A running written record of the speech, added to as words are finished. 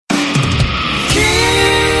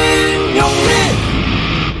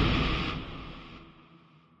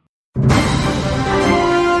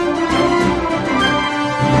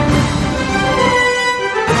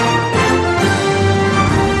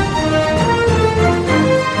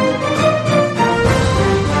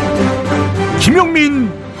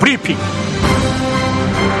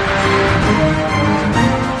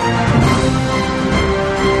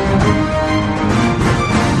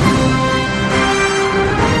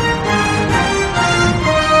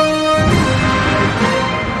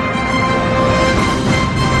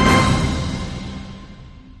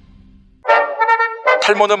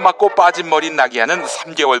탈모는 맞고 빠진 머리 나게 하는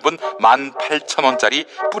 3개월분 18,000원짜리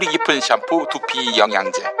뿌리 깊은 샴푸 두피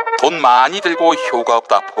영양제. 돈 많이 들고 효과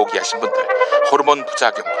없다 포기하신 분들, 호르몬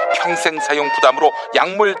부작용, 평생 사용 부담으로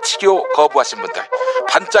약물 치료 거부하신 분들,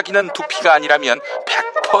 반짝이는 두피가 아니라면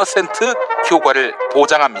 100% 효과를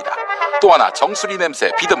보장합니다. 또 하나 정수리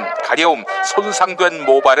냄새, 비듬, 가려움, 손상된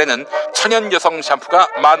모발에는 천연 여성 샴푸가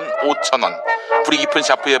 15,000원. 뿌리 깊은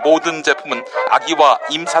샴푸의 모든 제품은 아기와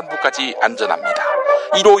임산부까지 안전합니다.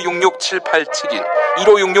 1566-7871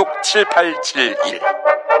 1566-7871.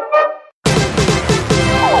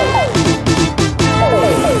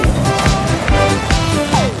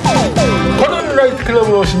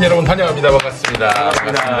 관훈라이트클럽으로 오신 여러분 환영합니다. 반갑습니다.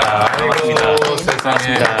 반갑습니다.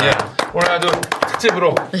 세상에. 예, 오늘 아주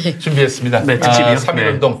특집으로 준비했습니다. 네, 특집이요?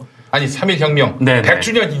 삼일운동. 아니, 3.1혁명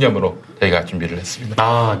 100주년 기념으로 저희가 준비를 했습니다.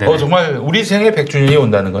 아, 네. 정말 우리 생애 100주년이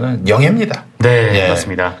온다는 것은 영예입니다. 네, 예.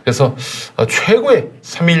 맞습니다. 그래서 최고의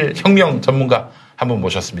 3.1혁명 전문가 한분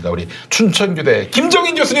모셨습니다. 우리 춘천교대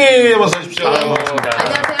김정인 교수님 어서 오십시오. 반갑습니다.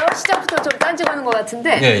 안녕하세요. 시작부터 좀 딴지거는 것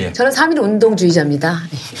같은데 예. 저는 3.1운동주의자입니다.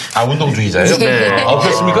 아, 운동주의자예요? 네. 아,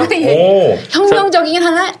 그렇습니까? 예. 오. 혁명적이긴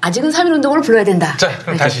하나 아직은 3.1운동으로 불러야 된다. 자,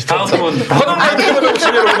 그럼 다시 다음 분. 관훈라이트클럽에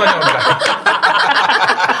오신 여러분 환영합니다.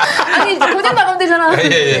 아니 고장 나가면 되잖아.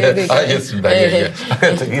 예. 알겠습니다. 예.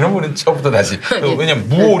 이런 분은 처음부터 다시. 왜냐면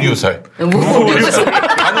무오류설.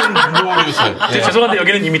 가는 무오류설. 예. 죄송한데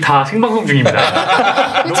여기는 이미 다 생방송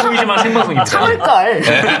중입니다. 녹음이지만 생방송입니다. 참을걸.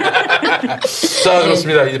 자,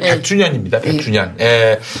 그렇습니다. 이제 100주년입니다. 100주년.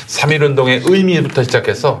 3.1운동의 의미부터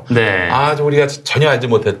시작해서 아주 우리가 전혀 알지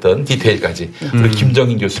못했던 디테일까지 우리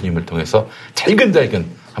김정인 교수님을 통해서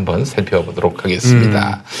잘근잘근 한번 살펴보도록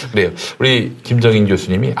하겠습니다. 그래요. 우리 김정인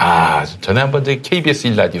교수님이 전에 한번 저희 KBS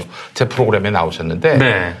 1라디오 제 프로그램에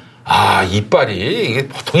나오셨는데 이빨이 이게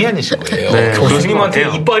보통이 아니신 거예요. 네,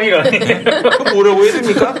 교수님한테 이빨이라니. 뭐라고 해야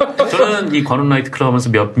됩니까? 저는 이 관훈라이트클럽 하면서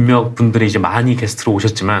몇몇 분들이 이제 많이 게스트로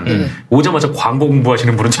오셨지만 오자마자 광고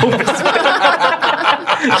공부하시는 분은 처음 뵀습니다.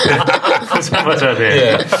 오자마자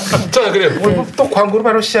예. 자, 그래. 오늘 또 광고로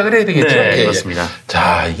바로 시작을 해야 되겠죠? 네, 그렇습니다.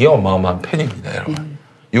 자, 이게 어마어마한 펜입니다, 여러분.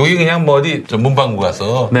 여기 그냥 뭐 어디 문방구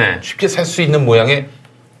가서 쉽게 살 수 있는 모양의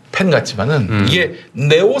펜 같지만은 이게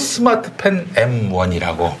네오 스마트 펜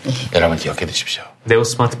M1이라고 여러분 기억해 두십시오. 네오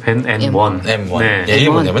스마트 펜 M1. M1. 네. 이게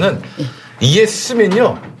뭐냐면은 이게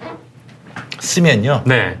쓰면요.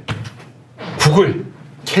 구글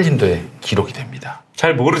캘린더에 기록이 됩니다.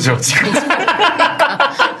 잘 모르죠, 지금.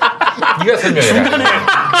 네가 설명해라.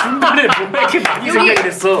 중간에 뭐 이렇게 많이 생각을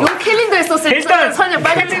했어. 요 캘린더에 썼을 일단 선을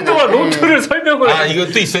빨리 캘린더와 노트를 설명을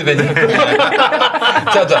이것도 있어야 되냐?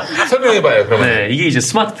 자, 설명해봐요, 그러면. 네, 이게 이제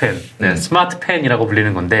스마트펜. 스마트펜이라고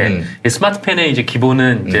불리는 건데, 이 스마트펜의 이제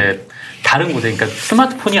기본은 이제 다른 곳에, 그러니까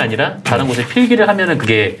스마트폰이 아니라 다른 곳에 필기를 하면은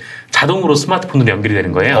그게 자동으로 스마트폰으로 연결이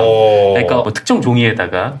되는 거예요. 그러니까 뭐 특정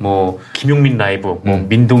종이에다가 뭐 김용민 라이브, 뭐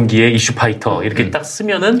민동기의 이슈 파이터 이렇게 딱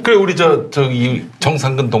쓰면은 그래, 우리 저기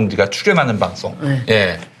정상근 동지가 출연하는 방송.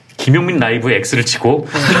 예. 김용민 라이브에 X를 치고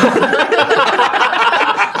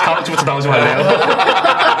다음 주부터 나오지 말래요.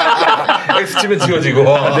 X 치면 지워지고.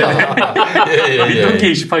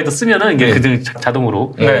 민동기의 이슈 파이터 쓰면은 이게 그등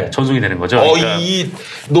자동으로 전송이 되는 거죠. 그러니까. 이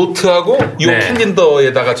노트하고 이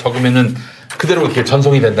캘린더에다가 적으면은 그대로 이렇게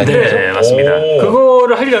전송이 된다는 거죠? 네, 맞습니다.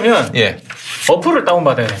 그거를 하려면 어플을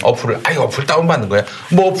다운받아야 돼요. 어플을 다운받는 거야?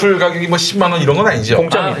 뭐 어플 가격이 뭐 10만 원 이런 건 아니죠?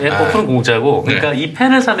 공짜입니다. 어플은 공짜고, 그러니까 이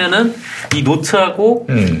펜을 사면은 이 노트하고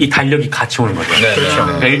이 달력이 같이 오는 거죠. 그렇죠.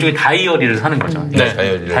 그러니까 일종의 다이어리를 사는 거죠.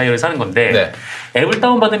 다이어리를 사는 건데 앱을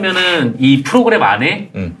다운받으면은 이 프로그램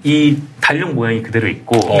안에 이 달력 모양이 그대로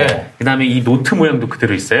있고, 그다음에 이 노트 모양도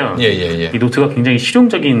그대로 있어요. 이 노트가 굉장히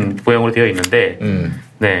실용적인 모양으로 되어 있는데,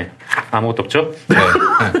 아무것도 없죠?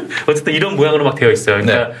 어쨌든 이런 모양으로 막 되어 있어요.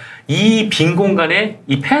 그러니까 이 빈 공간에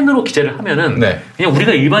이 펜으로 기재를 하면은 그냥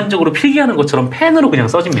우리가 일반적으로 필기하는 것처럼 펜으로 그냥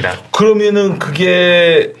써집니다. 그러면은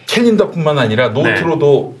그게 캘린더뿐만 아니라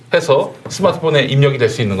노트로도 해서 스마트폰에 입력이 될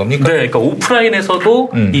수 있는 겁니까? 네, 그러니까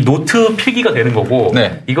오프라인에서도 이 노트 필기가 되는 거고,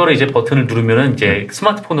 이거를 이제 버튼을 누르면은 이제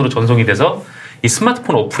스마트폰으로 전송이 돼서 이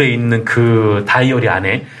스마트폰 어플에 있는 그 다이어리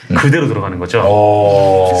안에 그대로 들어가는 거죠.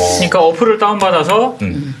 그러니까 어플을 다운받아서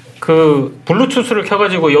그 블루투스를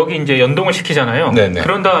켜가지고 여기 이제 연동을 시키잖아요.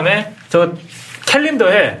 그런 다음에 저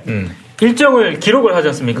캘린더에 일정을 기록을 하지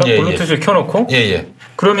않습니까? 블루투스를 켜놓고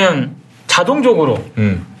그러면 자동적으로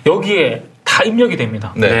여기에 다 입력이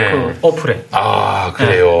됩니다. 그 어플에.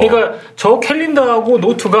 그래요. 그러니까 저 캘린더하고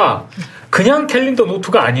노트가 그냥 캘린더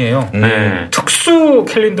노트가 아니에요. 특수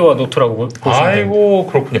캘린더와 노트라고 보시면 돼요. 아이고,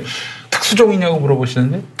 그렇군요. 특수종이냐고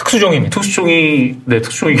물어보시는데? 특수종입니다.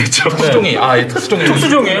 특수종이겠죠. 특수종이, 특수종이.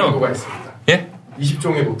 특수종이에요. 예?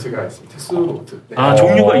 20종의 노트가 있습니다. 특수 노트. 네.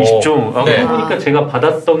 종류가 20종. 네. 그러고 보니까 제가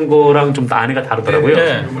받았던 거랑 좀 안에가 다르더라고요.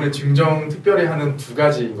 네. 이번에 증정 특별히 하는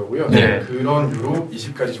 2가지인 거고요. 네. 그런 유로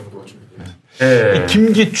 20가지 정도가 준비돼요. 네.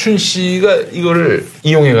 김기춘 씨가 이거를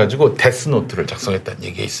이용해가지고 데스노트를 작성했다는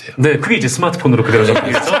얘기가 있어요. 네, 그게 이제 스마트폰으로 그대로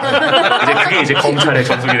적혀있어. 이제 그게 이제 검찰에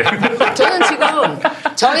전송이 되는 거예요. 저는 지금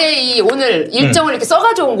저의 이 오늘 일정을 이렇게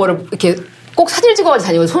써가지고 온 거를 이렇게 꼭 사진 찍어가지고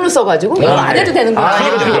다니고 손을 써가지고 이거 안 해도 되는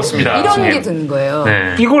거야. 그렇습니다. 이런 게 드는 거예요.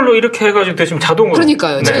 네. 이걸로 이렇게 해가지고 되시면 자동으로.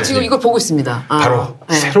 그러니까요. 제가 네. 지금 이걸 보고 있습니다. 바로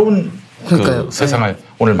네. 새로운 그러니까요. 그 세상을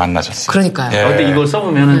오늘 만나셨어요. 그러니까요. 예. 근데 이걸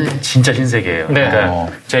써보면은 진짜 신세계예요. 네. 그러니까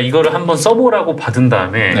제가 이거를 한번 써보라고 받은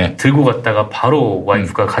다음에 네. 들고 갔다가 바로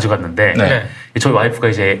와이프가 가져갔는데 네. 저희 와이프가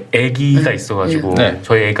이제 아기가 있어가지고 네.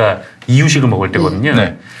 저희 애가 이유식을 먹을 때거든요.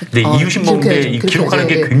 네. 근데 이유식 먹을 때 이 기록하는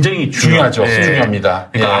게 굉장히 중요하죠. 네. 중요합니다.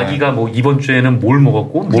 그러니까 예. 아기가 뭐 이번 주에는 뭘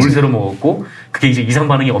먹었고 뭘 새로 먹었고 그게 이제 이상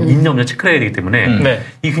반응이 있냐 없냐 체크를 해야 되기 때문에 네.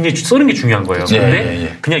 이 굉장히 쓰는 게 중요한 거예요. 예, 근데 예,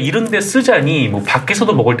 예. 그냥 이런 데 쓰자니 뭐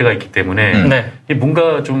밖에서도 먹을 때가 있기 때문에 네.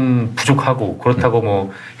 뭔가 좀 부족하고 그렇다고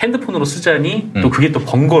뭐 핸드폰으로 쓰자니 또 그게 또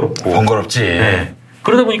번거롭고 번거롭지. 네.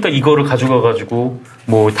 그러다 보니까 이거를 가져가가지고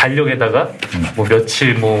뭐 달력에다가 뭐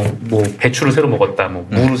며칠 뭐 배추를 새로 먹었다, 뭐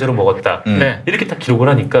무를 새로 먹었다 네. 이렇게 딱 기록을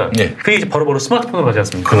하니까 네. 그게 이제 바로바로 스마트폰으로 가지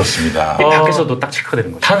않습니까? 그렇습니다. 이게 밖에서도 딱 체크가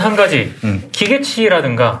되는 거죠. 단 한 가지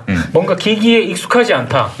기계치라든가 뭔가 기기에 익숙하지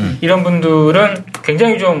않다 이런 분들은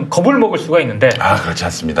굉장히 좀 겁을 먹을 수가 있는데 그렇지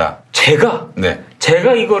않습니다.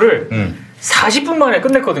 제가 이거를 40분 만에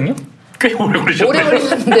끝냈거든요. 꽤 오래 걸리셨네요. 오래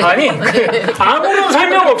걸리셨는데. 아니 아무런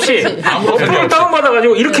설명 없이 어플을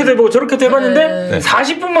다운받아가지고 이렇게 돼보고 저렇게 돼봤는데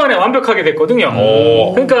 40분 만에 완벽하게 됐거든요.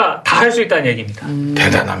 그러니까 다 할 수 있다는 얘기입니다.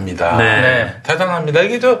 대단합니다. 네. 대단합니다.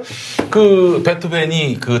 이게 그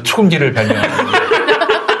베토벤이 그 축음기를 발명했는데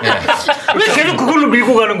왜 계속 그걸로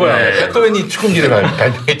밀고 가는 거야? 베토벤이 축음기를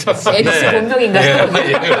발명했죠. 에디슨 본명인가요?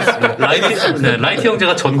 라이트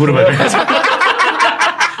형제가 전구를 발명했어요.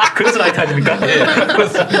 그래서 라이트 아닙니까?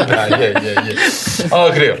 그렇습니다.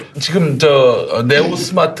 그래요. 지금 네오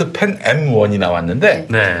스마트 펜 M1이 나왔는데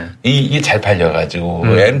이게 잘 팔려가지고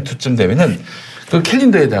M2쯤 되면은 그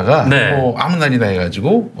캘린더에다가 뭐 아무 날이나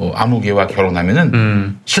해가지고 아무개와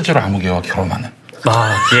결혼하면은 실제로 아무개와 결혼하는.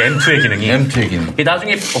 이 M2의 기능이. M2의 기능.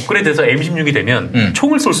 나중에 업그레이드해서 M16이 되면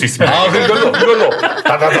총을 쏠 수 있습니다. 이걸로.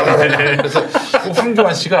 그래서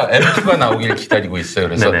황교안 씨가 M2가 나오길 기다리고 있어요.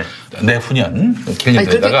 그래서 내후년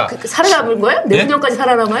캘린더에다가. 살아남을 거예요? 내후년까지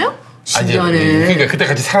살아남아요? 신기하네. 그러니까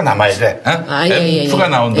그때까지 살아남아야 돼. M2가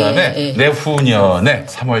나온 다음에 내후년에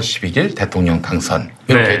 3월 12일 대통령 당선.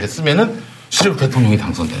 이렇게 이제 쓰면은 실제로 대통령이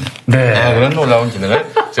당선되는. 그런 놀라운 기능을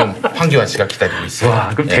지금 황교안 씨가 기다리고 있어요. 와,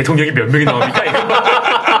 그럼 대통령이 몇 명이 나옵니까?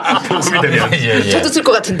 도움이 되면. 저도 쓸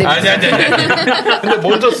것 같은데. 아니. 근데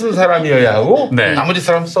먼저 쓴 사람이어야 하고 나머지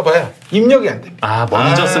사람 써봐야 입력이 안 됩니다.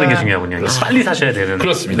 먼저 쓰는 게 중요하군요. 빨리 사셔야 되는.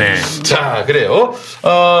 그렇습니다. 자, 그래요.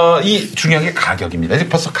 이 중요한 게 가격입니다. 이제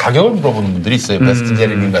벌써 가격을 물어보는 분들이 있어요. 베스트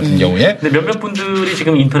제리님 같은 경우에. 근데 몇몇 분들이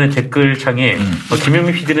지금 인터넷 댓글창에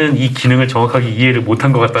김영민 PD는 이 기능을 정확하게 이해를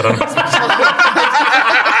못한 것 같다라는 말씀이시죠.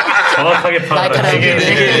 정확하게 파악을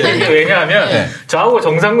이게 왜냐하면 저하고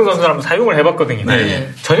정상근 선수랑 한번 사용을 해봤거든요.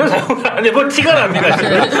 전혀 사용을 안 해본 티가 납니다.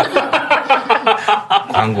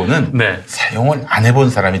 광고는 사용을 안 해본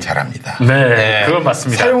사람이 잘합니다. 그건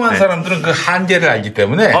맞습니다. 사용한 사람들은 그 한계를 알기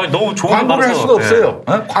때문에 너무 좋은 광고를 할 수가 없어요.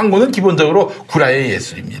 광고는 기본적으로 구라의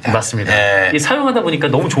예술입니다. 맞습니다. 이 사용하다 보니까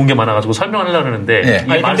너무 좋은 게 많아가지고 설명하려고 하는데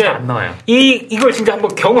이 말이 안 나와요. 이걸 진짜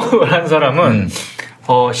한번 경험을 한 사람은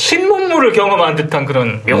신문물을 경험한 듯한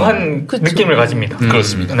그런 묘한 느낌을 가집니다.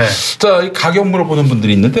 그렇습니다. 자, 이 가격 물어보는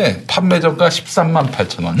분들이 있는데 판매정가 13만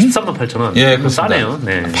 8천 원. 13만 8천 원. 그렇습니다. 싸네요.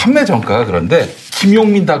 판매정가가 그런데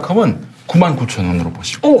김용민닷컴은 9만 9천 원으로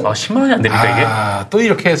보시고. 10만 원이 안 됩니까 이게? 또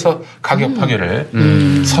이렇게 해서 가격 파괴를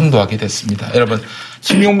선도하게 됐습니다. 여러분,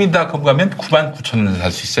 김용민닷컴 가면 9만 9천 원에 살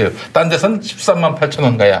수 있어요. 딴 데선 13만 8천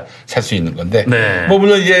원 가야 살 수 있는 건데. 뭐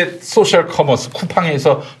물론 이제 소셜 커머스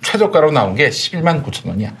쿠팡에서 최저가로 나온 게 11만 9천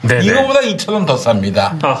원이야. 이거보다 2천 원 더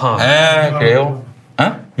쌉니다. 그래요?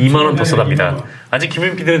 2만 원 더 싸답니다. 아직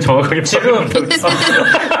김윤 PD는 정확하게 지금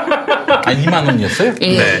 2만 원이었어요?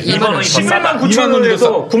 2만 원이 더 싸다. 9만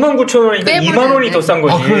원에서 9만 9천 원이니까 2만 원이 더 싼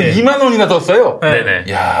거지. 그럼 2만 원이나 더 써요?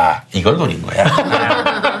 야, 이걸 노린 거야.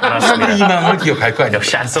 사람들이 2만 원을 기억할 거 아니야.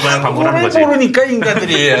 역시 안 써봐야 광고라는 거지. 모르니까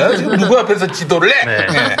인간들이에요. 지금 누구 앞에서 지도를 해?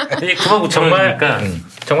 이게 9만 9천 원이니까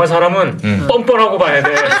정말 사람은 뻔뻔하고 봐야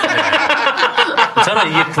돼.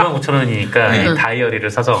 저는 이게 9만 9천 원이니까 이 다이어리를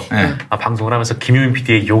사서 방송을 하면서 김효민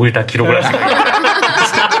PD의 욕을 다 기록을 할 생각입니다.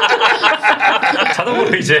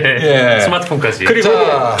 자동으로 이제 스마트폰까지. 그리고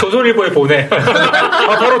조선일보에 보내.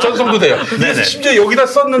 바로 전송도 돼요. 네네. 심지어 여기다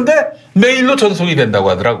썼는데 메일로 전송이 된다고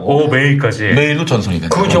하더라고. 오, 메일까지. 메일로 전송이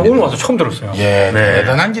된다고. 그건 제가 오늘 와서 처음 들었어요. 예,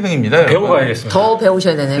 대단한 기능입니다. 배워가야겠습니다. 더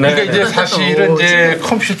배우셔야 되네요. 그러니까 이제 사실은 이제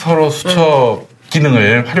컴퓨터로 수첩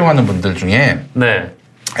기능을 활용하는 분들 중에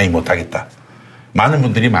아니 못하겠다. 많은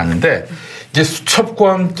분들이 많은데 이제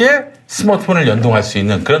수첩과 함께 스마트폰을 연동할 수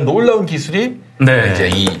있는 그런 놀라운 기술이 이제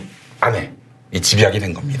이 안에 집약이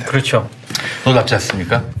된 겁니다. 그렇죠. 놀랍지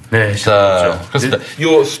않습니까? 네. 자, 그렇습니다.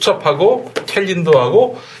 요 수첩하고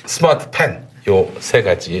캘린더하고 스마트펜 요 세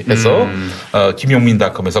가지 해서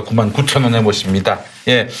김용민닷컴에서 99,000원에 모십니다.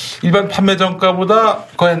 예, 일반 판매정가보다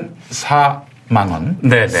거의 4만 원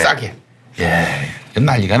싸게. 예.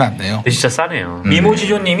 난리가 났네요. 진짜 싸네요.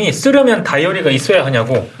 이모지조님이 쓰려면 다이어리가 있어야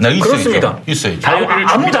하냐고. 그렇습니다. 있어요.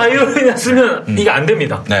 아무 다이어리나 쓰면 이게 안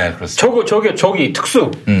됩니다. 네, 그렇습니다. 저기 특수.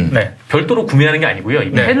 네. 별도로 구매하는 게 아니고요.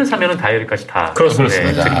 이 펜을 사면은 다이어리까지 다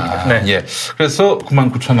그렇습니다. 네. 예. 그래서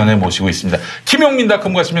 99,000원에 모시고 있습니다.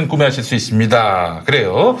 김용민닷컴 가시면 구매하실 수 있습니다.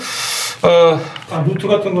 그래요. 노트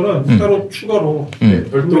같은 거는 따로 추가로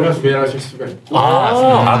별도로 구매하실 수가 있고.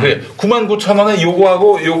 그래. 99,000원에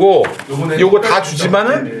요거하고 요거 다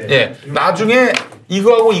주지만은 나중에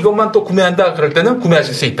이거하고 이것만 또 구매한다 그럴 때는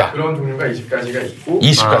구매하실 수 있다. 그런 종류가 20가지가 있고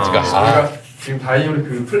 20가지가. 저희가 지금 다이어리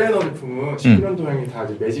그 플래너 제품은 19년도형이 다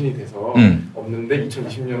이제 매진이 돼서 없는데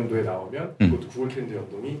 2020년도에 나오면 그것도 구글 캘린더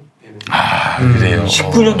연동이 되는. 그래요.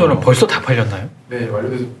 19년도는 벌써 다 팔렸나요? 네,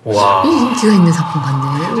 완료돼서. 와. 인기가 있는 상품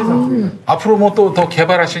같네요. 현재 상품이에요. 앞으로 뭐 또 더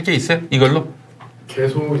개발하실 게 있어요? 이걸로?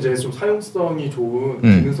 계속 이제 좀 사용성이 좋은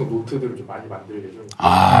기능성 노트들을 좀 많이 만들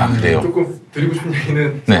예정입니다. 그래요. 조금 드리고 싶은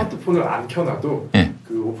얘기는 스마트폰을 안 켜놔도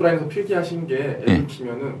그 오프라인에서 필기하신 게 앱을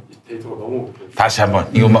키면은 데이터가 너무 다시 한번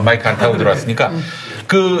이거 마이크 안 타고 들어왔으니까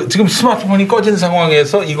그 지금 스마트폰이 꺼진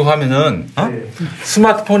상황에서 이거 하면은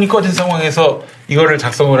스마트폰이 꺼진 상황에서 이거를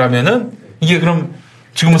작성을 하면은 이게 그럼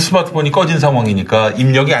지금은 스마트폰이 꺼진 상황이니까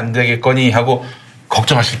입력이 안 되겠거니 하고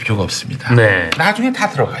걱정하실 필요가 없습니다. 네. 나중에 다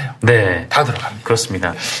들어가요. 네. 다 들어갑니다.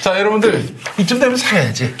 그렇습니다. 자, 여러분들 이쯤 되면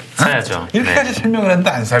사야지. 사야죠. 이렇게까지 설명을 했는데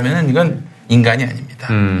안 사면은 이건 인간이 아닙니다.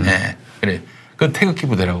 네. 그래. 그 태극기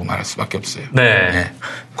부대라고 말할 수밖에 없어요. 네.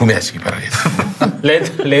 구매하시기 바라겠습니다.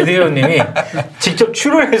 레드히어님이 직접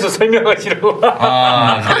출연해서 설명하시라고.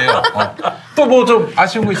 그래요. 또 뭐 좀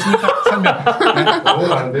아쉬운 거 있습니까? 설명. 너무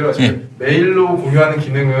많은데요. 메일로 공유하는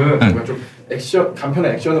기능은 뭔가 좀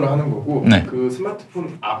간편한 액션으로 하는 거고 그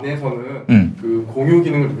스마트폰 안에서는 그 공유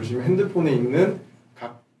기능을 누르시면 핸드폰에 있는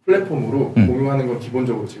각 플랫폼으로 공유하는 건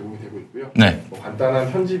기본적으로 제공이 되고 있고요. 뭐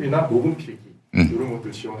간단한 편집이나 녹음 필기 이런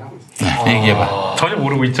것들 지원하고 있습니다. 얘기해봐. 전혀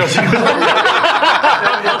모르고 있죠, 지금.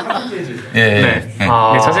 상품 페이지.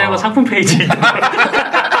 자세한 건 상품 페이지.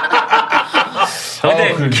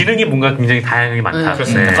 근데 기능이 뭔가 굉장히 다양하게 많다.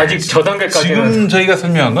 아직 저 단계까지는 지금 저희가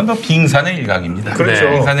설명한 건 더 빙산의 일각입니다.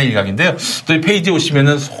 그렇죠. 빙산의 일각인데요. 또 이 페이지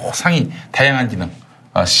오시면은 소상히 다양한 기능,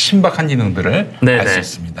 신박한 기능들을 알 수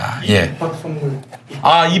있습니다.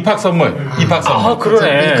 입학 선물. 입학 선물.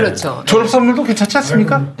 그러네. 그렇죠. 졸업 선물도 괜찮지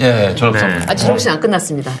않습니까? 예, 졸업 선물. 졸업식 안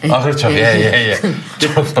끝났습니다. 그렇죠. 예.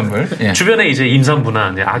 졸업 선물. 주변에 이제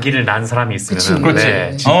임산부나 아기를 낳은 사람이 있으면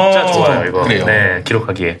그렇지. 진짜 좋아요, 이거. 그래요. 네,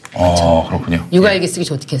 기록하기에. 그렇군요. 육아일기 쓰기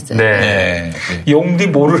좋겠어요. 네. 용디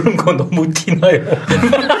모르는 거 너무 티나요.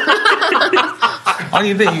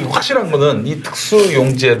 아니 근데 이 확실한 거는 이 특수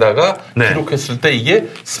용지에다가 기록했을 때 이게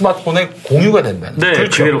스마트폰에 공유가 된다는 거죠.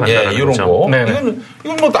 그렇죠. 그대로 간다는 이런 거죠. 거.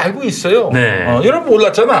 이건 뭐 알고 있어요. 여러분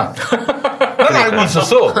몰랐잖아. 난 알고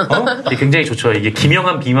있었어. 굉장히 좋죠. 이게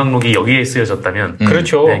기명한 비망록이 여기에 쓰여졌다면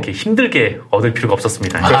그렇죠. 이렇게 힘들게 얻을 필요가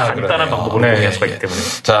없었습니다. 간단한 방법으로 공유할 수가 있기 때문에.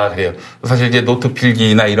 자, 그래요. 사실 이제 노트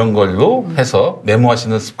필기나 이런 걸로 해서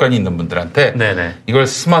메모하시는 습관이 있는 분들한테 이걸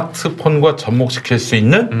스마트폰과 접목시킬 수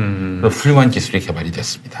있는 훌륭한 기술이 개발이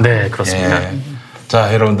됐습니다. 네, 그렇습니다.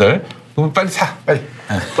 자, 여러분들 빨리 사. 빨리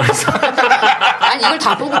사. 아니 이걸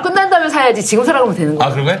다 보고 끝난 다음에 사야지. 지금 사라고 하면 되는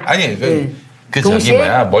거예요. 그런가요? 아니 저기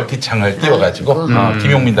멀티창을 띄워가지고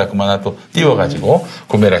김용민닷컴 하나 또 띄워가지고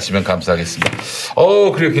구매를 하시면 감사하겠습니다.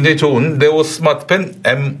 그리고 굉장히 좋은 네오 스마트펜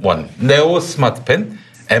M1 네오 스마트펜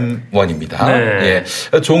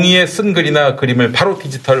M1입니다. 종이에 쓴 글이나 그림을 바로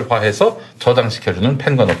디지털화해서 저장시켜주는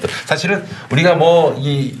펜과 노트. 사실은 우리가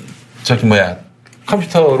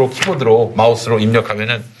컴퓨터로 키보드로 마우스로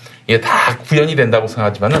입력하면은 이게 다 구현이 된다고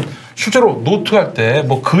생각하지만은 실제로 노트할 때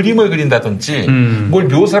뭐 그림을 그린다든지 뭘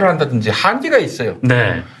묘사를 한다든지 한계가 있어요.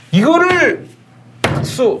 이거를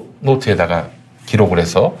특수 노트에다가 기록을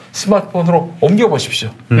해서 스마트폰으로 옮겨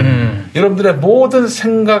보십시오. 여러분들의 모든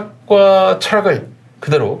생각과 철학을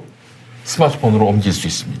그대로 스마트폰으로 옮길 수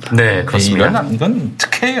있습니다. 네, 그렇습니다. 이건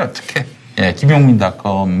특혜예요, 특혜. 예,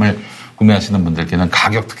 김용민닷컴을 구매하시는 분들께는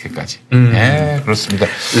가격 특혜까지. 예, 그렇습니다.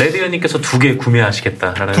 레디언님께서 2개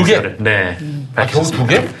구매하시겠다라는 2개? 네. 겨우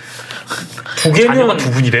 2개? 2개면 자녀가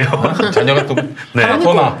 2분이래요. 자녀가 또 네. 하나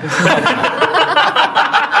더 나.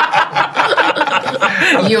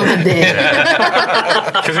 위험한데.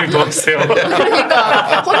 교수님 도와주세요.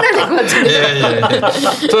 그러니까 혼내야 될 것 같은데. 예.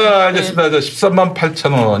 자, 알겠습니다. 13만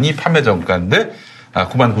 8천 원이 판매 정가인데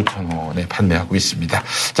 9만 9천 원에 판매하고 있습니다.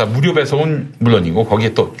 자, 무료 배송은 물론이고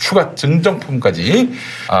거기에 또 추가 증정품까지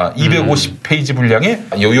 250페이지 분량의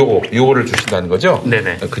요거를 주신다는 거죠.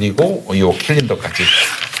 네네. 그리고 요 캘린더까지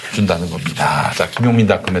준다는 겁니다. 자,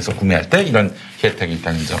 김용민닷컴에서 구매할 때 이런 혜택이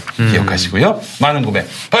있다는 점 기억하시고요. 많은 구매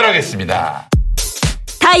바라겠습니다.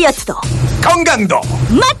 다이어트도 건강도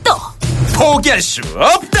맛도 포기할 수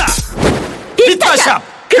없다. 비타샵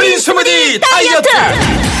그린 스무디 다이어트.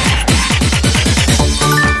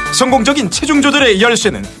 성공적인 체중 조절의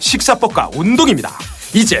열쇠는 식사법과 운동입니다.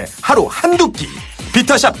 이제 하루 한두 끼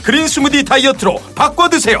비타샵 그린 스무디 다이어트로 바꿔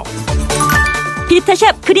드세요.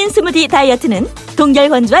 비타샵 그린 스무디 다이어트는 동결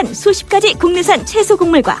건조한 수십 가지 국내산 채소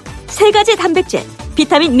곡물과 3가지 단백질,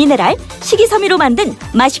 비타민, 미네랄, 식이섬유로 만든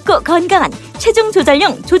맛있고 건강한 체중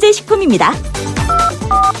조절용 조제식품입니다.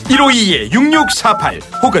 152-6648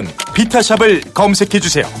 혹은 비타샵을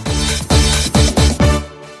검색해주세요.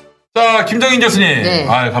 자, 김정인 교수님. 네.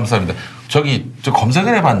 감사합니다. 저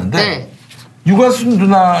검색을 해봤는데. 네. 유관순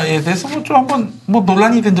누나에 대해서 좀 한번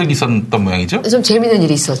논란이 된 적이 있었던 모양이죠? 좀 재밌는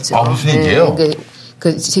일이 있었죠. 무슨 일이에요?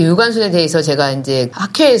 제 유관순에 대해서 제가 이제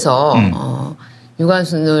학회에서,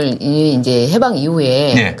 유관순을 이제 해방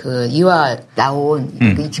이후에 네. 그 이화 나온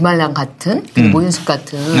그 김한랑 같은 모윤숙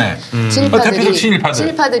같은 네.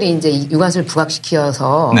 친일파들이 이제 유관순을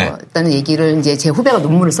부각시켜서 네. 있다는 얘기를 이제 제 후배가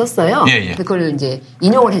논문을 썼어요. 예, 예. 그걸 이제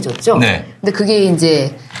인용을 해줬죠. 네. 근데 그게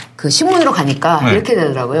이제 그 신문으로 가니까 네. 이렇게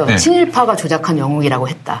되더라고요. 네. 친일파가 조작한 영웅이라고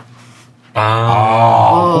했다.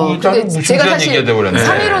 근데 제가 사실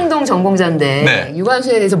삼일운동 전공자인데 네.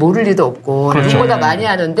 유관순에 대해서 모를 리도 없고 그렇죠. 누구보다 많이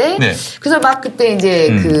하는데 네. 그래서 막 그때 이제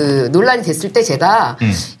그 논란이 됐을 때 제가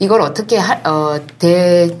이걸 어떻게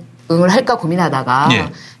대응을 할까 고민하다가 예.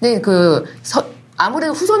 근데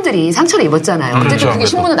아무래도 후손들이 상처를 입었잖아요. 그렇죠. 어쨌든 그게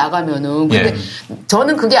신문에 나가면은. 근데 예.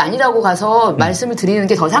 저는 그게 아니라고 가서 말씀을 드리는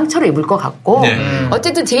게 더 상처를 입을 것 같고.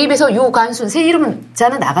 어쨌든 제 입에서 유관순 새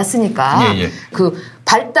이름자는 나갔으니까. 예. 그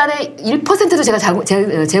발달의 1%도 제가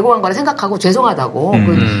제공한 거라 생각하고 죄송하다고.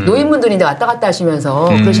 그 노인분들인데 왔다 갔다 하시면서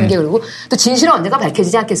그러시는 게 그리고 또 진실은 언젠가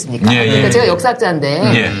밝혀지지 않겠습니까? 예. 그러니까 제가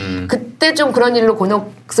역사학자인데. 그때 좀 그런 일로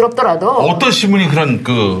곤혹스럽더라도. 어떤 신문이 그런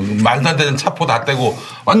말도 안 되는 차포 다 떼고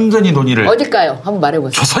완전히 논의를. 어딜까요? 한번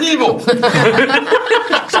말해보세요. 조선일보!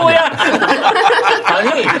 쏘야!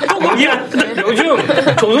 아니, 요즘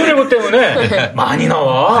조선일보 때문에 많이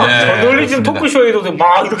나와. 저널리즘 토크쇼에도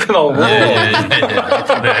막 이렇게 나오고. 네.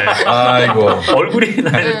 아이고. 얼굴이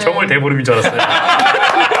나는 정월 대보름인 줄 알았어요.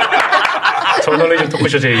 저널리즘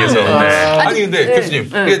토크쇼 제의에서. 아니, 근데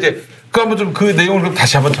교수님. 이제 한번 좀 그 내용을 좀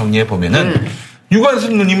다시 한번 정리해 보면은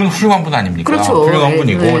유관순 누님은 훌륭한 분 아닙니까? 그렇죠. 훌륭한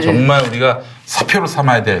분이고 정말 우리가 사표로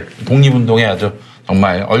삼아야 될 독립운동에 아주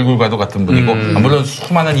정말 얼굴과도 같은 분이고 물론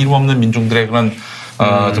수많은 이름 없는 민중들의 그런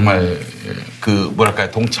정말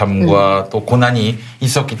동참과 또 고난이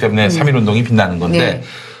있었기 때문에 삼일운동이 빛나는 건데 네.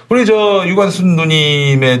 우리 유관순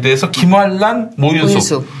누님에 대해서 김환란,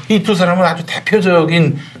 모윤숙 이 두 사람은 아주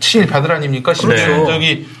대표적인 친일파들 아닙니까? 심지어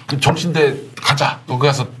정신대 가자 또 거기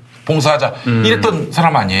가서 봉사하자 이랬던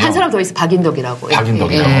사람 아니에요? 한 사람 더 있어 박인덕이라고.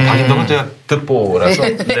 박인덕이라고. 박인덕은 제가 듣보라서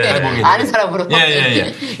아는 사람으로.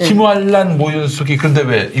 김환란, 모윤숙이 그런데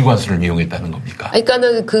왜 유관순을 이용했다는 겁니까?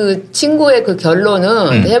 그러니까는 그 친구의 그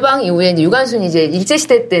결론은 해방 이후에 이제 유관순이 이제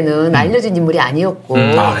일제시대 때는 알려진 인물이 아니었고.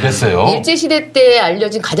 그랬어요? 일제시대 때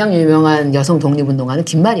알려진 가장 유명한 여성 독립운동가는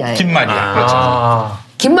김마리아예요. 김마리아.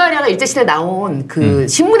 그렇죠. 김마리아가 일제시대 나온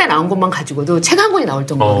신문에 나온 것만 가지고도 책 한 권이 나올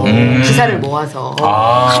정도로 기사를 모아서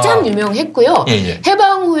가장 유명했고요.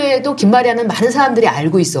 해방 후에도 김마리아는 많은 사람들이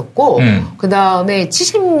알고 있었고, 그 다음에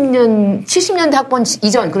 70년대 학번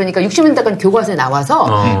이전, 그러니까 60년대까지 교과서에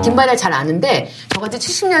나와서 김마리아 잘 아는데, 저같이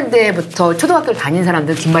 70년대부터 초등학교를 다닌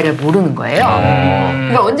사람들은 김마리아 모르는 거예요.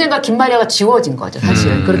 그러니까 언젠가 김마리아가 지워진 거죠,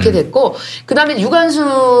 사실. 그렇게 됐고, 그 다음에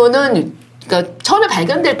유관순은 그러니까 처음에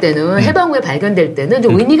발견될 때는 해방 후에 발견될 때는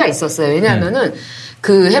좀 의미가 있었어요. 왜냐하면은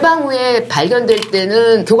그 해방 후에 발견될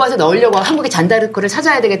때는 교과서에 넣으려고 한국의 잔다르크를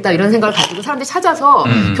찾아야 되겠다 이런 생각을 가지고 사람들이 찾아서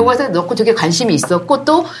교과서에 넣고 되게 관심이 있었고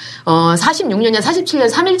또 46년,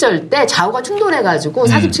 47년 3.1절 때 좌우가 충돌해가지고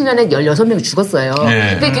 47년에 16명이 죽었어요.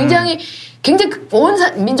 근데 굉장히 굉장히 온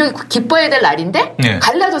민족이 기뻐해야 될 날인데 네.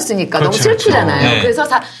 갈라졌으니까 그렇죠, 너무 슬프잖아요. 그렇죠. 네. 그래서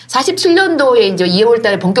 47년도에 이제 2월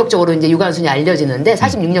달에 본격적으로 이제 유관순이 알려지는데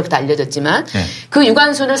 46년부터 알려졌지만 네. 그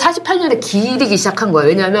유관순을 48년에 기리기 시작한 거예요.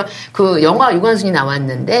 왜냐하면 그 영화 유관순이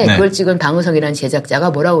나왔는데 네. 그걸 찍은 방우석이라는 제작자가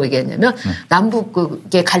뭐라고 얘기했냐면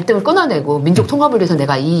남북의 갈등을 끊어내고 민족 통합을 위해서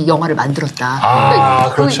내가 이 영화를 만들었다.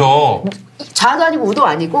 그러니까 그렇죠. 자아도 아니고 우도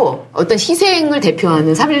아니고 어떤 희생을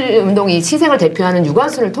대표하는 3.1운동이 희생을 대표하는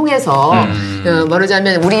유관순을 통해서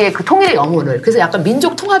말하자면 우리의 그 통일의 영혼을 그래서 약간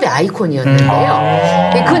민족 통합의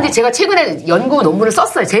아이콘이었는데요. 그런데 제가 최근에 연구 논문을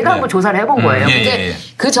썼어요. 제가 한번 조사를 해본 거예요. 근데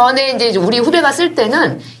그 전에 이제 우리 후배가 쓸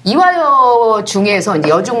때는 이화여 중에서 이제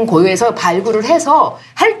여중 고유에서 발굴을 해서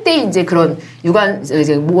할 때 이제 그런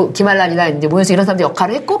이제 김한란이나 이제 모현수 이런 사람들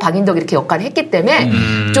역할을 했고 박인덕 이렇게 역할을 했기 때문에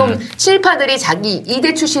좀 친일파들이 자기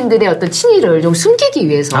이대 출신들의 어떤 친일을 좀 숨기기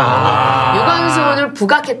위해서 유관순을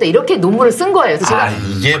부각했다 이렇게 논문을 쓴 거예요. 그래서 제가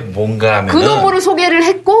이게 뭔가 하면은 그 논문을 소개를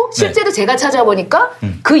했고 실제로 네. 제가 찾아보니까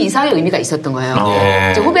그 이상의 의미가 있었던 거예요.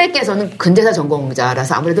 후배께서는 근대사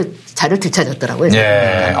전공자라서 아무래도 자료를 되찾았더라고요.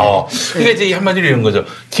 네. 그게 이제 한마디로 이런 거죠.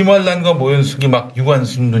 김한란과 모현숙이 막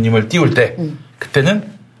유관순 누님을 띄울 때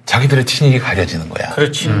그때는 자기들의 친일이 가려지는 거야.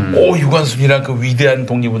 그렇지. 유관순이란 그 위대한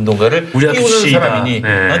독립운동가를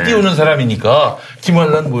띄우는 사람이니까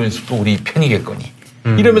김한란 모현숙도 우리 편이겠거니.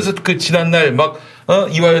 이러면서 그 지난날 막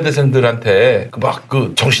이화여대생들한테 막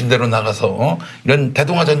그 정신대로 나가서 이런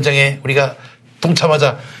대동아 전쟁에 우리가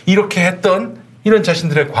동참하자 이렇게 했던 이런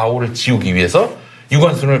자신들의 과오를 지우기 위해서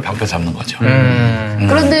유관순을 방패 삼는 거죠.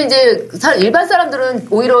 그런데 이제 일반 사람들은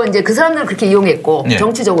오히려 이제 그 사람들을 그렇게 이용했고 네.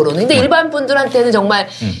 정치적으로는. 근데 일반 분들한테는 정말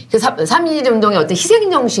그 3.1운동의 어떤 희생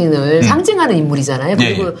정신을 상징하는 인물이잖아요.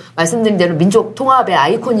 그리고 네. 말씀드린 대로 민족 통합의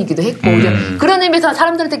아이콘이기도 했고 그런 의미에서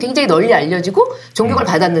사람들한테 굉장히 널리 알려지고 존경을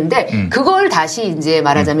받았는데 그걸 다시 이제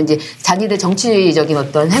말하자면 이제 자기들 정치적인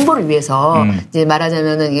어떤 행보를 위해서 이제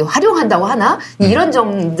말하자면은 활용한다고 하나 이런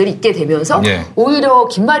점들이 있게 되면서 네. 오히려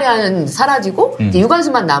김마리아는 사라지고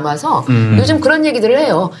유관순만 남아서 요즘 그런 얘기들을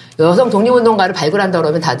해요. 여성 독립운동가를 발굴한다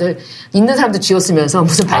그러면 다들 있는 사람도 쥐었으면서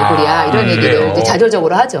무슨 발굴이야 이런 얘기를 이제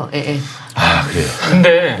자조적으로 하죠. 예, 예. 그래요.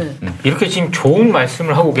 근데 이렇게 지금 좋은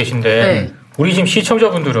말씀을 하고 계신데 우리 지금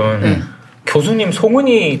시청자분들은 교수님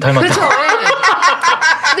송은이 닮았다. 그렇죠.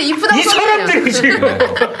 근데 이쁘다고 이 사람들이 지금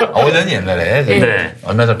어머니는 옛날에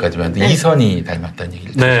얼마 전까지만 해도 이선희 닮았다는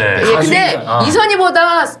얘기를 네. 근데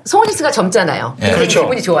이선희보다 송은이 씨가 젊잖아요. 그렇죠.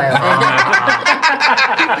 기분이 좋아요.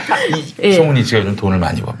 송은이 씨가 요즘 돈을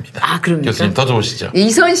많이 법니다. 그럼요. 교수님 더 좋으시죠?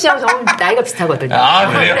 이선희 씨하고 저는 나이가 비슷하거든요.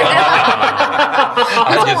 그래요?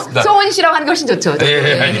 알겠습니다. 송은이 씨라고 하는 게 훨씬 좋죠.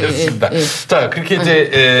 네, 알겠습니다. 자, 그렇게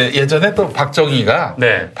이제 예전에 또 박정희가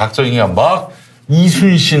막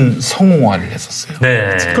이순신 성웅화를 했었어요.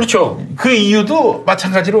 네. 그렇죠. 그 이유도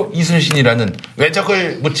마찬가지로 이순신이라는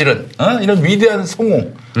외적을 무찌른 이런 위대한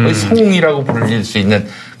성웅, 성웅이라고 불릴 수 있는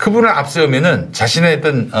그분을 앞세우면은 자신의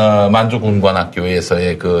어떤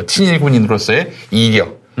만주군관학교에서의 그 친일군인으로서의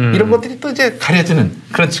이력 이런 것들이 또 이제 가려지는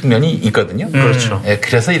그런 측면이 있거든요. 그렇죠.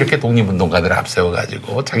 그래서 이렇게 독립운동가들을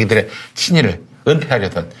앞세워가지고 자기들의 친일을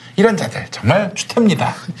은폐하려던 이런 자들 정말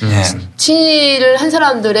추태입니다. 친일을 한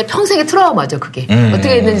사람들의 평생의 트라우마죠, 그게.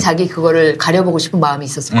 어떻게든 자기 그거를 가려보고 싶은 마음이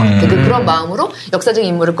있었을 것 같아요. 그런 마음으로 역사적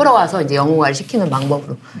인물을 끌어와서 이제 영웅화를 시키는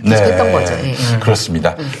방법으로 했던 거죠.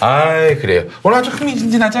 그렇습니다. 그래요. 오늘 아주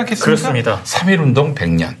흥미진진하지 않겠습니까? 그렇습니다. 3.1운동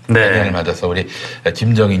 100년. 100년을 맞아서 우리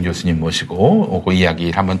김정인 교수님 모시고 그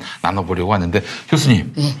이야기를 한번 나눠보려고 하는데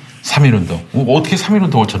교수님, 3.1운동. 어떻게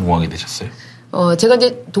 3.1운동을 전공하게 되셨어요? 제가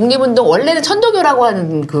이제 독립운동, 원래는 천도교라고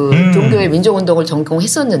하는 그 종교의 민족운동을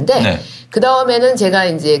전공했었는데, 그 다음에는 제가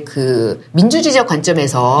이제 그 민주주의적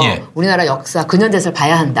관점에서 우리나라 역사 근현대사를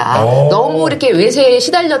봐야 한다. 너무 이렇게 외세에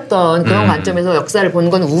시달렸던 그런 관점에서 역사를 보는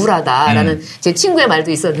건 우울하다라는 제 친구의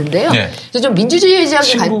말도 있었는데요. 그래서 좀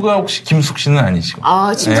민주주의적인 친구가 혹시 김숙 씨는 아니시고?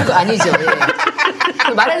 친구가 아니죠.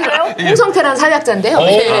 말해줘요? 홍성태라는 사회학자인데요.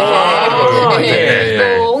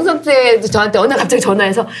 홍성태 저한테 어느 날 갑자기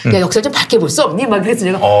전화해서 야, 역사를 좀 밝게 볼 수 없니? 막 그래서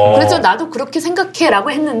제가 그래서 나도 그렇게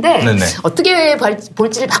생각해라고 했는데 어떻게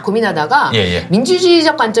볼지를 막 고민하다가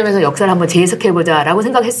민주주의적 관점에서 역사를 한번 재해석해보자라고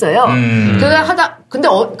생각했어요. 근데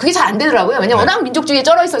그게 잘 안 되더라고요. 왜냐면 워낙 민족주의에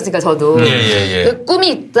쩔어 있었으니까 저도 그 꿈이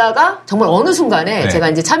있다가 정말 어느 순간에 제가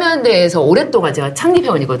이제 참여연대에서 오랫동안 제가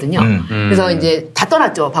창립회원이거든요. 그래서 이제 다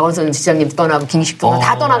떠났죠. 박원순 지장님도 떠나고 김기식도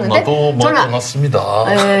다 떠났는데 나도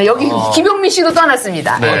떠났습니다. 여기 김용민 씨도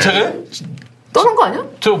떠났습니다. 떠난 거 아니야?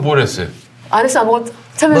 저 뭘 했어요? 안 했어 아무것도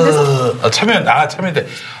참여연대에서? 참여연대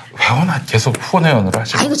회원 계속 후원회원으로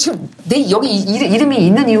하시고. 이거 지금 내 여기 이름이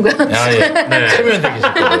있는 이유가 참여연대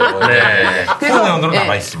계실 후원회원으로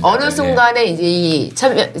남아 있습니다. 어느 순간에 이제 이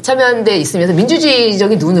참여연대 있으면서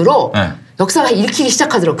민주주의적인 눈으로 역사가 읽히기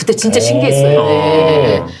시작하더라고요. 그때 진짜 신기했어요.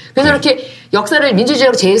 네. 그래서 이렇게 역사를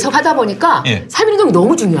민주주의로 재해석하다 보니까 3.1운동이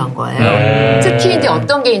너무 중요한 거예요. 특히 이제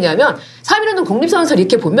어떤 게 있냐면 3.1운동 독립선언서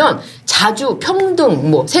이렇게 보면 자주, 평등,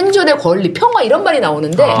 뭐 생존의 권리, 평화 이런 말이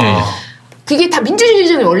나오는데 그게 다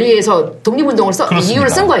민주주의적인 원리에서 독립운동을 이유를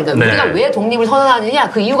쓴 거예요. 그러니까 우리가 왜 독립을 선언하느냐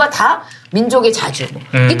그 이유가 다 민족의 자주.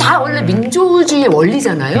 이게 다 원래 민주주의의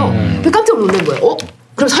원리잖아요. 깜짝 놀란 거예요.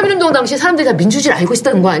 그럼 3.1운동 당시 사람들이 다 민주주의를 알고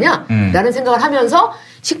있었다는 거 아니야? 라는 생각을 하면서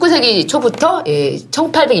 19세기 초부터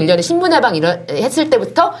 1801년에 신문해방 했을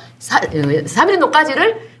때부터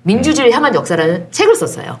 3.1운동까지를 민주주의를 향한 역사라는 책을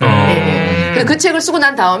썼어요. 그 책을 쓰고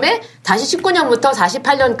난 다음에 다시 19년부터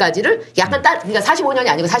 48년까지를 약간 그러니까 45년이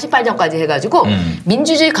아니고 48년까지 해가지고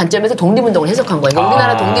민주주의 관점에서 독립운동을 해석한 거예요.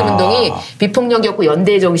 우리나라 독립운동이 비폭력이었고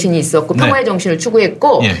연대의 정신이 있었고 평화의 정신을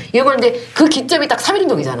추구했고 이건데 그 기점이 딱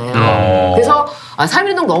 3.1운동이잖아요. 그래서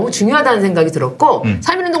 3.1운동 너무 중요하다는 생각이 들었고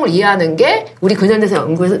 3.1운동을 이해하는 게 우리 근현대사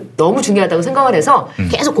연구에서 너무 중요하다고 생각을 해서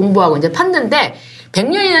계속 공부하고 이제 팠는데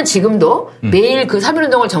 100년이나 지금도 매일 그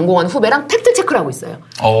 3.1운동을 전공하는 후배랑 팩트 체크를 하고 있어요.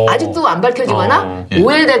 아직도 안 밝혀지거나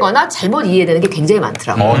오해되거나 잘못 이해되는 게 굉장히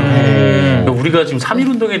많더라고요. 우리가 지금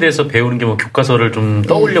 3.1운동에 대해서 배우는 게 뭐 교과서를 좀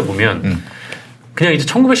떠올려 보면 그냥 이제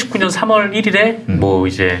 1919년 3월 1일에 뭐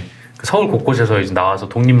이제 서울 곳곳에서 이제 나와서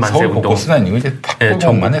독립만세 서울 운동. 곳곳은 아니고 이제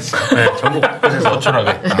탁구공만 했어. 네, 전국 곳곳에서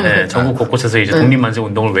전국 곳곳에서 이제 독립만세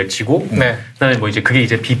운동을 외치고, 그다음에 뭐 이제 그게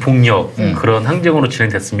이제 비폭력 그런 항쟁으로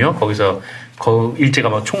진행됐으며 거기서 일제가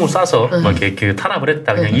막 총을 쏴서 막 이렇게 탄압을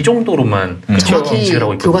했다. 그냥 이 정도로만 정확히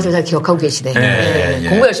교과서 잘 기억하고 계시네.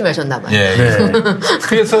 공부 열심히 하셨나 봐요.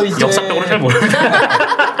 그래서 이제 역사적으로 잘 모릅니다.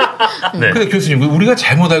 근데 교수님, 우리가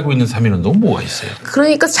잘못 알고 있는 3.1운동은 뭐가 있어요?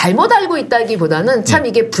 그러니까 잘못 알고 있다기보다는 참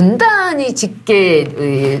이게 분단이 짙게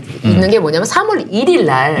있는 게 뭐냐면 3월 1일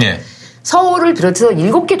날 서울을 비롯해서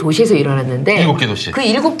 7개 도시에서 일어났는데 7개 도시. 그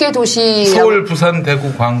 7개 도시 서울, 부산,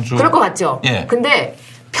 대구, 광주. 그럴 것 같죠? 근데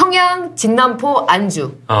평양, 진남포,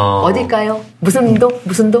 안주. 어딜까요? 무슨 도?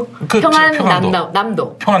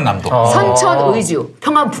 평안남도. 평안남도. 선천, 의주.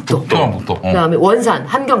 평안북도. 그다음에 원산,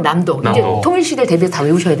 함경, 남도. 이제 통일시대 대비해서 다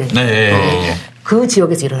외우셔야 되는데. 그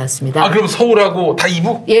지역에서 일어났습니다. 그럼 서울하고 다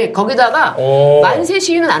이북? 거기다가 만세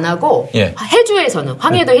시위는 안 하고 해주에서는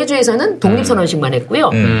황해도 해주에서는 독립선언식만 했고요.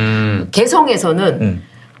 개성에서는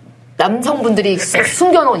남성분들이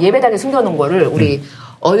예배당에 숨겨놓은 거를 우리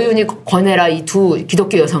어윤이 권혜라 이 두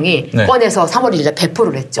기독교 여성이 꺼내서 3월 1일에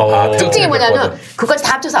배포를 했죠. 특징이 뭐냐면 그까지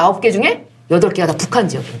다 합쳐서 9개 중에 8개가 다 북한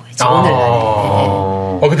지역인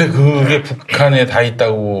거예요. 오늘날에. 근데 그게 북한에 다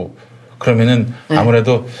있다고 그러면은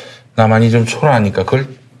아무래도 남한이 좀 초라하니까 그걸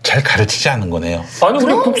잘 가르치지 않은 거네요. 아니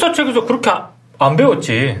우리 국사책에서 그렇게 안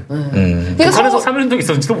배웠지. 북한에서 3.1운동이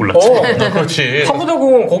있었는지도 몰랐지. 그렇지.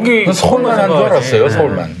 서구대공원 거기 서울만 한 줄 알았어요.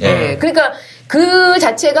 서울만. 그러니까 그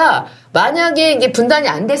자체가 만약에 이게 분단이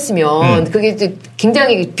안 됐으면 그게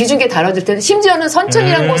굉장히 비중계 다뤄질 텐데 심지어는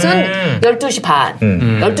선천이라는 곳은 12시 반,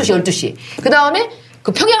 12시. 그 다음에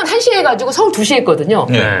그 평양은 1시에 해가지고 서울 2시에 했거든요.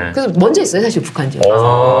 그래서 먼저 했어요, 사실 북한 지역.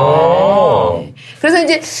 그래서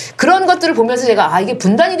이제 그런 것들을 보면서 제가 이게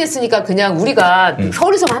분단이 됐으니까 그냥 우리가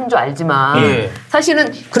서울에서만 한 줄 알지만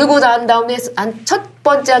사실은 그러고 난 다음에 첫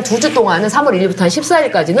번째 한 2주 동안은 3월 1일부터 한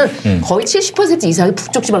 14일까지는 거의 70% 이상이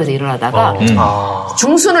북쪽 지방에서 일어나다가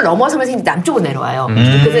중순을 넘어서면서 이제 남쪽으로 내려와요.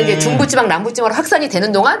 그래서 이제 중부지방, 남부지방으로 확산이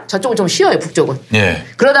되는 동안 저쪽은 좀 쉬어요, 북쪽은.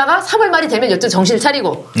 그러다가 3월 말이 되면 이쪽 정신을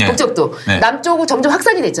차리고 북쪽도 남쪽은 점점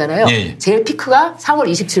확산이 됐잖아요. 제일 피크가 3월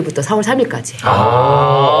 27일부터 4월 3일까지.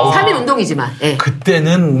 3일 운동이지만.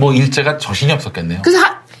 그때는 뭐 일제가 정신이 없었겠네요. 그래서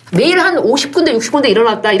매일 한 50군데, 60군데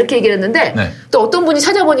일어났다 이렇게 얘기를 했는데 또 어떤 분이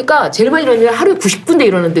찾아보니까 제일 많이 일어나면 하루에 90군데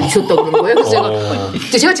일어났는데 있었다고 그러는 거예요.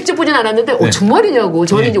 그래서 제가 직접 보진 않았는데 정말이냐고.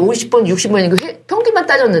 저는 이제 50번, 60번이고 평균만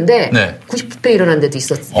따졌는데 90배 일어난 데도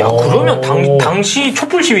있었어요. 그러면 당시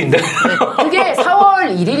촛불 시위인데? 그게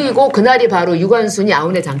 4월 1일이고 그날이 바로 유관순이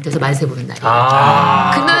아우네 장터에서 만세 부른 날이에요.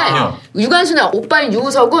 그날 유관순의 오빠인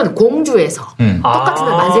유우석은 공주에서 똑같은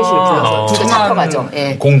날 만세 시위를 불러서 둘 다 잡혀가죠.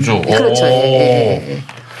 공주. 그렇죠.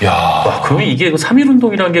 야, 그러면 이게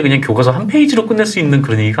 3.1운동이라는 게 그냥 교과서 한 페이지로 끝낼 수 있는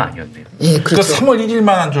그런 얘기가 아니었네요. 그렇죠. 그러니까 3월 1일만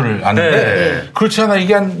한 줄 아는데 그렇지 않아?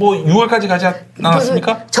 이게 한 뭐 6월까지 가지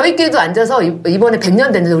않았습니까? 저희끼리도 앉아서 이번에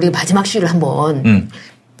 100년 됐는데 우리가 마지막 시위를 한번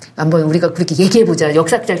우리가 그렇게 얘기해보자.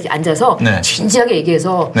 역사학자끼리 앉아서 진지하게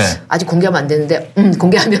얘기해서 아직 공개하면 안 되는데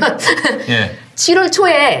공개하면 7월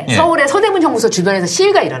초에 서울의 서대문 형무소 주변에서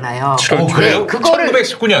시위가 일어나요. 그래요? 그거를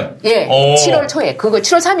 1919년. 7월 초에 그거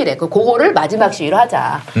 7월 3일에 그거를 마지막 시위로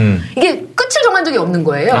하자. 이게 끝을 정한 적이 없는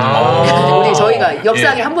거예요. 우리 저희가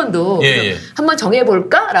역사학에 한 번도 한번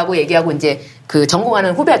정해볼까라고 얘기하고 이제 그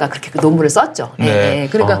전공하는 후배가 그렇게 그 논문을 썼죠.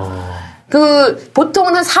 그러니까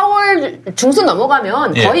보통은 한 4월 중순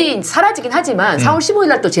넘어가면 거의 사라지긴 하지만 4월 15일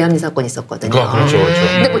날 또 제암리 사건이 있었거든요. 그렇죠.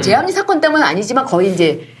 근데 뭐 제암리 사건 때문은 아니지만 거의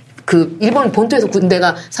이제 일본 본토에서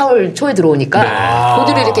군대가 4월 초에 들어오니까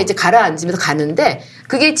그들이 이렇게 이제 가라앉으면서 가는데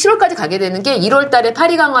그게 7월까지 가게 되는 게 1월 달에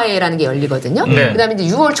파리강화회라는 게 열리거든요. 그 다음에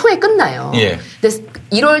이제 6월 초에 끝나요. 근데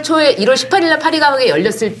 1월 18일 날 파리강화회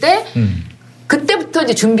열렸을 때 그때부터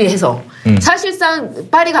이제 준비해서 사실상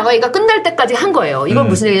파리 강화회가 끝날 때까지 한 거예요. 이건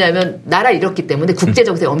무슨 얘기냐면 나라 잃었기 때문에 국제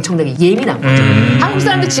정세에 엄청나게 예민한 거죠. 한국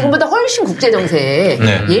사람들 지금보다 훨씬 국제 정세에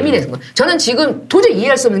예민해서 거예요. 저는 지금 도저히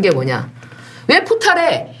이해할 수 없는 게 뭐냐. 왜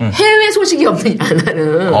포탈에 해외 소식이 없느냐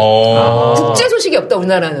나는 국제 소식이 없다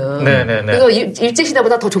우리나라는. 그래서 일제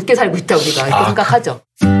시대보다 더 좁게 살고 있다 우리가 이렇게 생각하죠.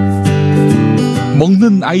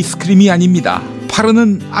 먹는 아이스크림이 아닙니다.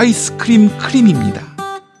 바르는 아이스크림 크림입니다.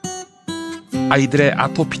 아이들의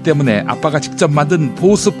아토피 때문에 아빠가 직접 만든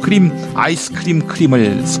보습 크림 아이스크림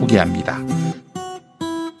크림을 소개합니다.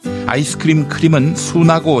 아이스크림 크림은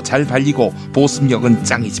순하고 잘 발리고 보습력은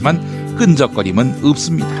짱이지만 끈적거림은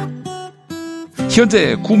없습니다.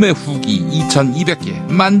 현재 구매 후기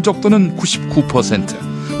 2,200개, 만족도는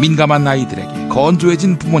 99%. 민감한 아이들에게,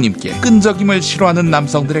 건조해진 부모님께, 끈적임을 싫어하는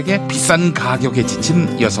남성들에게, 비싼 가격에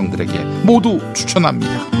지친 여성들에게 모두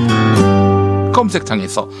추천합니다.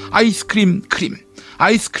 검색창에서 아이스크림 크림.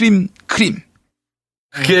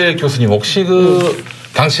 그게 교수님 혹시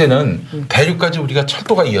당시에는 대륙까지 우리가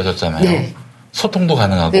철도가 이어졌잖아요. 네. 소통도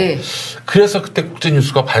가능하고. 네. 그래서 그때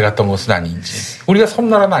국제뉴스가 밝았던 것은 아닌지. 우리가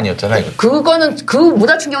섬나라는 아니었잖아요. 그거는 그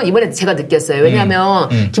문화 충격은 이번에 제가 느꼈어요. 왜냐하면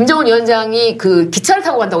김정은 위원장이 기차를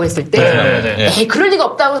타고 간다고 했을 때 에이, 그럴 리가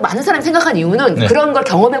없다고 많은 사람이 생각한 이유는 그런 걸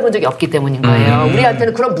경험해 본 적이 없기 때문인 거예요.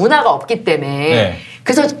 우리한테는 그런 문화가 없기 때문에.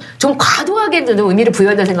 그래서 좀 과도하게 의미를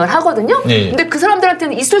부여한다는 생각을 하거든요. 근데 그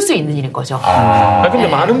사람들한테는 있을 수 있는 일인 거죠. 근데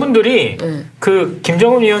많은 분들이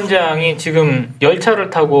김정은 위원장이 지금 열차를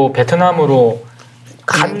타고 베트남으로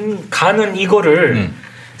가는 이거를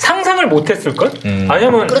상상을 못했을걸?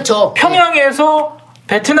 왜냐면 그렇죠. 평양에서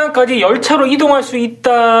베트남까지 열차로 이동할 수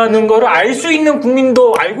있다는 거를 알 수 있는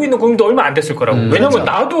국민도 알고 있는 국민도 얼마 안 됐을 거라고. 왜냐면 그렇죠.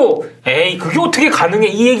 나도 그게 어떻게 가능해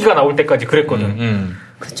이 얘기가 나올 때까지 그랬거든.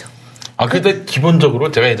 그렇죠. 근데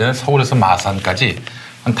기본적으로 제가 예전에 서울에서 마산까지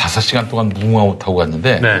한 5시간 동안 무궁화호 타고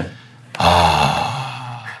갔는데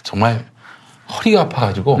정말 허리가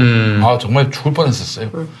아파가지고 정말 죽을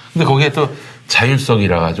뻔했었어요. 근데 거기에 또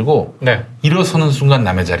자율석이라 가지고 일어서는 순간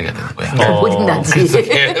남의 자리가 되는 거야. 그래서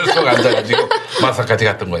계속 앉아가지고 마산까지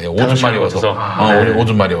갔던 거예요. 오줌 마려워서.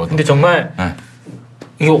 오줌 마려워서. 근데 정말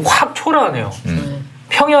이거 확 초라하네요.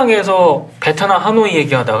 평양에서 베트남 하노이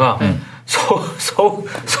얘기하다가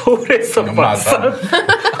서울에서 마산.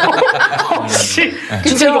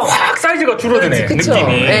 진짜 이게 확 사이즈가 줄어드네.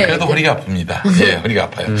 느낌이. 그래도 허리가 아픕니다. 허리가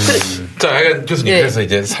아파요. 자, 교수님 그래서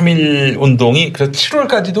이제 3일 운동이 그래서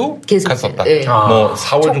 7월까지도 갔었다. 뭐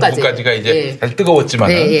 4월 중순까지가 이제 잘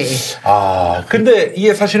뜨거웠지만은. 근데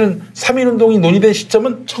이게 사실은 3일 운동이 논의된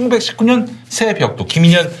시점은 1919년 새 벽두,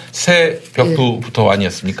 김인현 새 벽두부터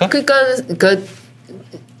아니었습니까? 그러니까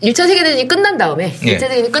 1차 세계대전이 끝난 다음에 1차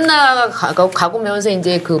세계대전이 가고면서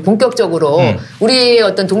이제 본격적으로 우리의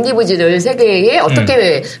어떤 독립의지를 세계에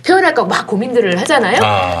어떻게 표현할까 막 고민들을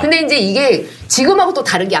하잖아요. 근데 이제 이게 지금하고 또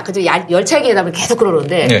다른 게 아까 저 열차 얘기하다 보면 계속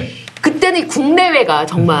그러는데 그때는 국내외가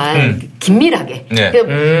정말 긴밀하게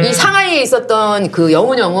이 상하이에 있었던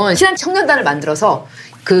영훈영은 신한청년단을 만들어서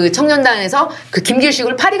그 청년단에서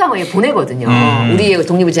김길식을 파리강화에 보내거든요. 우리의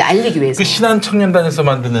독립의지를 알리기 위해서. 그 신한청년단에서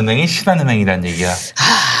만든 은행이 신한은행이라는 얘기야.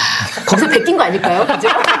 거기서 베낀 거 아닐까요? 그죠?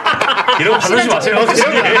 이런 거 받아주지 마세요.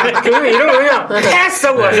 교수님 이런 거 그냥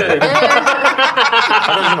패스하고 가셔야 돼요.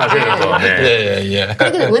 받아주지 마세요.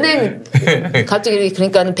 그래서 은행 갑자기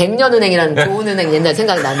그러니까는 100년은행이라는 좋은 은행 옛날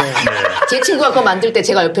생각이 나네요. 제 친구가 그거 만들 때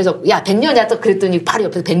제가 옆에서 야 100년이야 또 그랬더니 바로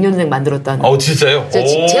옆에서 100년은행 만들었다는. 진짜요?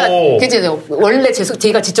 제가 괜찮아요. 원래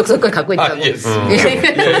제가 지적 성과를 갖고 있다고.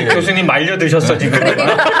 교수님 말려드셨어 지금.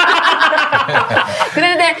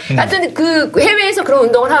 그런데 하여튼 해외에서 그런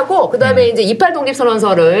운동을 하고 그다음에 이제 28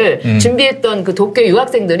 독립선언서를 준비했던 도쿄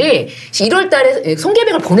유학생들이 1월 달에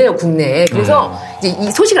송계백을 보내요, 국내에. 그래서 이제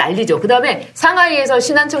이 소식을 알리죠. 그다음에 상하이에서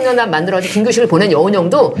신한청년단 만들어서 김규식을 보낸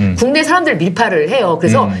여운형도 국내 사람들 밀파를 해요.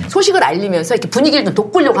 그래서 소식을 알리면서 이렇게 분위기를 좀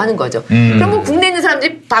돋구려고 하는 거죠. 그럼 국내에 있는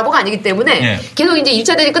사람들이 바보가 아니기 때문에 계속 이제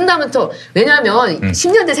 2차 대전이 끝나면서 왜냐하면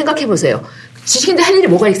 10년 뒤 생각해 보세요. 지식인들 할 일이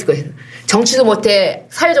뭐가 있을 거예요? 정치도 못해,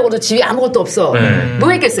 사회적으로도 집이 아무것도 없어.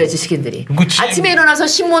 뭐 했겠어요, 지식인들이? 아침에 일어나서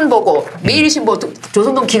신문 보고, 매일신보,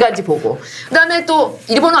 조선동 기간지 보고, 그 다음에 또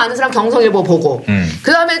일본어 아는 사람 경성일보 보고,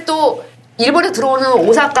 그 다음에 또 일본에 들어오는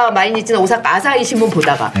오사카 마이니치나 오사카 아사히 신문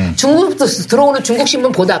보다가 중국부터 들어오는 중국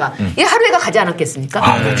신문 보다가 이게 하루에가 가지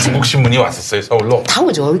않았겠습니까? 중국 신문이 왔었어요 서울로. 다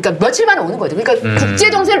오죠. 그러니까 며칠 만에 오는 거죠. 그러니까 국제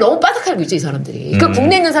정세를 너무 빠삭하게 알고 있죠 이 사람들이. 그러니까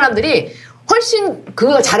국내에 있는 사람들이 훨씬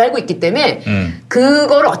그거 잘 알고 있기 때문에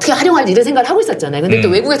그거를 어떻게 활용할지 이런 생각을 하고 있었잖아요. 근데 또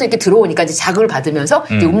외국에서 이렇게 들어오니까 이제 자극을 받으면서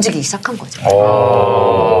이제 움직이기 시작한 거죠.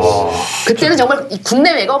 그때는 정말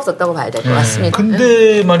국내외가 없었다고 봐야 될 것 같습니다.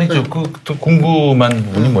 근데 말이죠. 또 궁금한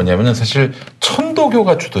부분이 뭐냐면은 사실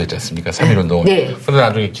천도교가 주도했지 않습니까? 3.1운동을. 네. 그런데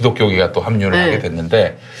나중에 기독교계가 또 합류를 하게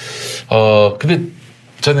됐는데, 근데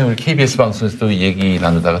전에 우리 KBS 방송에서도 얘기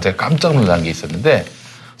나누다가 제가 깜짝 놀란 게 있었는데,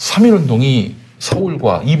 3.1운동이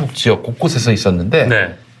서울과 이북 지역 곳곳에서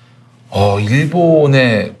있었는데,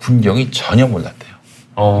 일본의 군경이 전혀 몰랐대요.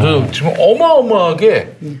 지금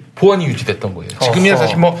어마어마하게 보안이 유지됐던 거예요. 지금이야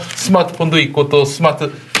사실 뭐 스마트폰도 있고 또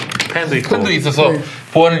스마트 펜도 있어서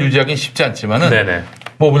보안을 유지하기는 쉽지 않지만은,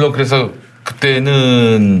 뭐 물론 그래서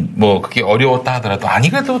그때는 뭐 그게 어려웠다 하더라도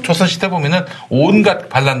그래도 조선시대 보면은 온갖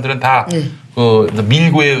반란들은 다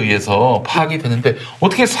밀고에 의해서 파악이 되는데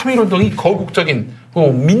어떻게 3.1운동이 거국적인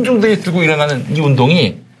민중들이 들고 일어나는 이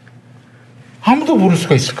운동이 아무도 모를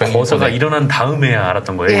수가 있을까요? 거사가 일어난 다음에야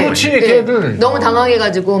알았던 거예요. 그렇지, 걔들. 너무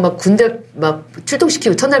당황해가지고 막 군대 막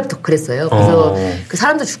출동시키고 첫날부터 그랬어요. 그래서 그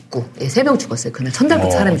사람도 죽고 3명 죽었어요. 그날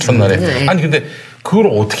첫날부터 사람이 죽었거든요. 아니 근데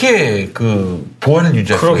그걸 어떻게 보안을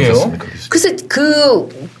유지할 수가 있었습니까? 글쎄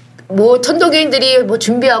뭐 천도교인들이 뭐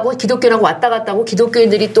준비하고 기독교라고 왔다 갔다 하고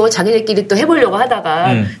기독교인들이 또 자기네끼리 또 해보려고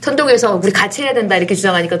하다가 천도교에서 우리 같이 해야 된다 이렇게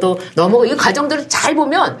주장하니까 또 넘어가. 이 과정들을 잘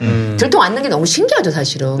보면 들통 않는 게 너무 신기하죠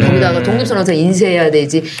사실은. 거기다가 독립선언서 인쇄해야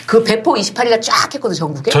되지. 그 배포 28일날 쫙 했거든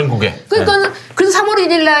전국에. 그러니까 그래서 3월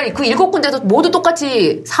 1일날 그 7군데도 모두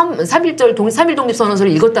똑같이 3.1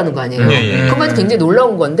 독립선언서를 읽었다는 거 아니에요. 그것만 굉장히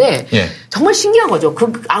놀라운 건데 정말 신기한 거죠.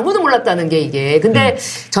 아무도 몰랐다는 게 이게. 근데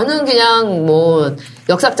저는 그냥 뭐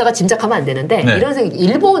역사학자가 짐작하면 안 되는데 이런 생각.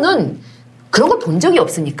 일본은 그런 걸 본 적이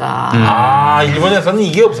없으니까. 일본에서는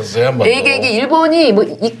이게 없었어요 한 번. 이게 일본이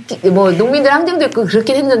뭐 농민들 항쟁도 있고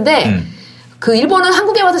그렇긴 했는데 그 일본은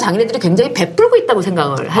한국에 와서 자기네들이 굉장히 베풀고 있다고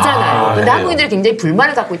생각을 하잖아요. 근데 한국인들이 굉장히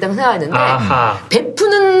불만을 갖고 있다고 생각하는데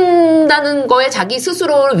베푸는다는 거에 자기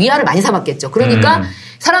스스로를 위안을 많이 삼았겠죠. 그러니까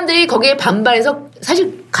사람들이 거기에 반발해서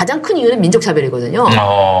사실 가장 큰 이유는 민족차별이거든요.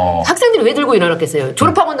 학생들이 왜 들고 일어났겠어요?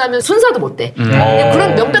 졸업하고 나면 순사도 못 돼.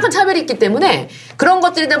 그런 명백한 차별이 있기 때문에 그런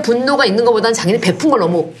것들에 대한 분노가 있는 것보다는 자기는 베푼 걸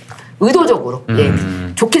너무 의도적으로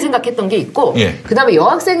좋게 생각했던 게 있고 그다음에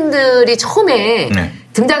여학생들이 처음에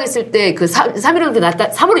등장했을 때 그 3.1운동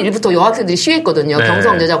났다 3월 1일부터 여학생들이 시위했거든요.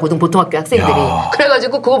 경성 여자 고등 보통학교 학생들이.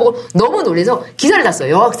 그래가지고 그거 보고 너무 놀라서 기사를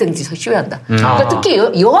났어요. 여학생들이 시위한다. 그러니까 특히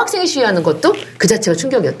여학생이 시위하는 것도 그 자체가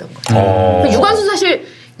충격이었던 거예요. 유관순 사실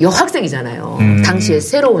여학생이잖아요. 당시에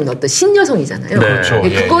새로운 어떤 신여성이잖아요. 그렇죠.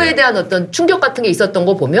 그거에 대한 어떤 충격 같은 게 있었던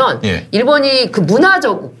거 보면 일본이 그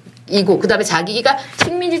문화적이고 그다음에 자기가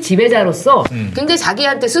식민지 지배자로서 굉장히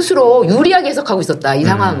자기한테 스스로 유리하게 해석하고 있었다. 이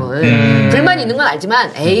상황을. 불만이 있는 건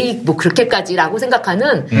알지만 에이 뭐 그렇게까지라고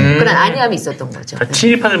생각하는 그런 안이함이 있었던 거죠.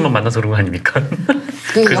 친일파들만 만나서 그런 거 아닙니까?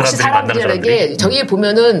 그 역시 사람들이라는 게 저기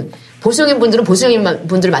보면은 보수적인 분들은 보수적인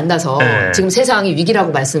분들을 만나서 지금 세상이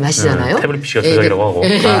위기라고 말씀하시잖아요. 태블릿 PC가 세상이라고 하고.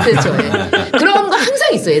 그렇죠. 그런 거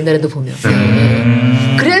항상 있어요. 옛날에도 보면.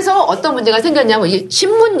 그래서 어떤 문제가 생겼냐면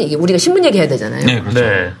이게 우리가 신문 얘기해야 되잖아요.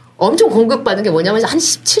 그렇죠. 엄청 공격받은 게 뭐냐면 한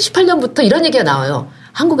 78년부터 이런 얘기가 나와요.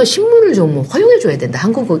 한국의 신문을 좀 허용해줘야 된다.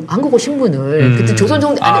 한국어 신문을. 그때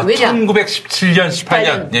조선정대 왜냐? 1917년,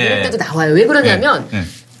 18년. 이럴 때도 나와요. 왜 그러냐면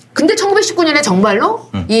근데 1919년에 정말로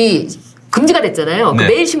이 금지가 됐잖아요. 그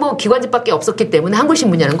매일신문 기관지밖에 없었기 때문에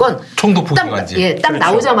한국신문이라는 건 총독부 기관지. 딱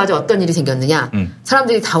나오자마자 어떤 일이 생겼느냐.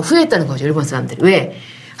 사람들이 다 후회했다는 거죠. 일본 사람들이. 왜?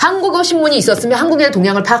 한국어 신문이 있었으면 한국의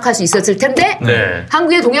동향을 파악할 수 있었을 텐데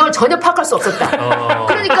한국의 동향을 전혀 파악할 수 없었다.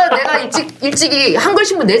 그러니까 내가 일찍이 한글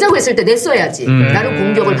신문 내자고 했을 때 냈어야지. 라는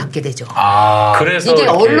공격을 받게 되죠. 그래서 이게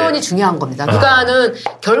언론이 중요한 겁니다. 그러니까는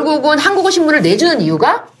결국은 한국어 신문을 내주는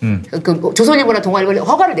이유가 그 조선일보나 동아일보를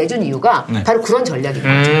허가를 내준 이유가 바로 그런 전략인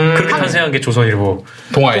거죠. 그렇게 탄생한 게 조선일보,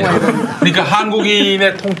 동아일보. 그러니까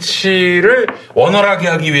한국인의 통치를 원활하게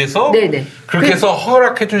하기 위해서 그렇게 해서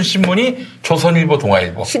허락해준 신문이 조선일보,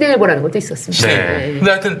 동아일보. 시대일보라는 것도 있었습니다. 근데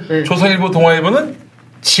하여튼 조선일보, 동아일보는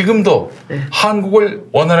지금도 한국을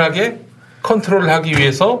원활하게 컨트롤하기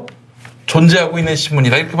위해서 존재하고 있는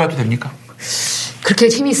신문이다. 이렇게 봐도 됩니까? 그렇게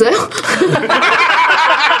힘이 있어요?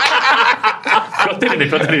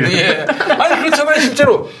 뼈때리네. 아니 그렇잖아요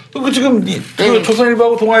실제로. 지금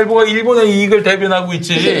조선일보하고 동아일보가 일본의 이익을 대변하고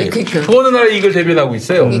있지. 어느 나라의 이익을 대변하고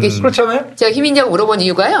있어요. 그렇잖아요. 제가 힘이 있냐고 물어본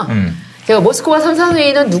이유가요. 제가 모스크바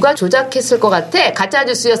삼상회의는 누가 조작했을 것 같아?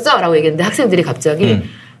 가짜뉴스였어? 라고 얘기했는데 학생들이 갑자기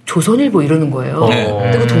조선일보 이러는 거예요.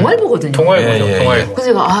 근데 그 동아일보거든요. 동아일보죠. 동아일보.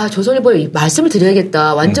 그래서 제가 조선일보에 말씀을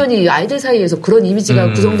드려야겠다. 완전히 아이들 사이에서 그런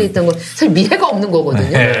이미지가 구성돼 있다는 건 사실 미래가 없는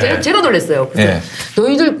거거든요. 제가 놀랐어요. 그래서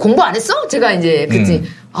너희들 공부 안 했어? 제가 이제 그랬더니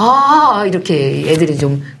이렇게 애들이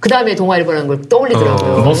좀 그 다음에 동아일보라는 걸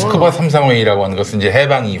떠올리더라고요. 모스크바 삼상회의라고 하는 것은 이제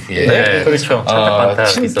해방 이후에 그렇죠.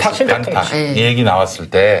 친탁 얘기 나왔을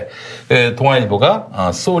때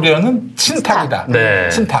동아일보가 소련은 친탁이다.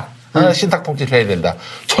 친탁. 신탁 통치를 해야 된다.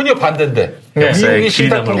 전혀 반대인데 미국이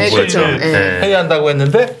신탁 통치를 해야 한다고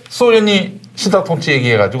했는데 소련이 신탁 통치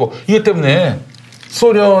얘기해가지고 이것 때문에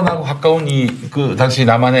소련하고 가까운 그 당시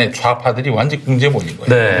남한의 좌파들이 완전히 궁지에 몰린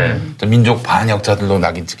거예요. 민족 반역자들로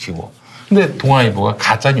낙인 찍히고. 근데 동아일보가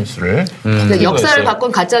가짜 뉴스를 역사를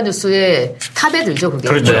바꾼 가짜 뉴스의 탑에 들죠. 그게.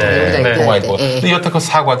 그렇죠. 동아일보. 근데 여태껏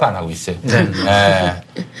사과도 안 하고 있어요.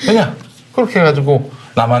 그냥 그렇게 해가지고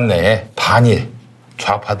남한 내에 반일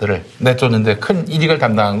좌파들을 내쫓는데 큰 이익을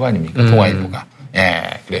담당한 거 아닙니까? 동아일보가.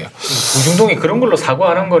 그래요. 우중동이 그런 걸로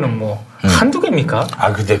사과하는 거는 뭐 한두 개입니까?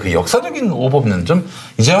 근데 그 역사적인 오법은 좀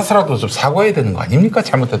이제 와서라도 좀 사과해야 되는 거 아닙니까?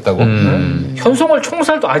 잘못했다고. 현송월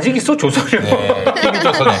총살도 아직 있어, 조선이요.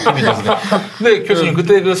 TV조선에. 근데 교수님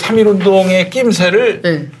그때 그 3.1운동의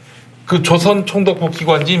낌새를 그 조선 총독부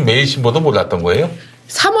기관지인 매일신보도 몰랐던 거예요?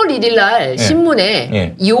 3월 1일 날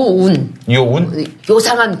신문에 요운,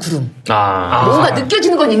 요상한 구름. 뭔가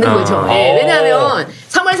느껴지는 건 있는 거죠. 왜냐하면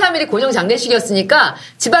 3월 3일이 고정 장례식이었으니까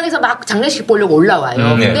지방에서 막 장례식 보려고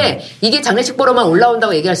올라와요. 근데 이게 장례식 보러만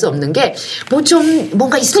올라온다고 얘기할 수 없는 게 뭐 좀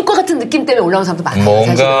뭔가 있을 것 같은 느낌 때문에 올라온 사람도 많아요.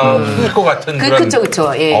 뭔가 있을 것 같은 그런.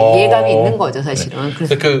 그쵸. 예감이 있는 거죠, 사실은.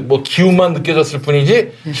 그래서 뭐 기운만 느껴졌을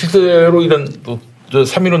뿐이지 실제로 이런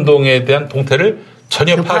 3.1운동에 대한 동태를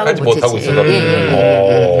전혀 파악하지 못하고 있어서.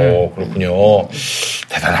 그렇군요.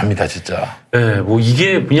 대단합니다, 진짜. 뭐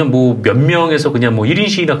이게 그냥 뭐 몇 명에서 그냥 뭐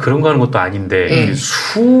 1인씩이나 그런 거 하는 것도 아닌데,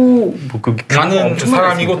 많은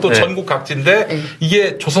사람이고 또 전국 각지인데,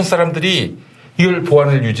 이게 조선 사람들이 이걸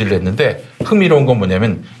보안을 유지를 했는데, 흥미로운 건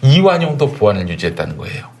뭐냐면, 이완용도 보안을 유지했다는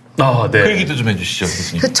거예요. 그 얘기도 좀 해주시죠,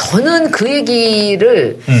 교수님. 저는 그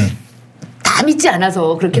얘기를, 다 믿지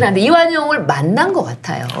않아서 그렇긴 한데 이완용을 만난 것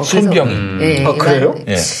같아요. 손병이. 그래요?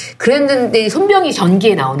 그랬는데 손병이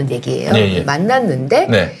전기에 나오는 얘기예요.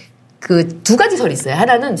 만났는데 그 두 가지 설이 있어요.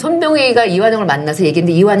 하나는 손병이가 이완용을 만나서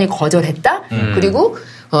얘기했는데 이완용이 거절했다. 그리고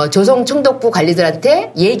조선 총독부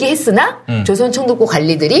관리들한테 얘기했으나 조선 총독부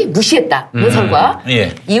관리들이 무시했다는 설과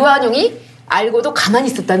이완용이 알고도 가만히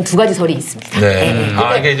있었다는 두 가지 설이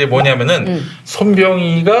있습니다. 이게 이제 뭐냐면은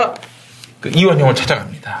손병이가 그 이완용을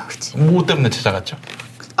찾아갑니다. 뭐 때문에 찾아갔죠?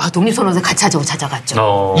 독립선언서 같이 하자고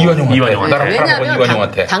찾아갔죠. 이완용한테.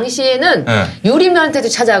 왜냐하면 당시에는 유림한테도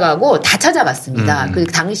찾아가고 다 찾아갔습니다. 그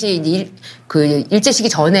당시 그 일제시기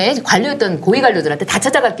전에 관료였던 고위 관료들한테 다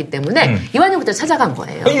찾아갔기 때문에 이완용부터 찾아간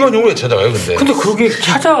거예요. 이완용을 왜 찾아가요, 근데? 근데 그게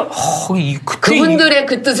그분들의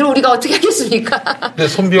그 뜻을 우리가 어떻게 하겠습니까? 근데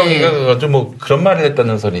손병이가 좀 뭐 그런 말을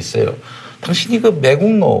했다는 설이 있어요. 당신이 그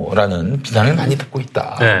매국노라는 비난을 많이 듣고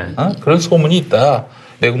있다. 그런 소문이 있다.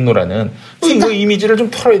 매국노라는 그 이미지를 좀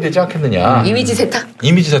털어야 되지 않겠느냐. 이미지 세탁.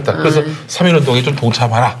 그래서 3.1운동에 좀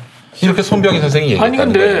동참하라. 이렇게 손병희 선생이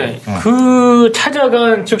얘기했다는 거예요. 아니 근데 그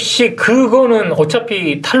찾아간 즉시 그거는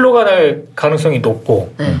어차피 탈로가 날 가능성이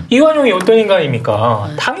높고 이완용이 어떤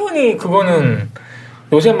인간입니까? 당연히 그거는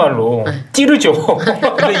요새 말로 찌르죠.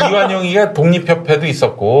 근데 이완용이가 독립협회도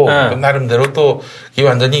있었고 나름대로 또 이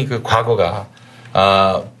완전히 그 과거가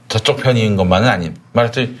저쪽 편인 것만은 아닌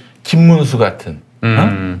말하자면 김문수 같은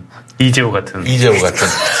이재호 같은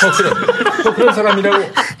그런 사람이라고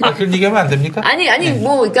그런 얘기하면 안 됩니까? 아니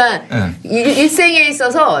그러니까 일생에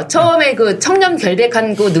있어서 처음에 그 청렴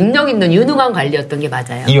결백한 그 능력 있는 유능한 관리였던 게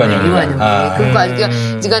맞아요. 이완용.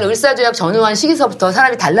 그러니까 을사조약 전후한 시기서부터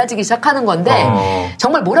사람이 달라지기 시작하는 건데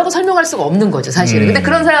정말 뭐라고 설명할 수가 없는 거죠, 사실은. 근데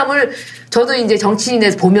그런 사람을 저도 이제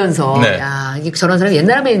정치인에서 보면서 야, 저런 사람이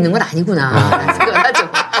옛날에 있는 건 아니구나 생각을 하죠.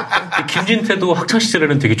 김진태도 학창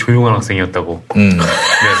시절에는 되게 조용한 학생이었다고.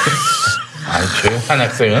 조용한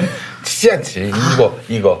학생은 치지 않지.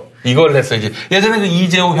 이걸 했어. 이제 예전에 그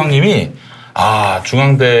이재호 형님이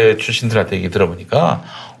중앙대 출신들한테 얘기 들어보니까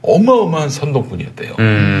어마어마한 선동꾼이었대요.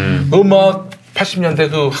 막 80년대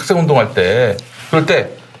그 학생운동할 때 그럴 때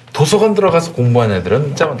도서관 들어가서 공부한 애들은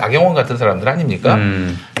진짜 나경원 같은 사람들 아닙니까?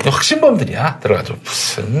 혁신범들이야. 들어가서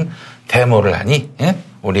무슨 데모를 하니?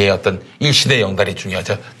 우리의 어떤 일시대 영달이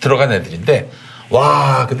중요하죠. 들어간 애들인데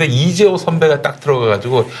근데 이재호 선배가 딱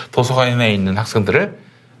들어가가지고 도서관에 있는 학생들을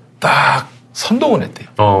딱 선동을 했대요.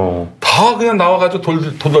 다 그냥 나와가지고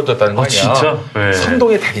돌 던졌다는 거 아니야. 진짜?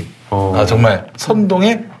 선동의 달인. 정말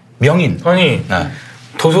선동의 명인. 아니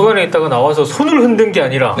도서관에 있다가 나와서 손을 흔든 게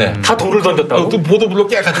아니라 다 돌을 던졌다고? 또 보도블록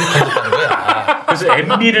깨가지고 던졌다는 거야. 그래서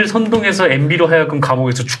MB를 선동해서 MB로 하여금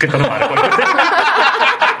감옥에서 죽겠다는 말을 걸었는데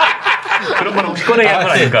그런 건 혹시 꺼내야 하는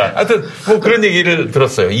건 아닐까? 하여튼 뭐 그런 얘기를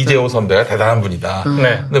들었어요. 이재호 선배가 대단한 분이다.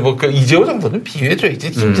 근데 뭐 그 이재호 정도는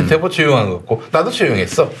비유해줘야지. 김진태 뭐 조용한 거 없고 나도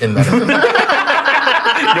조용했어 옛날에.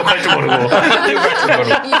 욕할 줄 모르고.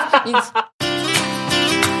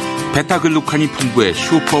 베타글루칸이 풍부해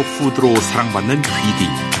슈퍼푸드로 사랑받는 휘디.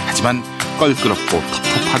 하지만 껄끄럽고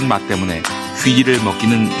텁텁한 맛 때문에 휘디를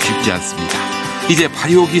먹기는 쉽지 않습니다. 이제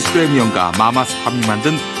발효기술의 명가 마마스팜이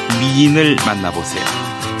만든 미인을 만나보세요.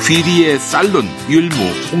 휘디의 쌀룬, 율무,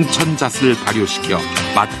 홍천잣을 발효시켜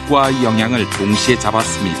맛과 영양을 동시에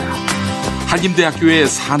잡았습니다. 한림대학교의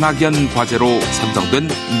산학연 과제로 선정된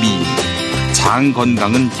미인. 장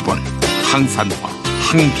건강은 기본, 항산화,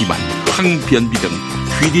 항비만, 항변비 등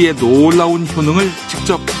휘디의 놀라운 효능을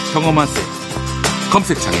직접 경험하세요.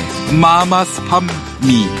 검색창에 마마스팜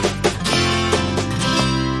미.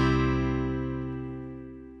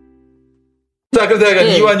 자, 그래서 내가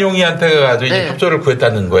이완용이한테 가지고 이제 협조를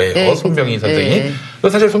구했다는 거예요. 손병희 선생이.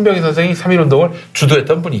 사실 손병희 선생이 3.1운동을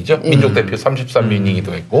주도했던 분이죠. 민족대표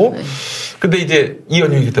 33인이기도 했고. 근데 이제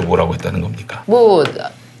이완용이 그때 뭐라고 했다는 겁니까?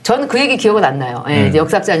 저는 그 얘기 기억은 안 나요. 이제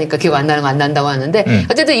역사자니까 기억 안 나는 거 안 난다고 하는데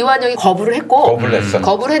어쨌든 이완용이 거부를 했고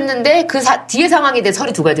거부를 했는데 그 뒤에 상황에 대해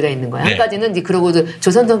설이 두 가지가 있는 거야. 한 가지는 이제 그러고도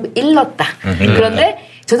조선정부 일렀다. 그런데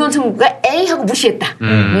조선정부가 에이 하고 무시했다.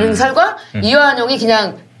 설과 이완용이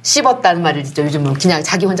그냥 씹었다는 말을 진짜 요즘은 그냥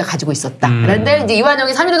자기 혼자 가지고 있었다. 그런데 이제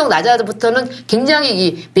이완용이 3.1운동 낮아부터는 굉장히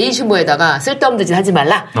이 메인신보에다가 쓸데없는 짓 하지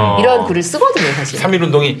말라. 이런 글을 쓰거든요, 사실.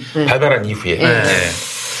 3.1운동이 발발한 이후에.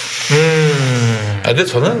 근데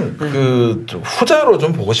저는 그 후자로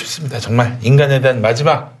좀 보고 싶습니다. 정말 인간에 대한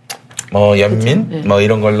마지막 연민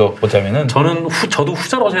이런 걸로 보자면은 저도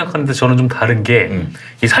후자라고 생각하는데 저는 좀 다른 게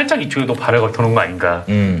이 살짝 이쪽에도 발을 걸터놓은 거 아닌가.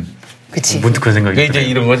 그치. 문득 그런 생각이 이제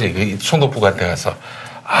이런 거지. 총독부한테 가서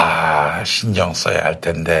신경 써야 할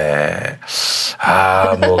텐데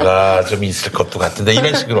뭐가 좀 있을 것도 같은데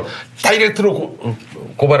이런 식으로 다이렉트로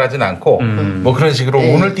고발하진 않고 뭐 그런 식으로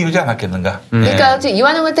운을 띄우지 않았겠는가. 그러니까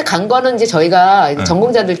이완용한테 간 거는 이제 저희가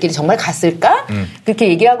전공자들끼리 정말 갔을까 그렇게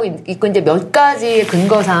얘기하고 있고 이제 몇 가지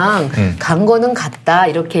근거상 간 거는 갔다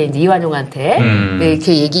이렇게 이제 이완용한테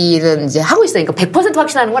이렇게 얘기는 이제 하고 있어요. 그러니까 100%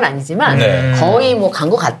 확신하는 건 아니지만 거의 뭐 간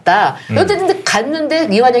거 같다. 어쨌든 갔는데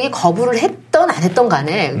이완용이 거부를 했던 안 했던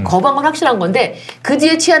간에 거부한 건 확실한 건데 그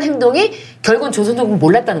뒤에 취한 행동이 결국은 조선정부는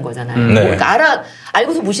몰랐다는 거잖아요. 그러니까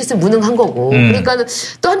알고서 무시했으면 무능한 거고. 그러니까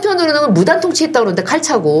또 한편으로는 무단통치했다고 그러는데 칼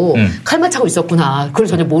차고 칼만 차고 있었구나. 그걸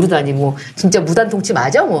전혀 모르다니 뭐 진짜 무단통치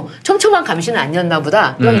맞아? 뭐 촘촘한 감시는 아니었나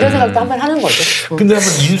보다. 이런 생각도 한번 하는 거죠. 근데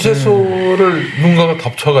한번 인쇄소를 누군가가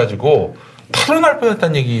덮쳐가지고 탈원할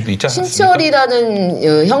뻔했다는 얘기도 있지 않습니까?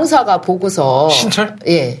 신철이라는 형사가 보고서 신철?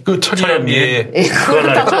 예. 그 철이한미에 그걸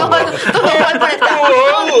또 넘어갈 뻔했다.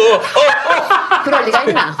 그럴 리가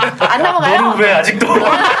있나? 안 넘어가요? 너는 왜 아직도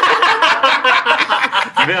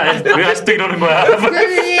왜 아직도 이러는 거야?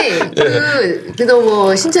 그래도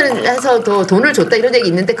뭐 신철에서 더 돈을 줬다 이런 얘기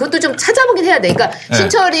있는데 그것도 좀 찾아보긴 해야 돼. 그러니까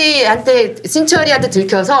신철이한테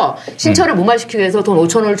들켜서 신철을 무마시키기 위해서 돈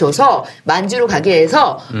 5,000원을 줘서 만주로 가게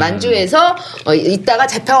해서 만주에서 있다가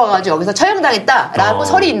잡혀가지고 여기서 처형당했다라고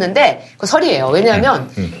설이 있는데 그 설이에요. 왜냐하면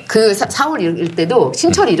그 4월 일 때도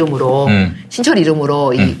신철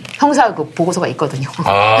이름으로 이 형사 그 보고서가 있거든요.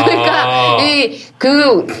 그러니까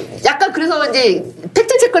약간 그래서 이제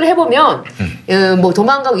팩트 체크를 해보면 뭐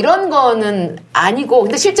도망가고 이런 거는 아니고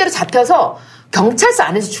근데 실제로 잡혀서 경찰서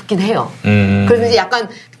안에서 죽긴 해요. 그래서 이제 약간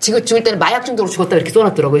죽을 때는 마약 중독으로 죽었다 이렇게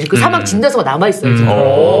써놨더라고요. 그 사망 진단서가 남아있어요. 지금.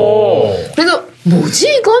 그래서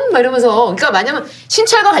뭐지 이건? 막 이러면서 그러니까 만약에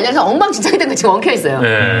신철과 관련해서 엉망진창이 된 거 지금 엉켜있어요.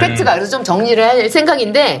 팩트가. 그래서 좀 정리를 할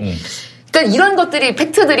생각인데 그러니까 이런 것들이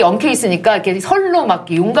팩트들이 엉켜 있으니까 이렇게 설로 막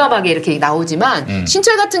용감하게 이렇게 나오지만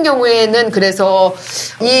신철 같은 경우에는 그래서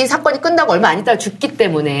이 사건이 끝나고 얼마 안 있다가 죽기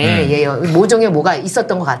때문에 모종에 뭐가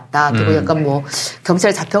있었던 것 같다. 그리고 약간 뭐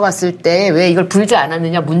경찰에 잡혀갔을 때 왜 이걸 불지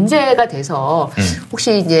않았느냐 문제가 돼서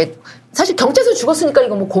혹시 이제 사실 경찰에서 죽었으니까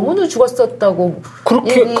이거 뭐 고문으로 죽었었다고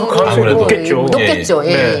그렇게 그 가능성이 높겠죠.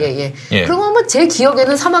 예. 그리고 아마 제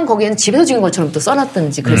기억에는 사망 거기에는 집에서 죽인 것처럼 또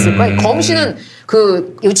써놨던지 그랬을 거예요. 검시는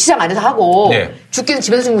그 유치장 안에서 하고 죽기는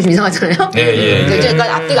집에서 죽는 거 좀 이상하잖아요. 이제 약간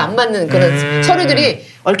앞뒤가 안 맞는 그런 서류들이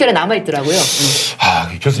얼결에 남아 있더라고요.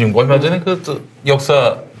 교수님 얼마 전에 그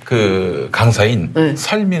역사 그 강사인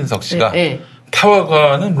설민석 씨가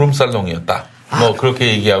태화관은 룸살롱이었다. 뭐 그렇게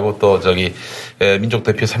얘기하고 또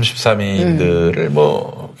민족대표 33인들을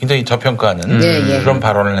뭐 굉장히 저평가하는 그런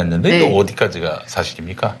발언을 했는데 이거 어디까지가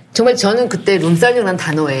사실입니까? 정말 저는 그때 룸살롱이라는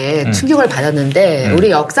단어에 충격을 받았는데 우리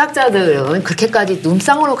역사학자들은 그렇게까지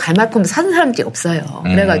룸살롱으로 갈 만큼 사는 사람들이 없어요.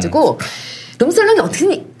 그래가지고 룸살롱이 어떻게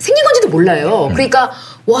생긴 건지도 몰라요. 그러니까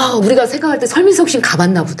와 우리가 생각할 때 설민석 씨는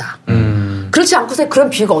가봤나 보다. 그렇지 않고서 그런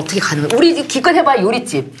비유가 어떻게 가능해? 우리 기껏 해봐야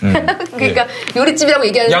요리집. 그러니까 요리집이라고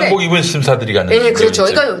얘기하는데 양복 입은 심사들이 가는. 네, 그렇죠.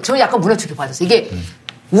 요리집. 그러니까 저는 약간 문화 충격 받았어요. 이게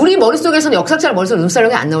우리 머릿속에서는 역사학자 머릿속에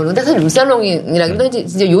룸살롱이 안 나오는데 사실 룸살롱이라기보다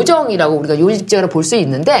이제 요정이라고 우리가 요리집으로 볼 수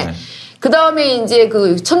있는데 그 다음에 이제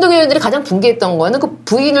그 천도교인들이 가장 분개했던 거는 그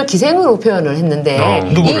부인을 기생으로 표현을 했는데.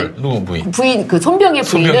 누구 부인? 부인, 그 손병의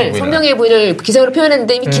부인을 기생으로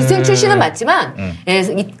표현했는데 이미 기생 출신은 맞지만,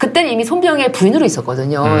 그때는 이미 손병의 부인으로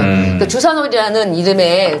있었거든요. 그러니까 주산월이라는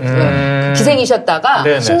이름의 기생이셨다가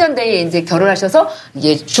 10년대에 이제 결혼하셔서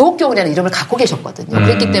이게 주옥경이라는 이름을 갖고 계셨거든요.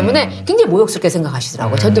 그랬기 때문에 굉장히 모욕스럽게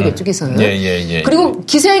생각하시더라고요. 천도교 쪽에서는. 그리고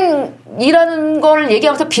기생이라는 걸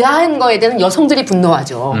얘기하면서 비하한 거에 대한 여성들이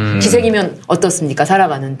분노하죠. 기생이면 어떻습니까?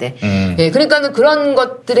 살아가는데. 그러니까는 그런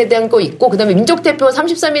것들에 대한 거 있고, 그 다음에 민족대표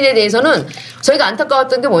 33인에 대해서는 저희가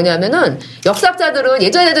안타까웠던 게 뭐냐면은 역사학자들은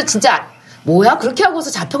예전에도 진짜 뭐야? 그렇게 하고서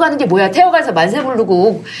잡혀가는 게 뭐야? 태워가서 만세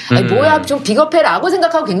부르고, 아니, 뭐야? 좀 비겁해라고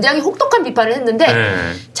생각하고 굉장히 혹독한 비판을 했는데,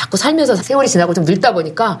 자꾸 살면서 세월이 지나고 좀 늙다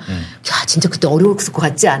보니까, 야, 진짜 그때 어려웠을 것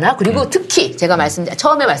같지 않아? 그리고 특히 제가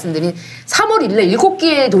처음에 말씀드린 3월 1일에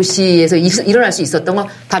 7개의 도시에서 일어날 수 있었던 건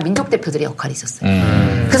다 민족대표들의 역할이 있었어요.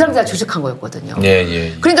 그 사람들 다 조직한 거였거든요.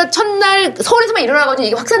 그러니까 첫날 서울에서만 일어나가지고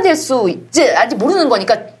이게 확산될 수 있지, 아직 모르는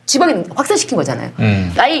거니까 지방에 확산시킨 거잖아요.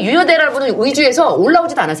 아예 유여대라는 분은 의주에서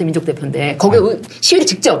올라오지도 않았어요. 민족대표인데. 거기에 시위를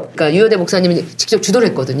직접, 그러니까 유여대 목사님이 직접 주도를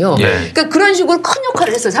했거든요. 그러니까 그런 식으로 큰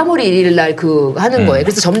역할을 했어요. 3월 1일 날 하는 거예요.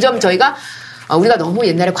 그래서 점점 저희가 우리가 너무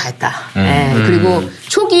옛날에 과했다. 그리고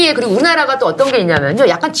초기에, 그리고 우리나라가 또 어떤 게 있냐면요.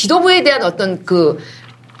 약간 지도부에 대한 어떤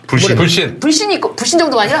불신이 있고, 불신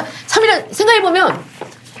정도가 아니라 3일은 생각해보면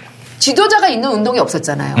지도자가 있는 운동이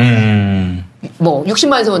없었잖아요. 뭐,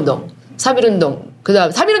 60만에서 운동, 3일운동, 그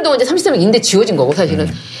다음, 3일운동은 이제 33인데 지워진 거고, 사실은.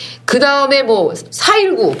 그 다음에 뭐,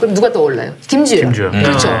 4.19, 그럼 누가 떠올라요? 김주현.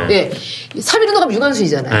 그렇죠. 3.1운동 가면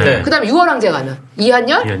유관순이잖아요. 그 다음에 6월 항쟁 하면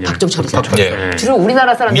이한열, 박정철이잖아요. 주로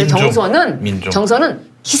우리나라 사람들 정서는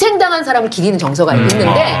희생당한 사람을 기리는 정서가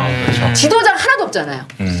있는데, 지도자가 하나도 없잖아요.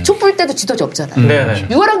 촛불 때도 지도자 없잖아요.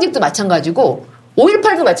 6월 항쟁도 마찬가지고,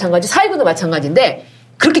 5.18도 마찬가지, 4.19도 마찬가지인데,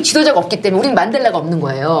 그렇게 지도자가 없기 때문에 우리는 만델라가 없는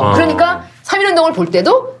거예요. 그러니까 3.1운동을 볼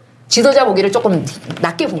때도 지도자 보기를 조금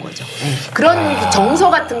낮게 본 거죠. 그런 정서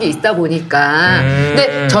같은 게 있다 보니까.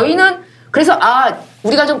 근데 저희는 그래서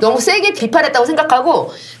우리가 좀 너무 세게 비판했다고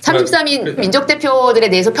생각하고 33인 민족대표들에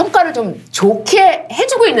대해서 평가를 좀 좋게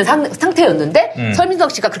해주고 있는 상태였는데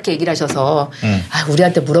설민석 씨가 그렇게 얘기를 하셔서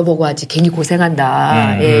우리한테 물어보고 하지 괜히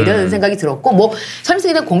고생한다. 이런 생각이 들었고 뭐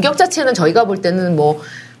설민석에 대한 공격 자체는 저희가 볼 때는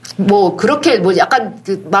그렇게 약간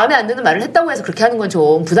마음에 안 드는 말을 했다고 해서 그렇게 하는 건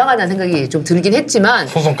좀 부당하다는 생각이 좀 들긴 했지만.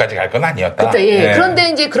 소송까지 갈 건 아니었다. 그때, 그런데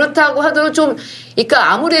이제 그렇다고 하더라도 좀,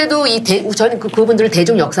 그러니까 아무래도 저는 그분들을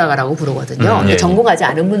대중 역사가라고 부르거든요. 전공하지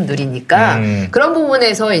않은 분들이니까 그런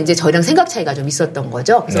부분에서 이제 저희랑 생각 차이가 좀 있었던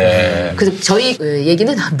거죠. 그래서 저희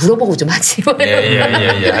얘기는 물어보고 좀 하지.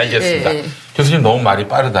 알겠습니다. 교수님 너무 말이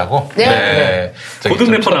빠르다고.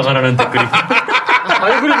 고등래퍼 나가라는 댓글이.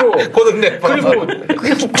 그리고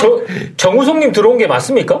정우성님 들어온 게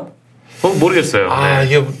맞습니까? 모르겠어요.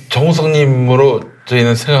 이게 정우성님으로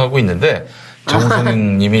저희는 생각하고 있는데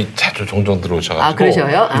정우성님이 자주 종종 들어오셔가지고.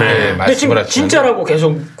 그러셔요? 말씀을 하시는데 진짜라고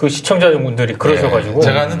계속 그 시청자분들이 그러셔가지고.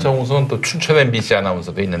 제가 아는 정우성은 또 춘천 MBC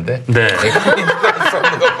아나운서도 있는데.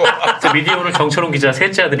 미디어오늘 정철웅 기자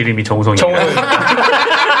셋째 아들 이름이 정우성입니다.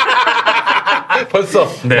 벌써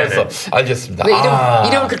알겠습니다. 왜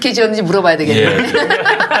이름을 그렇게 지었는지 물어봐야 되겠네요.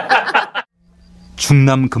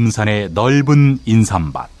 충남 금산의 넓은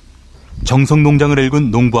인삼밭. 정성농장을 일군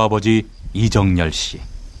농부아버지 이정열 씨.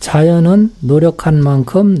 자연은 노력한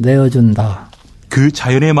만큼 내어준다. 그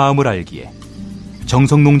자연의 마음을 알기에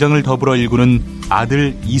정성농장을 더불어 일구는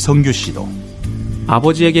아들 이성규 씨도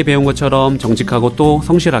아버지에게 배운 것처럼 정직하고 또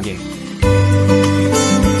성실하게.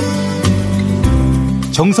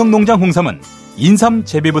 정성농장 홍삼은 인삼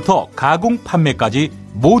재배부터 가공 판매까지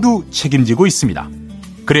모두 책임지고 있습니다.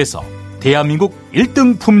 그래서 대한민국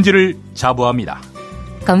 1등 품질을 자부합니다.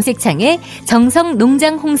 검색창에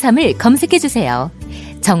정성농장 홍삼을 검색해주세요.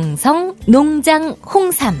 정성농장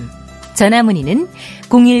홍삼. 전화문의는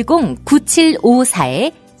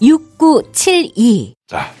 010-9754-6972.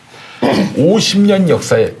 자, 50년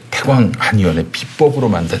역사의 태광 한의원의 비법으로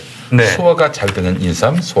만든 소화가 잘 되는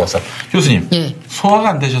인삼, 소화삼. 교수님, 소화가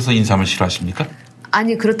안 되셔서 인삼을 싫어하십니까?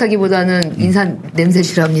 아니 그렇다기보다는 인삼 냄새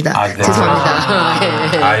싫어합니다. 네.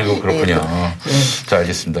 죄송합니다. 아이고 그렇군요. 자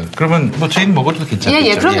알겠습니다. 그러면 뭐 저희는 먹어도 괜찮겠죠?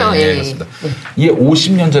 예, 그럼요. 예, 그렇습니다. 이게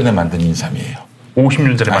 50년 전에 만든 인삼이에요.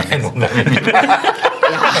 50년 전에 만든 인삼입니다.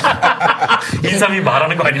 인삼이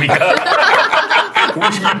말하는 거 아닙니까?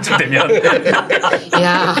 50년쯤 되면.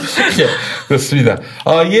 야. 예, 그렇습니다.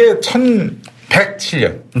 이게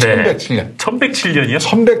 1107년. 네. 1107년. 1107년이요?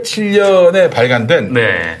 1107년에 발간된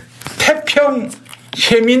태평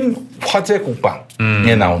해민 화재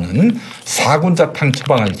국방에 나오는 사군자탕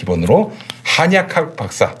처방을 기본으로 한약학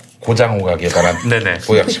박사 고장호가 개발한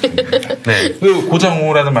보약식품입니다. 네. 그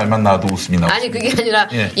고장호라는 말만 나와도 웃음이 나오죠. 아니 그게 아니라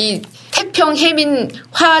이 태평 해민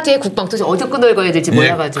화재 국방 도대체 어디 끊어야 될지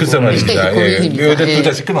몰라가지고. 글쎄 말입니다. 고민입니다. 요새 두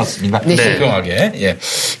자씩 끊었습니다. 네. 공평하게. 예.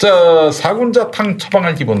 자 사군자탕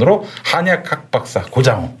처방을 기본으로 한약학 박사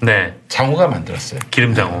고장호. 네. 장호가 만들었어요.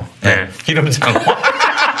 기름장호. 네. 기름장호.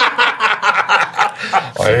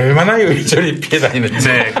 얼마나 요리조리 피해 다니는지.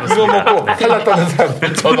 네, 이거 먹고 탈났다는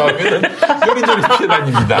사람들 전화하면 요리조리 피해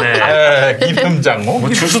다닙니다. 네. 기름장호. 뭐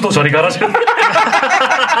주수도 저리 가라.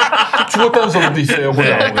 죽었다는 소리도 있어요,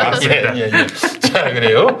 고장호가. 예. 자,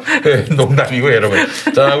 그래요. 네, 농담이고, 여러분.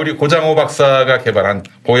 자, 우리 고장호 박사가 개발한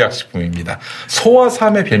보약식품입니다.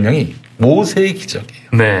 소화삼의 별명이 모세의 기적이에요.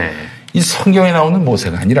 네. 이 성경에 나오는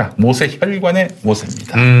모세가 아니라 모세 혈관의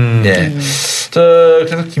모세입니다. 예.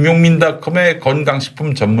 그래서 김용민닷컴의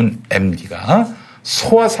건강식품 전문 MD가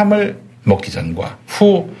소화삼을 먹기 전과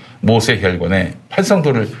후 모세 혈관의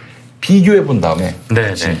활성도를 비교해 본 다음에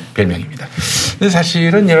붙인 별명입니다. 근데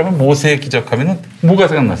사실은 여러분 모세의 기적하면은 뭐가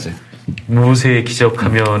생각났어요? 모세의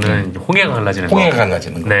기적하면은 홍해가 갈라지는 거. 홍해가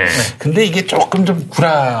갈라지는 거. 네. 근데 이게 조금 좀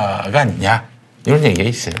구라가 아니냐 이런 얘기가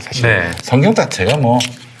있어요. 사실 성경 자체가 뭐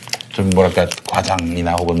좀 뭐랄까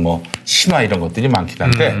과장이나 혹은 뭐 신화 이런 것들이 많긴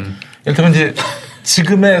한데 예를 들면 이제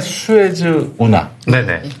지금의 수에즈 운하.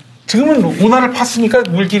 네네. 지금은 운하를 팠으니까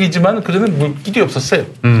물길이지만 그전에는 물길이 없었어요.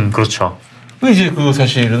 그렇죠. 이제 그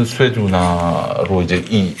사실은 수에즈 운하로 이제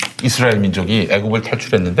이 이스라엘 민족이 애굽을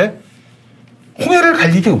탈출했는데 홍해를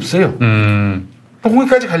갈 일이 없어요.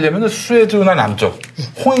 홍해까지 가려면 수에즈 운하 남쪽,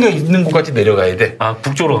 홍해가 있는 곳까지 내려가야 돼. 아,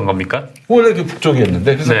 북쪽으로 간 겁니까? 원래 그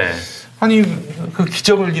북쪽이었는데 그래서 아니 그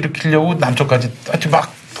기적을 일으키려고 남쪽까지 아주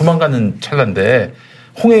막 도망가는 찰나인데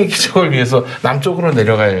홍해의 기적을 위해서 남쪽으로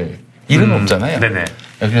내려갈 일은 없잖아요. 네네.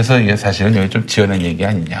 그래서 이게 사실은 여기 좀 지어낸 얘기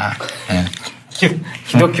아니냐.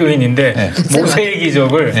 기독교인인데 모세의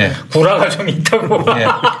기적을 구라가 좀 있다고. 네.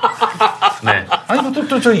 아니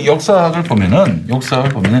또 역사학을 보면은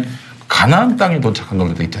가나안 땅에 도착한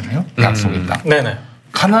걸로 돼 있잖아요. 약속의 땅. 네네.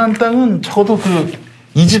 가나안 땅은 적어도 그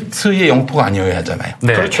이집트의 영토가 아니어야 하잖아요.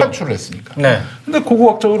 그렇죠. 탈출을 했으니까. 근데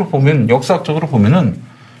고고학적으로 보면 역사학적으로 보면은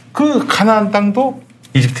그 가나안 땅도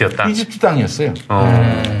이집트였다. 이집트 땅이었어요.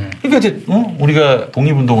 그러니까 이제 우리가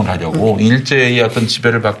독립운동을 하려고 일제의 어떤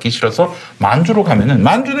지배를 받기 싫어서 만주로 가면은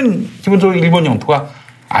만주는 기본적으로 일본 영토가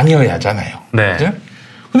아니어야 하잖아요. 네.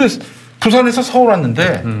 근데 부산에서 서울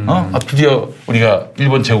왔는데 드디어 우리가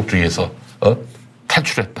일본 제국주의에서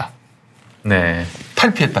탈출했다. 네.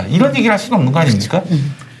 탈피했다. 이런 얘기를 할 수는 없는 거 아닙니까?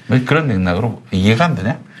 왜 그런 맥락으로 이해가 안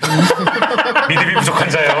되냐? 믿음이 부족한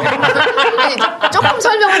자요. 아니, 조금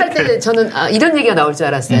설명을 할 때 저는 이런 얘기가 나올 줄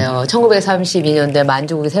알았어요. 1932년대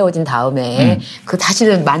만주국이 세워진 다음에 그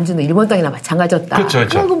다시는 만주는 일본 땅이나 마찬가지였다. 그렇죠.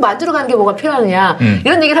 그럼 만주로 가는 게 뭐가 필요하느냐.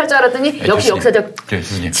 이런 얘기를 할 줄 알았더니 역시 역사적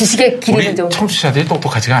지식의 길이는 좀. 청취자들이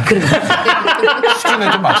똑똑하지가 않아요.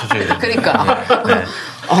 수준에 좀 맞춰줘야 돼요. 그러니까.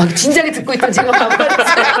 진작에 듣고 있던 제가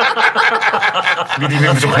바보였어요. 믿음이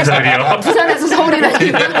부족한 자들이요. 부산에서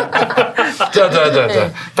서울이라니.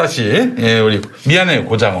 자. 다시, 우리, 미안해요,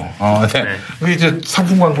 고장호. 우리 이제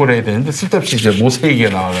상품 광고를 해야 되는데 쓸데없이 이제 모세 얘기가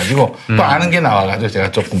나와가지고 또 아는 게 나와가지고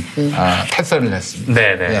제가 조금, 탈선을 했습니다.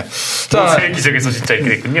 네네. 자. 모세의 기적에서 진짜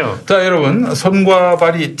이렇게 됐군요. 자, 여러분, 손과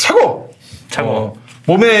발이 차고!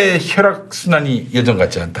 몸의 혈액순환이 예전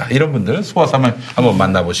같지 않다. 이런 분들 소화삼을 한번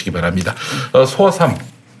만나보시기 바랍니다. 소화삼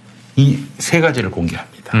이 세 가지를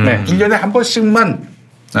공개합니다. 1년에 한 번씩만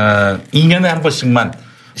 2년에 한 번씩만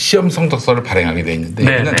시험 성적서를 발행하게 되어 있는데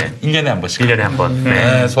이거는 1년에 한 번씩. 1년에 한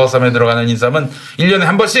번. 소화삼에 들어가는 인삼은 1년에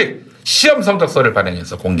한 번씩 시험 성적서를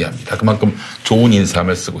발행해서 공개합니다. 그만큼 좋은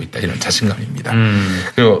인삼을 쓰고 있다. 이런 자신감입니다.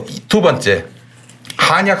 그리고 두 번째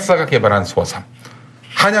한약사가 개발한 소화삼.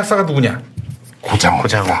 한약사가 누구냐? 고장호.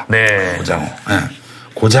 네. 고장호.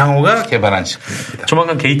 고장호가 개발한 식품입니다.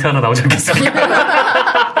 조만간 게이트 하나 나오지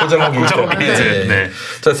않겠습니까? 고장호 게이트. 네.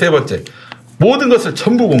 자, 세 번째. 모든 것을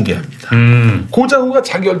전부 공개합니다. 고장호가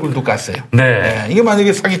자기 얼굴도 깠어요. 네. 이게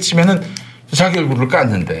만약에 사기치면은 자기 얼굴을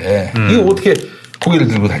깠는데, 이게 어떻게 고기를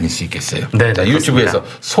들고 다닐 수 있겠어요. 네, 자, 유튜브에서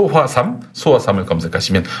소화삼을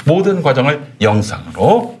검색하시면 모든 과정을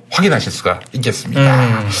영상으로 확인하실 수가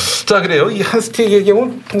있겠습니다. 자, 그래요. 이 한 스틱의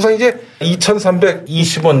경우는 통상 이제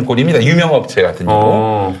 2,320원 꼴입니다. 유명 업체 같은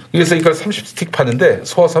경우. 그래서 이걸 30스틱 파는데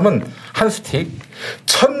소화삼은 한 스틱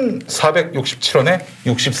 1,467원에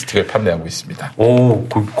 60스틱을 판매하고 있습니다. 오,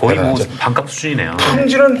 거의 뭐 반값 수준이네요.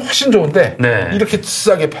 품질은 훨씬 좋은데 이렇게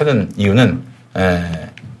싸게 파는 이유는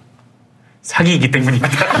사기이기 때문입니다.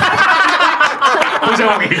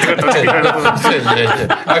 고정하게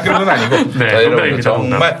그런 건 아니고 자, 여러분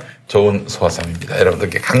정말 좋은 소화삼입니다.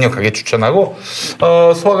 여러분들께 강력하게 추천하고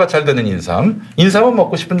소화가 잘 되는 인삼은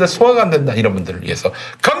먹고 싶은데 소화가 안 된다 이런 분들을 위해서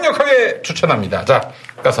강력하게 추천합니다. 자,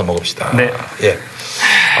 까서 먹읍시다. 네. 예.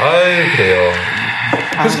 아유, 그래요.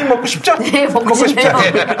 교수님 먹고 싶죠? 네, 먹고 싶네요.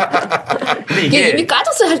 근데 이게 이미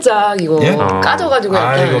까졌어요, 살짝 이거. 예? 까져가지고.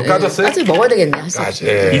 이거 까졌어요? 까져 먹어야 되겠네.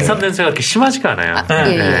 인삼 냄새가 그렇게 심하지가 않아요.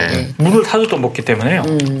 물을 타서 또 먹기 때문에요.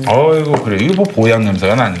 아이고, 그래. 이거 뭐 보양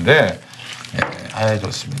냄새가 나는데. 아이,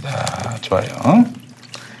 좋습니다. 좋아요.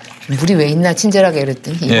 물이 왜 있나 친절하게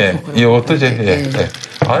그랬더니. 예, 이것도 이제,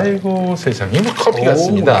 아이고, 세상에. 뭐 커피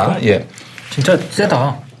같습니다. 예. 진짜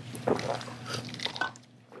세다.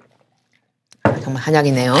 정말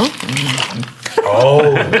한약이네요.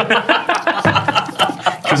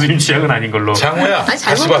 교수님 취향은 아닌 걸로. 장호야, 아니,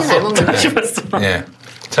 다시 봤어. 다시 봤어. 예.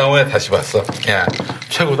 장호야, 다시 봤어. 야,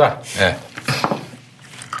 최고다. 예.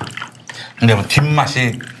 근데 뭐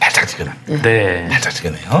뒷맛이 달짝지근한. 네.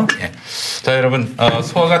 달짝지근해요. 예. 자, 여러분,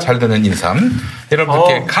 소화가 잘 되는 인삼.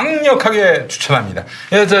 여러분께 강력하게 추천합니다.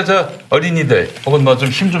 예, 어린이들, 혹은 뭐 좀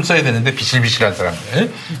힘 좀 써야 되는데 비실비실한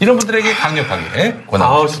사람들. 이런 분들에게 강력하게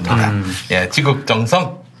권하고 싶습니다. 예,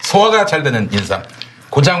 지극정성, 소화가 잘 되는 인삼.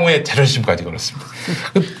 고장호의 자존심까지 걸었습니다.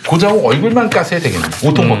 고장호 얼굴만 까서야 되겠네요.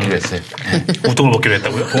 우통 먹기로 했어요. 네. 우통을 먹기로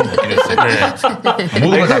했다고요? 우통을 먹기로 했어요. 네.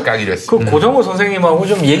 모든 걸 다 까기로 했어요. 그 고장호 선생님하고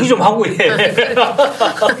좀 얘기 좀 하고 해.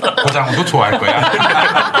 고장호도 좋아할 거야.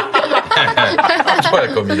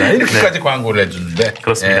 좋아할 겁니다. 이렇게까지 광고를 해주는데.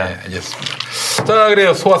 그렇습니다. 네, 알겠습니다. 자,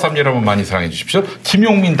 그래요. 소화삼 여러분 많이 사랑해 주십시오.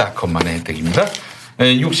 김용민닷컴만의 혜택입니다.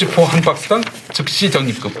 60호 한 박스당 즉시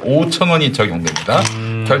적립금 5,000원이 적용됩니다.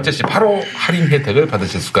 결제 시 바로 할인 혜택을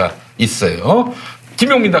받으실 수가 있어요.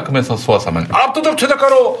 김용민닷컴에서 소화삼을 압도적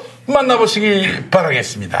최저가로 만나보시기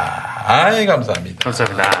바라겠습니다. 아이, 감사합니다.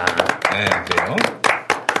 감사합니다. 네, 그래요.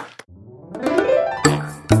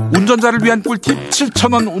 운전자를 위한 꿀팁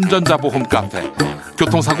 7,000원 운전자 보험 카페.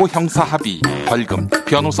 교통사고 형사 합의, 벌금,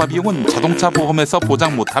 변호사 비용은 자동차 보험에서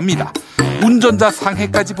보장 못합니다. 운전자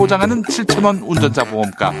상해까지 보장하는 7,000원 운전자 보험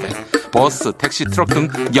카페. 버스, 택시, 트럭 등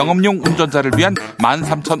영업용 운전자를 위한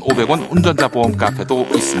 13,500원 운전자 보험 카페도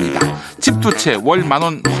있습니다. 집 두 채 월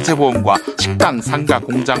 10,000원 화재보험과 식당, 상가,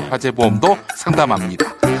 공장 화재보험도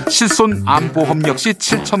상담합니다. 실손 암보험 역시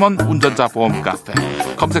 7,000원 운전자 보험 카페.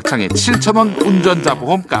 검색창에 7,000원 운전자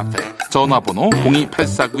보험 카페. 전화번호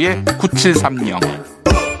 02849-9730.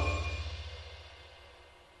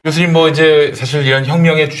 교수님, 뭐, 이제, 사실 이런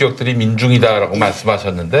혁명의 주역들이 민중이다라고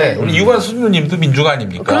말씀하셨는데, 우리 유관순 누님도 민중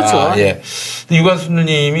아닙니까? 그렇죠. 예. 유관순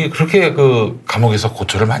누님이 그렇게 그 감옥에서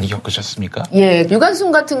고초를 많이 겪으셨습니까? 예,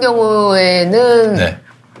 유관순 같은 경우에는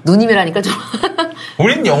누님이라니까 좀.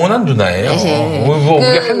 우린 영원한 누나예요. 뭐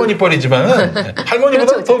우리 할머니 뻘이지만은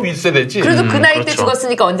할머니보다 그렇죠. 더 윗세대지. 그래도 그 나이 때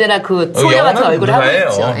죽었으니까 언제나 그 소녀 같은 얼굴을 하고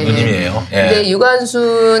있죠. 누님이에요. 예. 근데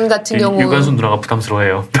유관순 같은 경우. 유관순 누나가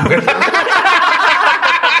부담스러워해요.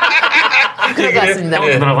 그럴 것 같습니다. 형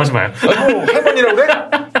누나라고 하지 마요. 할머니라고 그래?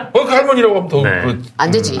 그 할머니라고 하면 더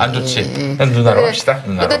안 되지. 안 좋지. 누나라고 합시다.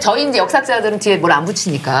 누나라고. 근데 저희 이제 역사자들은 뒤에 뭘 안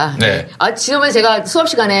붙이니까. 네. 지금은 제가 수업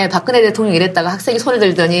시간에 박근혜 대통령 이랬다가 학생이 손을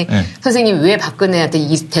들더니 선생님 왜 박근혜한테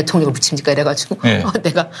이 대통령을 붙입니까? 이래가지고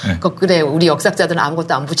내가 그래 우리 역사자들은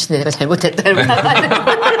아무것도 안 붙이네 내가 잘못했다.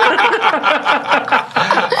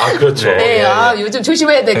 그렇죠. 네, 요즘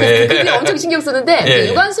조심해야 돼. 그게 엄청 신경 쓰는데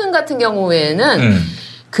유관순 같은 경우에는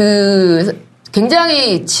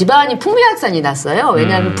굉장히 집안이 풍비박산이 났어요.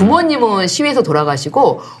 왜냐하면 부모님은 시위에서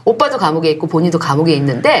돌아가시고 오빠도 감옥에 있고 본인도 감옥에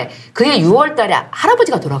있는데 그해 6월 달에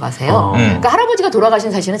할아버지가 돌아가세요. 그러니까 할아버지가 돌아가신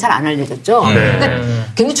사실은 잘 안 알려졌죠. 그러니까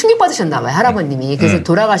굉장히 충격받으셨나 봐요. 할아버님이. 그래서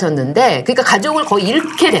돌아가셨는데 그러니까 가족을 거의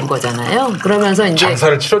잃게 된 거잖아요. 그러면서 이제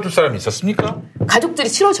장사를 치러줄 사람이 있었습니까? 가족들이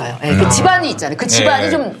치러줘요. 그 집안이 있잖아요. 그 집안이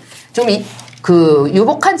좀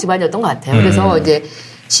유복한 집안이었던 것 같아요. 그래서 이제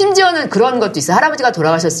심지어는 그런 것도 있어요. 할아버지가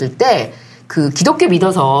돌아가셨을 때 그 기독교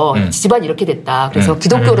믿어서 집안이 이렇게 됐다. 그래서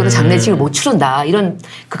기독교로는 장례식을 못 치른다. 이런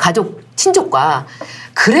그 가족 친족과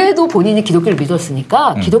그래도 본인이 기독교를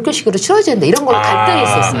믿었으니까 기독교식으로 치러져야 된다. 이런 걸로 갈등이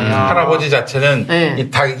있었어요. 할아버지 자체는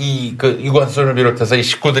그 유관순을 비롯해서 이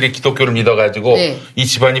식구들이 기독교를 믿어가지고 이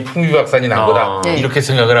집안이 풍비박산이 난 거다. 이렇게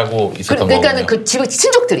생각을 하고 있었던 거예요. 그러니까는 그 집의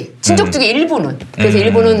친족 중에 일부는 그래서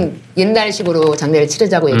일부는 옛날식으로 장례를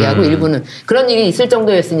치르자고 얘기하고 일부는 그런 일이 있을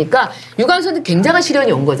정도였으니까 유관순은 굉장한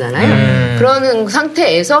시련이 온 거잖아요. 그런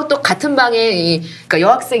상태에서 또 같은 방에 그러니까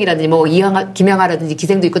여학생이라든지 뭐 김양아라든지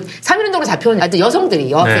기생도 있고 삼일운동으로 잡혀온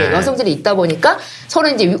여성들이 여성들이 있다 보니까 서로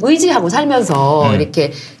이제 의지하고 살면서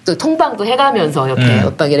이렇게 또 통방도 해가면서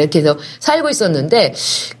이렇게 해서 살고 있었는데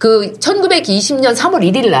그 1920년 3월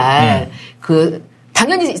 1일 날 그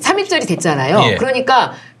당연히 3.1절이 됐잖아요.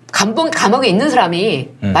 그러니까 감옥에 있는 사람이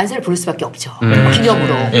만세를 부를 수밖에 없죠.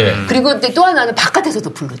 기념으로. 그리고 또 하나는 바깥에서도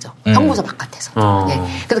부르죠. 형무소 바깥에서.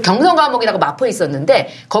 그래서 경성감옥이라고 마포에 있었는데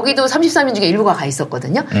거기도 33인 중에 일부가 가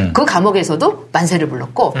있었거든요. 그 감옥에서도 만세를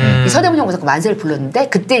불렀고 이 서대문 형무소가 만세를 불렀는데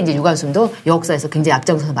그때 이제 유관순도 여역사에서 굉장히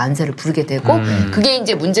앞장서서 만세를 부르게 되고 그게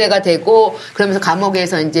이제 문제가 되고 그러면서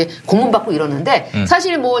감옥에서 이제 고문받고 이러는데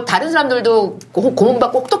사실 뭐 다른 사람들도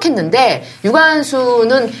고문받고 혹독했는데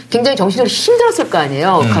유관순은 굉장히 정신적으로 힘들었을 거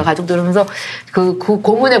아니에요. 가족들 하면서 그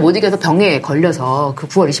고문에 못 이겨서 병에 걸려서 그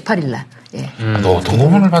 9월 28일 날. 어떤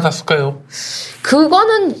고문을 받았을까요?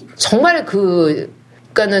 그거는 정말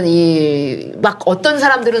그러니까는 막 어떤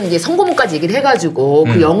사람들은 이제 성고문까지 얘기를 해가지고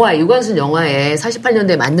그 영화에 유관순 영화에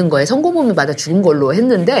 48년도에 만든 거에 성고문을 받아 죽은 걸로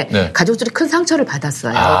했는데 가족들이 큰 상처를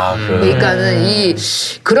받았어요. 그러니까는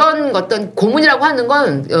그런 어떤 고문이라고 하는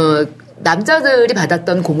건 남자들이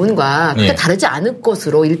받았던 고문과 그렇게 다르지 않을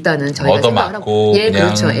것으로 일단은 저희가 생각을 하고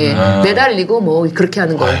그렇죠. 매달리고 뭐 그렇게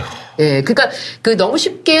하는 거예요. 그러니까 그 너무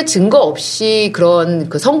쉽게 증거 없이 그런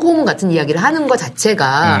그 성고문 같은 이야기를 하는 것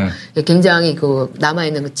자체가 굉장히 그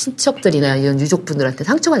남아있는 그 친척들이나 이런 유족분들한테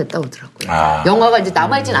상처가 됐다고 그러더라고요. 영화가 이제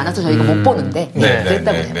남아있진 않아서 저희가 못 보는데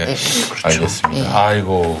그랬다고 해요. 그렇죠. 알겠습니다.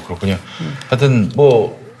 아이고 그렇군요. 하여튼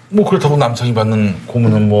뭐 그렇다고 남성이 받는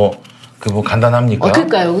고문은 뭐 간단합니까?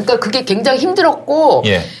 그러니까요. 그러니까 그게 굉장히 힘들었고,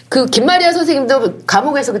 그 김마리아 선생님도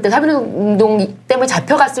감옥에서 그때 삼일운동 때문에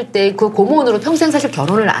잡혀갔을 때 그 고문으로 평생 사실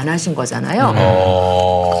결혼을 안 하신 거잖아요.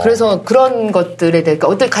 그래서 그런 것들에 대해,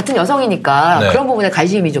 어떤 같은 여성이니까 그런 부분에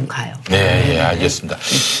관심이 좀 가요. 알겠습니다.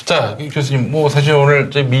 자, 교수님, 뭐 사실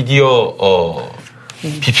오늘 저희 미디어,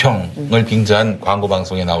 비평을 빙자한 광고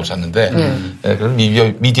방송에 나오셨는데 그런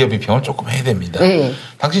미디어 비평을 조금 해야 됩니다.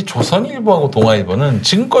 당시 조선일보하고 동아일보는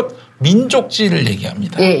지금껏 민족지를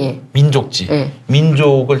얘기합니다. 민족지,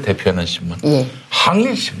 민족을 대표하는 신문,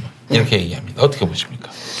 항일신문 이렇게 얘기합니다. 어떻게 보십니까?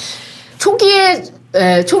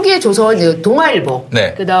 초기에 조선 동아일보,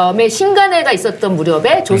 그 다음에 신간회가 있었던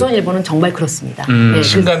무렵에 조선일보는 정말 그렇습니다.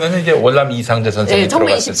 신간회는 이제 월남 이상재 선생님이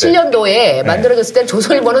 1927년도에 만들어졌을 때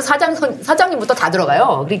조선일보는 사장님부터 다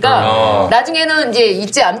들어가요. 그러니까 나중에는 이제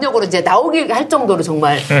일제 압력으로 이제 나오게 할 정도로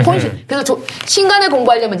정말 그래서 신간회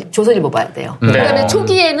공부하려면 조선일보 봐야 돼요. 그다음에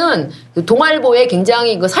초기에는 동아일보에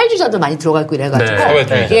굉장히 그 사회주의자도 많이 들어가 있고 이래가지고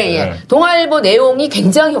동아일보 내용이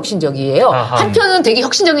굉장히 혁신적이에요. 한편은 되게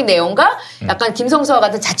혁신적인 내용과 약간 김성서와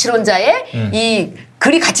같은 자치론자의 이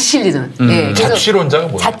글이 같이 실리는. 자치론자가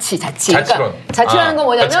뭐예요? 그러니까 자치라는 건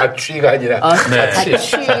뭐냐면 자취가 아니라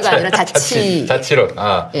자취가 아니라 자치. 자치론.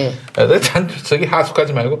 저기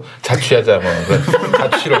하숙하지 말고 자취하자 뭐.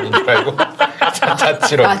 자치론인 줄 알고.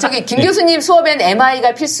 자치론. 저기 김 교수님 수업엔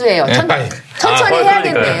MI가 필수예요. 천천히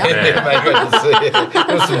해야겠네요. MI가 필수예요.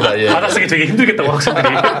 그렇습니다. 받아쓰기 되게 힘들겠다고 학생들이.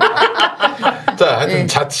 자, 하여튼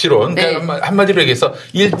자치론. 그러니까 한마디로 얘기해서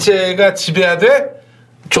일제가 지배하되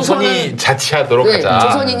조선이 자치하도록 하자.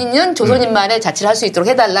 조선인은 조선인만의 자치를 할 수 있도록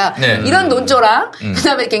해달라. 이런 논조랑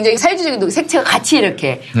그다음에 굉장히 사회주의적인 색채가 같이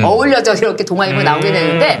이렇게 어울려져 이렇게 동아일보에 나오게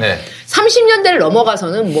되는데 30년대를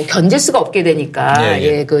넘어가서는 뭐 견딜 수가 없게 되니까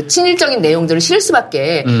그 친일적인 내용들을 실을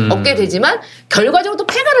수밖에 없게 되지만 결과적으로 또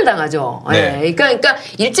폐가를 당하죠. 그러니까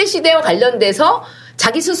일제 시대와 관련돼서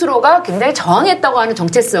자기 스스로가 굉장히 저항했다고 하는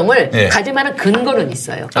정체성을 가질 만한 근거는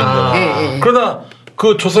있어요. 그러나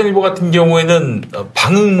그 조선일보 같은 경우에는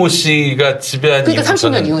방응모 씨가 지배한 그러니까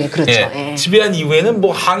 30년 이후에 그렇죠. 지배한 이후에는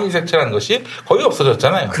뭐 항일 색채라는 것이 거의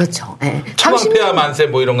없어졌잖아요. 그렇죠. 천황폐하 만세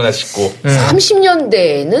뭐 이런 거나 싣고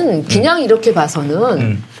 30년대에는 그냥 이렇게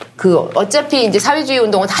봐서는 그 어차피 이제 사회주의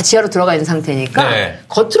운동은 다 지하로 들어가 있는 상태니까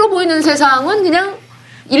겉으로 보이는 세상은 그냥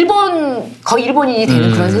거의 일본인이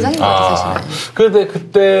되는 그런 세상인 것 같아요, 사실은. 그런데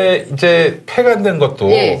그때 이제 폐간된 것도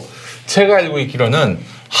제가 알고 있기로는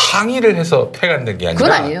항의를 해서 폐간된 게 아니라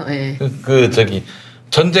그건 아니에요.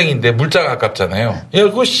 전쟁인데 물자가 아깝잖아요.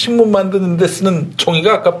 그거 신문 만드는데 쓰는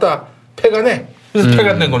종이가 아깝다. 폐간해. 그래서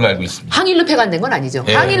폐간된 걸로 알고 있습니다. 항일로 폐간된 건 아니죠.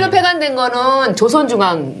 예. 항일로 폐간된 거는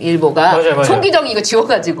조선중앙일보가 맞아요. 송기정이 이거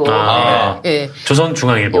지워가지고. 예.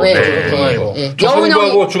 조선중앙일보. 네. 조선중앙일보. 네.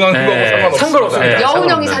 조선일보하고 중앙일보하고 상관없습니다.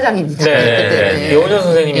 여운형이 사장입니다. 네. 여운형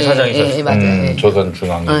선생님이 사장이셨어요. 맞아요.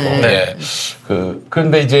 조선중앙일보. 네.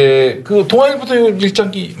 그런데 이제 그 동아일보도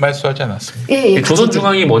일정기 말소하지 않았습니까? 예.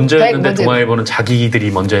 조선중앙이 먼저 했는데 동아일보는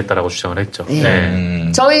자기들이 먼저 했다라고 주장을 했죠.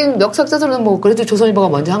 저희 멱삭자서는 뭐 그래도 조선일보가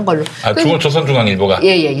먼저 한 걸로. 조선중앙일보가.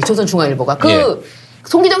 예. 조선중앙일보가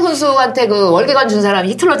송기정 선수한테 그 월계관 준 사람이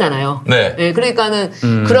히틀러잖아요. 네. 예, 그러니까는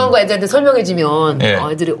그런 거 애들한테 설명해주면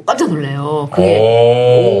애들이 깜짝 놀래요.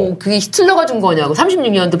 그게 히틀러가 준 거냐고.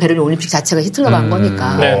 36년도 베를린 올림픽 자체가 히틀러가 한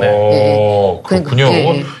거니까. 네네. 그렇군요.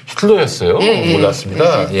 히틀러였어요.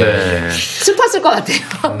 몰랐습니다. 슬펐을 것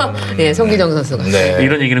같아요. 송기정 선수가.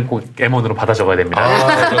 이런 얘기는 꼭 M1으로 받아 적어야 됩니다.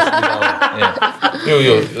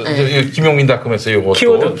 그렇습니다. 김용민닷컴에서 요거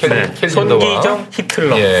키워드 손기정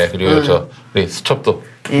히틀러. 그리고 수첩도.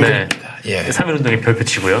 삼일운동에 별표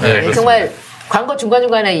치고요. 정말 광고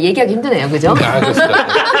중간중간에 얘기하기 힘드네요. 그죠? 그렇습니다.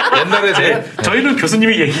 옛날에 저희는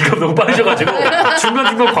교수님이 얘기가 너무 빠르셔가지고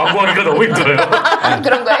중간중간 광고하기가 너무 힘들어요.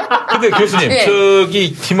 그런가요? 근데 교수님,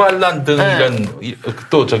 저기 김알란 등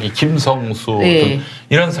또 저기 김성수 등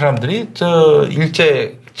이런 사람들이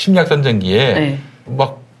일제 침략전쟁기에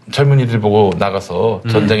막 젊은이들 보고 나가서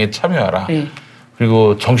전쟁에 참여하라.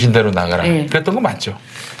 그리고 정신대로 나가라. 그랬던 거 맞죠?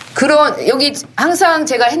 여기 항상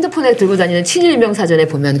제가 핸드폰에 들고 다니는 친일명 사전에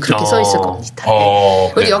보면 그렇게 써 있을 겁니다.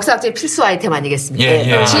 우리 역사학자의 필수 아이템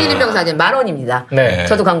아니겠습니까? 친일명 사전 10,000원입니다.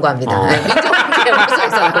 저도 광고합니다.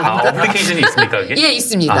 민족문화에서 어플리케이션이 있습니까? 그게? 예,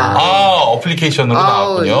 있습니다. 어플리케이션으로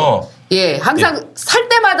나왔군요. 항상 살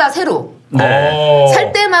때마다 새로.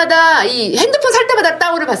 살 때마다 핸드폰 살 때마다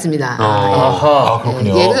다운을 받습니다.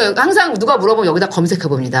 그렇군요. 그래서 항상 누가 물어보면 여기다 검색해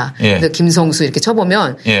봅니다. 김성수 이렇게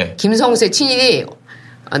쳐보면 김성수의 친일이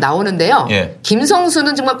나오는데요.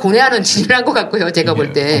 김성수는 정말 고뇌하는 친일을 한 것 같고요. 제가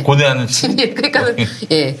볼 때. 고뇌하는 친일. 그러니까는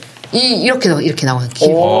이렇게 나와요.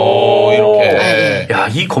 이렇게. 야,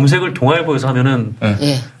 이 검색을 동아일보에서 하면은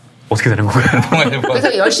어떻게 되는 건가요?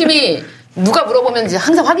 그래서 열심히 누가 물어보면 이제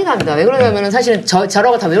항상 확인합니다. 왜 그러냐면은 사실은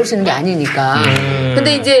저라고 다 외울 수 있는 게 아니니까.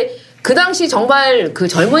 근데 이제 그 당시 정말 그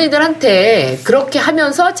젊은이들한테 그렇게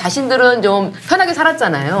하면서 자신들은 좀 편하게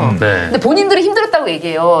살았잖아요. 근데 본인들이 힘들었다고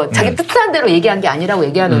얘기해요. 자기 뜻한 대로 얘기한 게 아니라고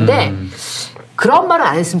얘기하는데 그런 말은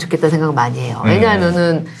안 했으면 좋겠다는 생각을 많이 해요.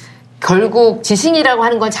 왜냐하면은 결국 지신이라고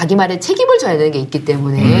하는 건 자기 말에 책임을 져야 되는 게 있기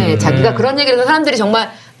때문에 자기가 그런 얘기를 해서 사람들이 정말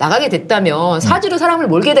나가게 됐다면 사지로 사람을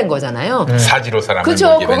몰게 된 거잖아요. 사지로 사람을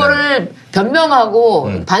그렇죠. 몰게 되는. 그거를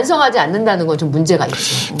변명하고 반성하지 않는다는 건 좀 문제가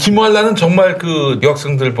있죠. 김활라는 정말 그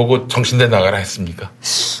유학생들 보고 정신대 나가라 했습니까?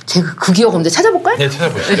 제가 그 기억 없는데 찾아볼까요? 네,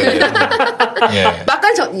 찾아보시죠.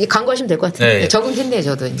 막간 광고하시면 될 것 같아요. 적응했네요,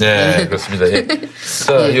 저도. 네, 그렇습니다.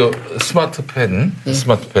 자, 요 스마트펜.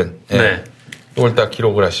 이걸 딱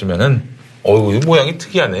기록을 하시면은, 이 모양이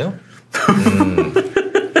특이하네요.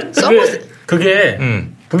 그게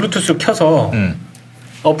블루투스 켜서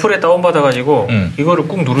어플에 다운받아가지고 이거를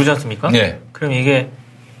꾹 누르지 않습니까? 그럼 이게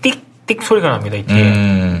띡띡 소리가 납니다, 이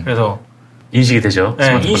뒤에. 그래서 인식이 되죠.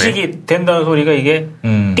 인식이 된다는 소리가 이게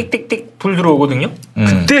띡띡띡 불 들어오거든요.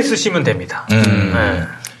 그때 쓰시면 됩니다.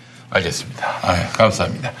 알겠습니다.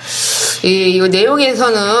 감사합니다. 이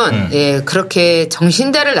내용에서는 그렇게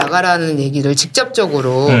정신대를 나가라는 얘기를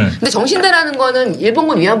직접적으로 근데 정신대라는 거는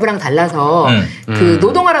일본군 위안부랑 달라서 그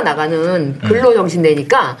노동하러 나가는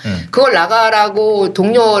근로정신대니까 그걸 나가라고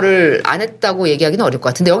독려를 안 했다고 얘기하기는 어려울 것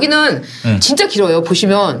같은데 여기는 진짜 길어요.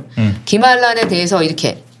 보시면 김알란에 대해서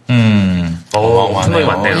이렇게 엄청나게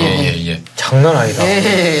많네요. 장난 아니다.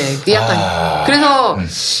 약간 그래서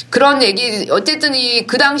그런 얘기 어쨌든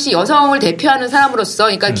그 당시 여성을 대표하는 사람으로서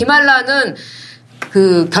그러니까 김알란은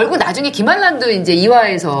결국 나중에 김알란도 이제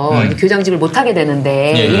이화에서 교장직을 못 하게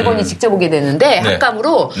되는데 일본이 직접 오게 되는데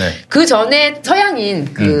학감으로 그 전에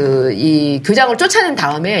서양인 이 교장을 쫓아낸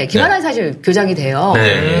다음에 김알란이 사실 교장이 돼요.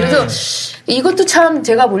 그래서 이것도 참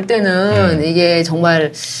제가 볼 때는 이게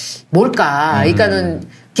정말 뭘까?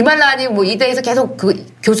 그러니까는 김알란이 이대에서 계속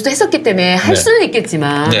교수도 했었기 때문에 할 수는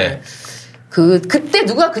있겠지만 그때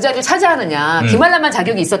누가 그 자리를 차지하느냐 김알란만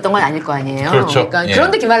자격이 있었던 건 아닐 거 아니에요. 그렇죠. 그러니까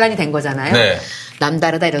그런데 김알란이 된 거잖아요.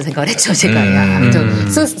 남다르다 이런 생각을 했죠 제가.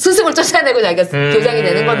 스승을 쫓아내고 자기가 교장이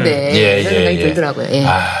되는 건데 이런 생각이 들더라고요.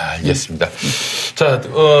 알겠습니다. 자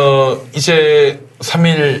이제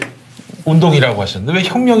 3일 운동이라고 하셨는데 왜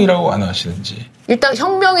혁명이라고 안 하시는지? 일단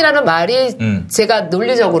혁명이라는 말이 제가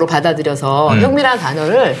논리적으로 받아들여서 혁명이라는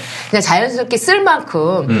단어를 그냥 자연스럽게 쓸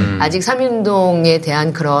만큼 아직 삼일운동에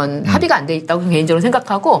대한 그런 합의가 안 돼 있다고 개인적으로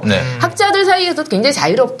생각하고 학자들 사이에서도 굉장히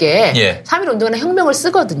자유롭게 삼일운동이나 혁명을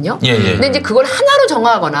쓰거든요. 근데 이제 그걸 하나로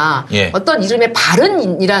정하거나 어떤 이름의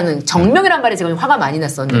바른이라는 정명이라는 말에 제가 좀 화가 많이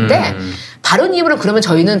났었는데 바른 이름으로 그러면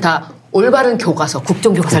저희는 다 올바른 교과서,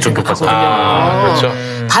 국정교과서를 생각하거든요. 그렇죠.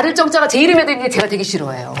 바를 정자가 제 이름에도 있는 게 제가 되게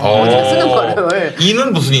싫어해요. 어디가 쓰는 거를.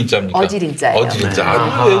 이는 무슨 인자입니까? 어질인자예요.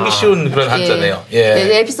 어질인자. 외우기 쉬운 그런 한자네요.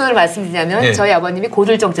 네, 에피소드를 말씀드리자면 저희 아버님이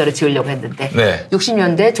고들 정자를 지으려고 했는데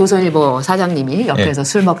 60년대 조선일보 사장님이 옆에서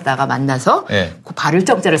술 먹다가 만나서 그 바를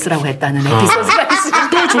정자를 쓰라고 했다는 에피소드가 있습니다.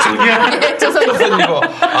 또 조선이야? 네, 조선일보.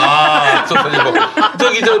 아, 조선일보.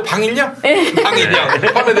 저기 방일령? 방일령.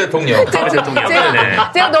 화면 대통령.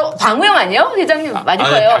 제가 너 방우영 아니에요? 회장님 맞을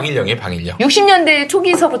거예요. 방일령이에요, 방일령. 60년대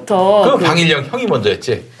초기서부터. 그 방일령 형이 먼저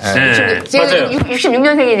했지. 제가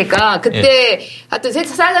 66년생이니까 그때 하여튼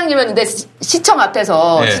사장님이었는데 시청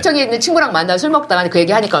앞에서 시청에 있는 친구랑 만나 술 먹다가 그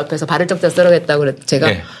얘기 하니까 옆에서 발을 적자 썰어겠다고 그래. 제가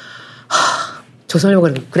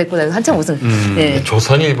조선일보가 그랬구나. 한참 무슨.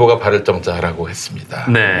 조선일보가 발을 정자라고 했습니다.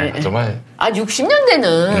 네. 정말.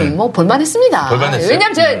 60년대는 뭐 볼만했습니다. 볼만했어요.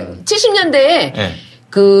 왜냐면 제가 70년대에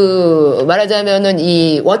말하자면은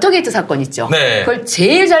이 워터게이트 사건 있죠. 그걸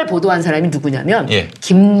제일 잘 보도한 사람이 누구냐면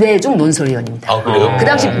김대중 논설위원입니다. 아, 그래요? 그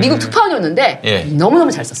당시 미국 특파원이었는데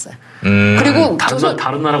너무너무 잘 썼어요. 그리고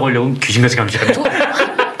다른 나라 걸려면 귀신같이 감시하죠.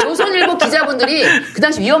 조선일보 기자분들이 그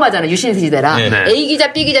당시 위험하잖아요. 유신 시대라. A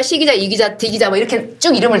기자, B 기자, C 기자, E 기자, D 기자 뭐 이렇게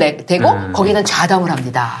쭉 이름을 대고 거기는 좌담을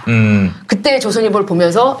합니다. 그때 조선일보를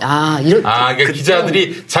보면서 그러니까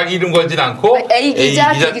기자들이 자기 이름 걸진 않고 A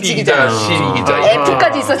기자, B 기자, C 기자,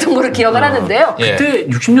 F까지 있었던 걸로 기억을 하는데요. 그때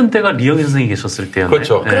 60년대가 리영애 선생이 계셨을 때였나요?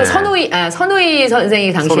 그렇죠. 그리고 선우희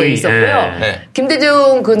선생이 당시에 있었고요.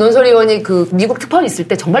 김대중 그 논설위원이 그 미국 특파원 있을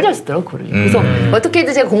때 정말 잘 쓰더라고요. 그걸. 그래서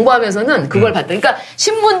어떻게든 제가 공부하면서는 그걸 봤더니 그러니까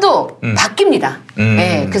신문도 바뀝니다.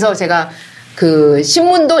 그래서 제가 그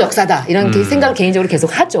신문도 역사다 이런 생각을 개인적으로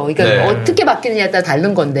계속 하죠. 그러니까 어떻게 바뀌느냐에 따라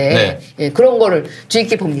다른 건데 그런 거를 주의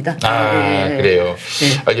깊게 봅니다. 그래요.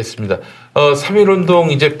 알겠습니다.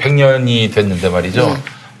 3.1운동 이제 100년이 됐는데 말이죠.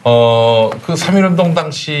 그 3.1운동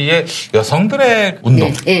당시에 여성들의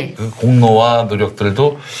운동, 그 공로와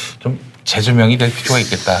노력들도 좀 재조명이 될 필요가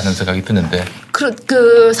있겠다 하는 생각이 드는데.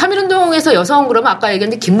 그 3.1운동에서 여성 그러면 아까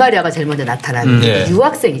얘기했는데 김마리아가 제일 먼저 나타나는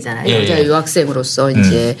유학생이잖아요. 여자 유학생으로서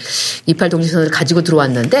이제 28 독립선언을 가지고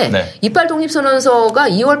들어왔는데 28 독립선언서가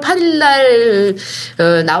 2월 8일 날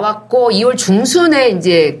나왔고 2월 중순에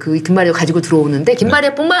이제 그 김마리아가 가지고 들어오는데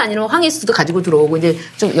김마리아뿐만 아니라 황희수도 가지고 들어오고 이제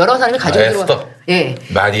좀 여러 사람이 가지고 들어와.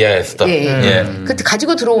 마리아 에스더. 그때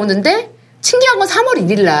가지고 들어오는데 신기한 건 3월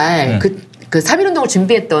 1일 날 그 3.1운동을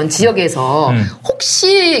준비했던 지역에서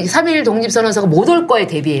혹시 3.1 독립선언서가 못 올 거에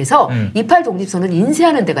대비해서 28 독립선언을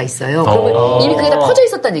인쇄하는 데가 있어요. 그러면 이미 그게 다 퍼져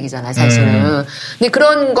있었다는 얘기잖아요, 사실은. 근데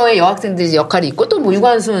그런 거에 여학생들이 역할이 있고 또 뭐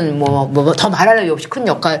유관순 뭐 더 말할 수 없이 큰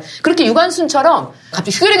역할. 그렇게 유관순처럼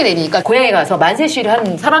갑자기 휴교령이 내리니까 고향에 가서 만세 시위를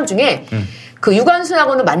한 사람 중에 그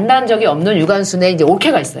유관순하고는 만난 적이 없는 유관순의 이제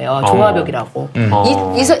올케가 있어요. 조화벽이라고.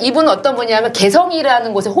 이분은 어떤 분이냐면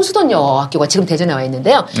개성이라는 곳에 호수돈 여학교가 지금 대전에 와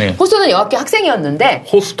있는데요. 호수돈 여학교 학생이었는데.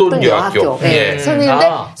 호수돈 여학교. 선생님인데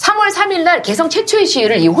 3월 3일 날 개성 최초의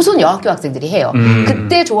시위를 이 호수돈 여학교 학생들이 해요.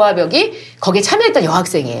 그때 조화벽이 거기에 참여했던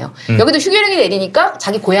여학생이에요. 여기도 휴교령이 내리니까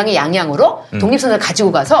자기 고향의 양양으로 독립선을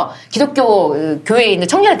가지고 가서 기독교 교회에 있는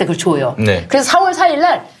청년한테 그걸 줘요. 그래서 4월 4일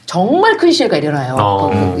날 정말 큰 시위가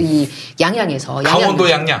일어나요. 이 양양에서. 강원도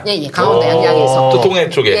양양. 강원도 양양에서. 또 동해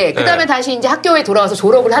쪽에. 그 다음에 다시 이제 학교에 돌아와서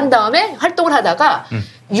졸업을 한 다음에 활동을 하다가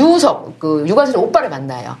유석, 그 유관순 오빠를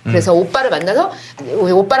만나요. 그래서 오빠를 만나서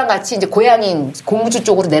오빠랑 같이 이제 고향인 공주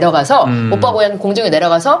쪽으로 내려가서 오빠 고향 공주에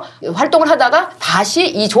내려가서 활동을 하다가 다시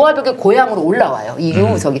이 조화벽의 고향으로 올라와요. 이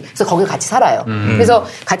유석이. 그래서 거기 같이 살아요. 그래서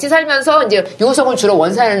같이 살면서 이제 유석은 주로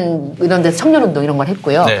원산 이런 데서 청년운동 이런 걸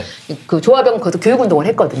했고요. 그 조화벽은 거기서 교육운동을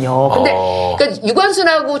했거든요. 근데 그러니까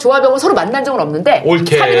유관순하고 조화벽은 서로 만난 적은 없는데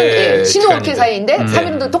올케 신호 올케 사이인데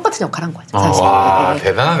 3.1운동 똑같은 역할을 한 거죠. 사실. 와,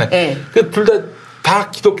 대단하네. 둘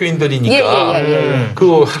다 기독교인들이니까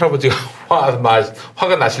그 할아버지가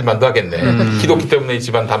화가 나실 만도 하겠네. 기독교 때문에 이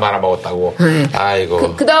집안 다 말아먹었다고.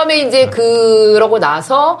 아이고. 그 다음에 이제 그러고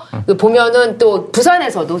나서 보면은 또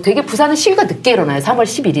부산에서도 되게 부산은 시위가 늦게 일어나요. 3월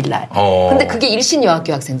 11일 날. 근데 그게 일신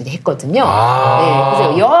여학교 학생들이 했거든요.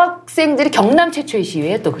 그래서 여학생들이 경남 최초의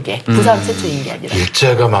시위예요. 또 그게 부산 최초인 게 아니라.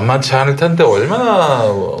 일제가 만만치 않을 텐데 얼마나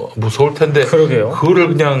무서울 텐데. 그러게요. 그거를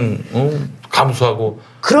그냥 감수하고.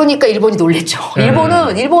 그러니까 일본이 놀랬죠.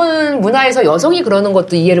 일본 문화에서 여성이 그러는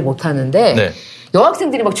것도 이해를 못 하는데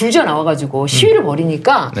여학생들이 막 줄지어 나와가지고 시위를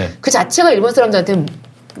벌이니까 그 자체가 일본 사람들한테는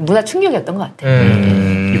문화 충격이었던 것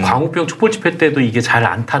같아요. 이 광우병 촛불 집회 때도 이게 잘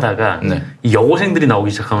안 타다가 이 여고생들이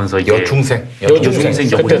나오기 시작하면서 이게 여중생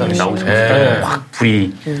여고생들이 나오기 시작하니까 확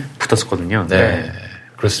불이 붙었었거든요. 네.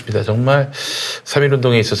 그렇습니다. 정말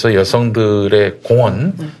 3.1운동에 있어서 여성들의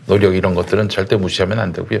공헌, 노력 이런 것들은 절대 무시하면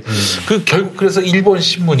안 되고요. 결국 그래서 일본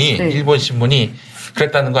신문이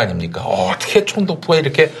그랬다는 거 아닙니까? 어떻게 총독부가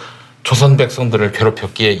이렇게 조선 백성들을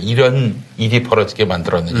괴롭혔기에 이런 일이 벌어지게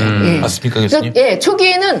만들었느냐. 맞습니까, 교수님? 예,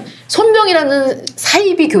 초기에는 손병이라는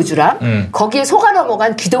사이비 교주랑 거기에 속아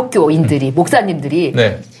넘어간 기독교인들이, 목사님들이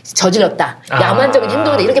저질렀다. 야만적인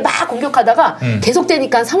행동이다. 이렇게 막 공격하다가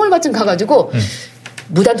계속되니까 3월가쯤 가가지고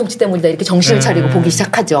무단 통치 때문이다. 이렇게 정신을 차리고 보기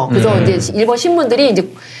시작하죠. 그래서 이제 일본 신문들이 이제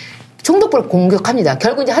총독부를 공격합니다.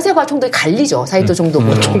 결국 이제 하세가 총독이 갈리죠. 사이토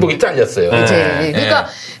총독으로. 총독이 잘렸어요. 그러니까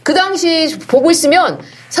그 당시 보고 있으면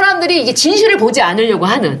사람들이 이게 진실을 보지 않으려고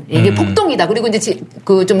하는 이게 폭동이다. 그리고 이제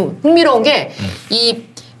그 좀 흥미로운 게 이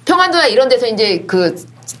평안도나 이런 데서 이제 그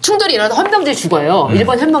충돌이 일어나서 헌병들이 죽어요.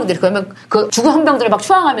 일본 헌병들이. 그러면 그 죽은 헌병들을 막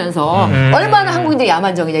추앙하면서 얼마나 한국인들이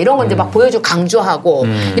야만적이냐 이런 건데 막 보여주고 강조하고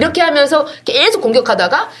이렇게 하면서 계속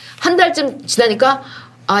공격하다가 한 달쯤 지나니까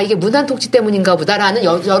아, 이게 무단 통치 때문인가 보다라는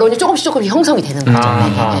여론이 조금씩 형성이 되는 거죠.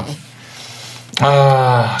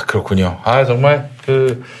 아, 그렇군요. 아, 정말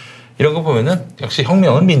이런 거 보면은 역시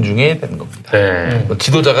혁명은 민중에 되는 겁니다. 뭐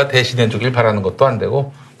지도자가 대신해 주길 바라는 것도 안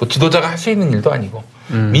되고 뭐 지도자가 할 수 있는 일도 아니고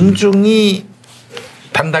민중이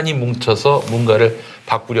단단히 뭉쳐서 뭔가를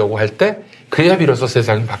바꾸려고 할 때 그래야 비로소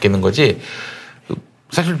세상이 바뀌는 거지.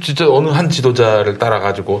 사실 진짜 어느 한 지도자를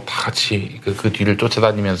따라가지고 다 같이 그 뒤를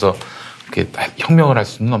쫓아다니면서 혁명을 할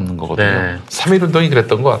수는 없는 거거든요. 3.1운동이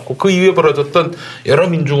그랬던 것 같고 그 이후에 벌어졌던 여러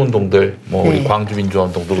민중운동들 뭐 우리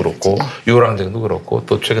광주민주화운동도 그렇고 유월항쟁도 그렇고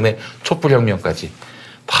또 최근에 촛불혁명까지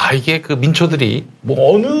다 이게 그 민초들이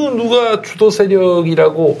뭐 어느 누가 주도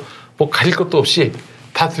세력이라고 뭐 가릴 것도 없이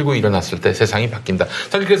다 들고 일어났을 때 세상이 바뀐다.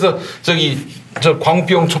 사실 그래서 저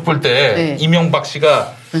광우병 촛불 때 이명박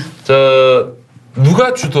씨가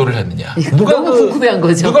누가 주도를 했느냐? 누가 너무 궁금해한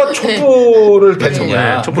거죠. 누가 촛불을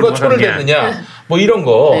댔느냐? 누가 초를 댔느냐? 뭐 이런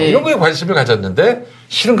거에 관심을 가졌는데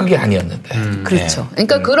실은 그게 아니었는데. 그렇죠.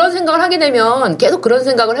 그러니까 그런 생각을 하게 되면 계속 그런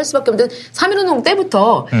생각을 할 수밖에 없는데 3.1운동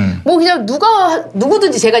때부터 뭐 그냥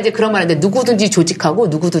누구든지 제가 이제 그런 말 하는데 누구든지 조직하고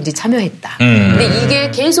누구든지 참여했다. 근데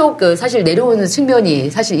이게 계속 사실 내려오는 측면이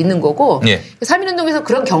사실 있는 거고 3.1운동에서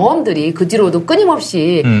그런 경험들이 그 뒤로도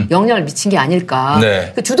끊임없이 영향을 미친 게 아닐까.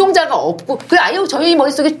 그 주동자가 없고 아예 저희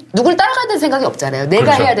머릿속에 누굴 따라가야 되는 생각이 없잖아요. 내가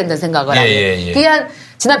그렇죠. 해야 된다는 생각을 하고. 그게 한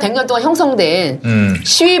지난 100년 동안 형성된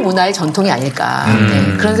시위 문화의 전통이 아닐까.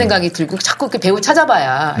 그런 생각이 들고 자꾸 이렇게 배우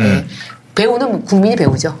찾아봐야 배우는 국민이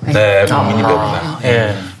배우죠. 네, 국민이 배우다.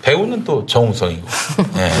 배우는 또 정우성이고.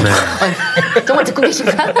 정말 듣고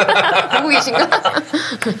계신가? 보고 계신가?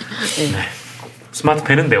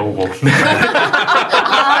 스마트펜은 내오고.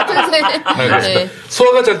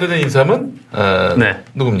 소화가 잘 되는 인삼은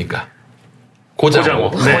누굽니까? 고장호.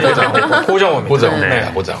 고장호.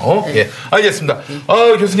 네, 고장호. 예. 알겠습니다.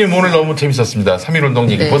 교수님 오늘 너무 재밌었습니다. 3.1운동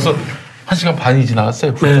얘기. 벌써 1시간 반이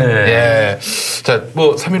지나갔어요. 예. 자,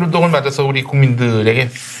 뭐 3.1운동을 맞아서 우리 국민들에게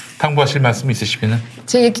당부하실 말씀 있으시면은?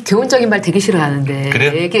 제가 이렇게 교훈적인 말 되게 싫어하는데.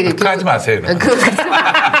 그래요? 하지 마세요.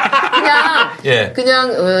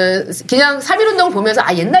 그냥 3.1운동을 보면서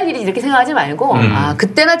옛날 일이 이렇게 생각하지 말고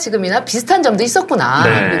그때나 지금이나 비슷한 점도 있었구나.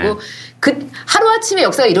 그리고 하루아침에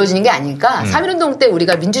역사가 이루어지는 게 아니니까 3.1운동 때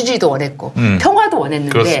우리가 민주주의도 원했고 평화도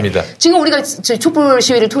원했는데 그렇습니다. 지금 우리가 촛불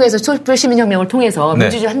시위를 통해서 촛불 시민혁명을 통해서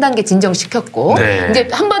민주주의 한 단계 진정시켰고 이제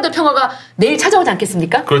한반도 평화가 내일 찾아오지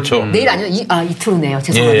않겠습니까? 그렇죠. 내일 아니면 이틀 후네요.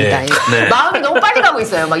 죄송합니다. 마음이 너무 빨리 가고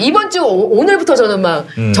있어요. 막 이번 주 오늘부터 저는 막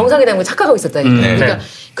정상회담을 착각하고 있었다니까요. 그러니까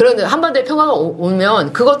그런 한반도의 평화가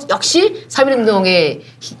오면 그것 역시 3.1운동에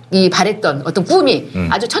바랬던 어떤 꿈이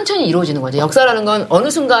아주 천천히 이루어지는 거죠. 역사라는 건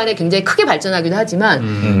어느 순간에 굉장히 크게 발전하기도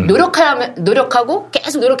하지만 노력하고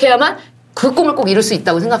계속 노력해야만 그 꿈을 꼭 이룰 수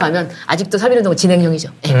있다고 생각하면 아직도 3.1운동은 진행형이죠.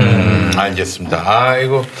 알겠습니다.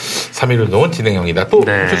 아이고 3.1운동은 진행형이다. 또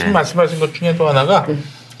교수님 말씀하신 것 중에 또 하나가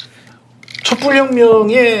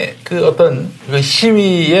촛불혁명의 그 어떤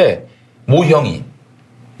시위의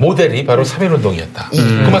모델이 바로 3.1운동이었다.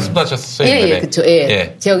 그 말씀도 하셨어요. 그렇죠.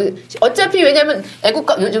 제가 어차피 왜냐하면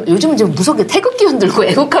애국가 요즘은 좀 무섭게 태극기 흔들고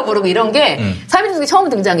애국가 부르고 이런 게 3.1운동이 처음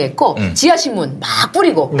등장했고 지하신문 막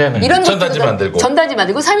뿌리고 이런 전단지 만들고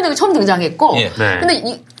 3.1운동이 처음 등장했고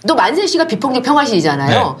근데 또 만세 씨가 비폭력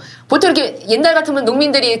평화시이잖아요. 네. 보통 이렇게 옛날 같으면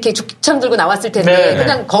농민들이 이렇게 죽창 들고 나왔을 텐데 네.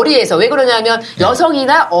 그냥 거리에서 왜 그러냐면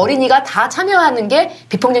여성이나 어린이가 다 참여하는 게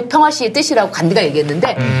비폭력 평화시의 뜻이라고 간디가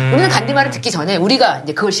얘기했는데 우리는 간디 말을 듣기 전에 우리가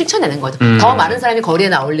이제 그걸 실천하는 거죠. 더 많은 사람이 거리에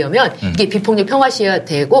나오려면 이게 비폭력 평화시가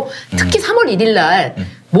되고 특히 3월 1일 날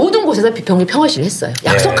모든 곳에서 비폭력 평화시를 했어요.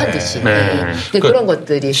 약속한 듯이. 네. 그런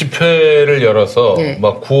것들이 집회를 열어서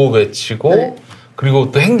막 구호 외치고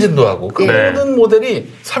그리고 또 행진도 하고 그 모든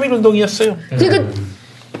모델이 3.1운동이었어요. 그러니까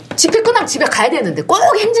집회 끝나면 집에 가야 되는데 꼭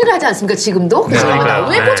행진을 하지 않습니까? 지금도? 왜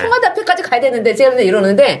꼭 청와대 앞에까지 가야 되는데 제가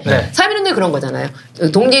이러는데 3.1운동이 그런 거잖아요.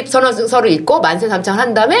 독립선언서를 읽고 만세 삼창을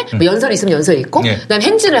한 다음에 뭐 연설이 있으면 연설이 있고 그다음에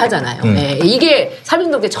행진을 하잖아요. 이게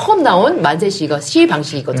 3.1운동 때 처음 나온 만세 시위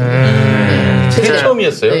방식이거든요. 그게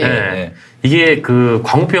처음이었어요. 이게 그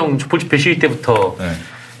광우병 촛불 집회 시위 때부터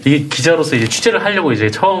이게 기자로서 이제 취재를 하려고 이제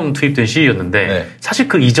처음 투입된 시위였는데 사실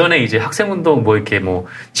그 이전에 이제 학생운동 뭐 이렇게 뭐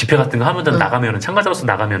집회 같은 거 하면 나가면은 참가자로서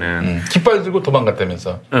나가면은 깃발 들고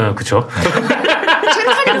도망갔다면서. 그쵸.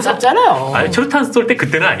 체류탄이 무섭잖아요. 아니 체류탄 쏠 때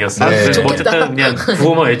그때는 아니었어요. 어쨌든 그냥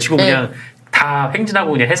구호만 외치고 그냥 다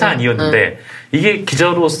행진하고 그냥 해사 아니었는데 이게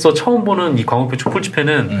기자로서 처음 보는 이 광우병 촛불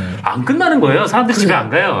집회는 안 끝나는 거예요. 사람들이 집에 안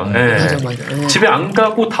가요. 맞아. 집에 안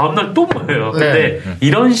가고 다음날 또 모여요. 근데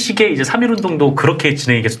이런 식의 이제 3.1운동도 그렇게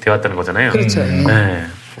진행이 계속 되어 왔다는 거잖아요. 그렇죠.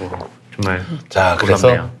 정말. 자,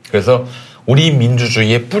 그래서 우리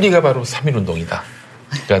민주주의의 뿌리가 바로 3.1운동이다.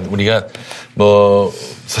 그러니까 우리가 뭐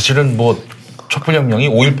사실은 뭐 촛불혁명이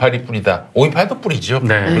 5.18이 뿌리다. 5.18도 뿌리죠.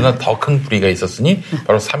 그러나 더 큰 뿌리가 있었으니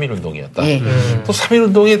바로 3.1운동이었다. 또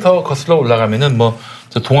 3.1운동이 더 거슬러 올라가면은 뭐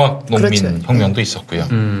동학농민혁명도 있었고요.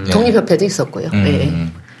 독립협회도 있었고요.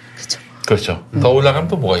 그렇죠. 더 올라가면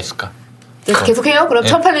또 뭐가 있을까? 계속해요. 그럼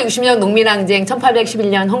 1860년 농민항쟁,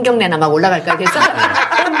 1811년 홍경래나 막 올라갈까 그래서.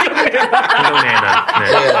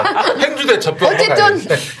 행주대첩. 어쨌든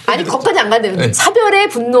아니 거기까지 안 가는데 차별에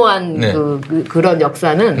분노한 그런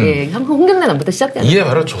역사는 홍경래남부터 시작돼요. 이게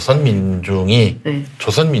바로 조선민중이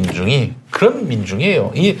그런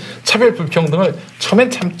민중이에요. 이 차별 불평등을 처음엔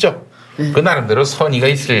참죠. 그 나름대로 선의가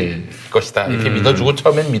있을 것이다 이렇게 믿어주고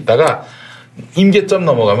처음엔 믿다가 임계점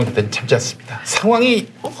넘어가면 그때는 참지 않습니다. 상황이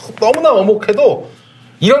너무나 어목해도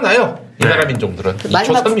일어나요. 이 나라 민족들은.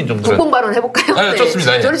 마지막 국뽕 발언 해볼까요? 네,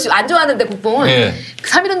 좋습니다. 저는 안 좋아하는데 국뽕은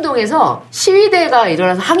 3.1운동에서 시위대가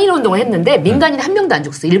일어나서 항일운동을 했는데 민간인이 한 명도 안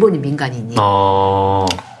죽었어요. 일본인 민간인이.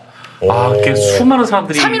 이렇게 수많은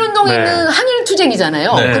사람들이 3.1운동에는 항일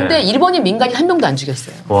투쟁이잖아요. 근데 일본인 민간인 한 명도 안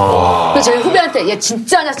죽였어요. 그래서 저희 후배한테 야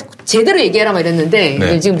진짜 제대로 얘기해라 막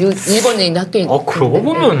이랬는데 지금 일본에 있는 학교인. 그러고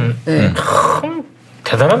보면 참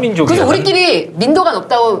대단한 민족이야. 그래서 우리끼리 민도가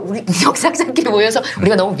높다고 우리 역사학자끼리 모여서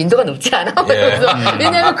우리가 너무 민도가 높지 않아?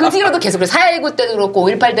 왜냐하면 그 뒤로도 계속 4.19 때도 그렇고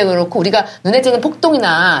 5.18 때도 그렇고 우리가 눈에 띄는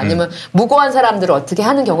폭동이나 아니면 무고한 사람들을 어떻게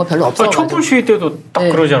하는 경우가 별로 없어요. 촛불 시위 때도 딱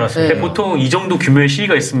그러지 않았어요? 보통 이 정도 규모의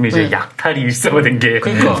시위가 있으면 이제 약탈이 일상화된 게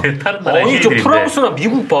그러니까 다른 나라의 시위들인데. 프랑스나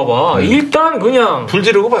미국 봐봐. 일단 그냥 불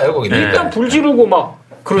지르고 봐요 거기는. 일단 불 지르고 막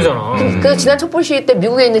그러잖아. 그래서 지난 촛불 시위 때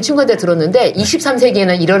미국에 있는 친구한테 들었는데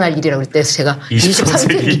 23세기에는 일어날 일이라고 그랬대서 제가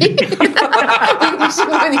 23세기? 미국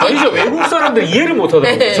신문이. 아니죠. 외국 사람들 이해를 못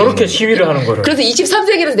하더라고요. 저렇게 시위를 하는 거를. 그래서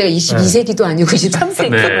 23세기라서 내가 22세기도 아니고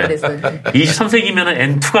 23세기라고 그랬어요.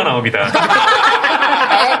 23세기면은 N2가 나옵니다.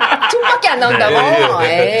 2밖에 안 나온다고?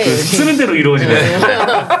 쓰는 대로 이루어지네.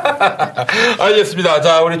 알겠습니다.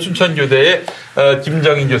 자, 우리 춘천교대의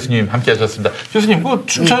김정인 교수님 함께 하셨습니다. 교수님, 그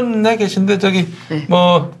춘천에 계신데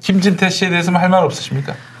뭐 김진태 씨에 대해서 할 말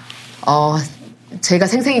없으십니까? 제가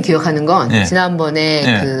생생히 기억하는 건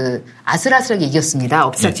지난번에 그 아슬아슬하게 이겼습니다.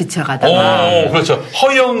 업사치쳐가다가. 그렇죠.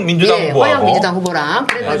 허영 민주당 후보하고. 허영 민주당 후보랑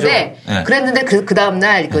그랬는데 그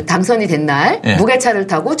다음날 그 당선이 된 날 무게차를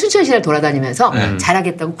타고 춘천시를 돌아다니면서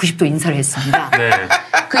잘하겠다고 90도 인사를 했습니다.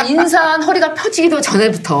 그 인사한 허리가 펴지기도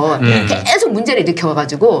전에부터 계속 문제를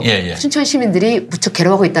일으켜가지고 춘천 시민들이 무척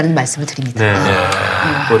괴로워하고 있다는 말씀을 드립니다.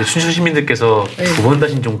 우리 춘천 시민들께서 두 번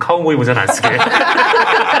다신 좀 카우보이 모자는 안 쓰게.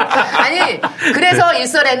 아니 그래서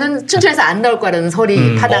일설에는 춘천에서 안 나올 거라는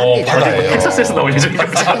설이 타다합니다. 텍사스에서 나올 예정입니다.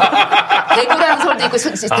 대구라는 설도 있고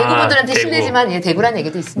대구분들한테 실례지만 대구라는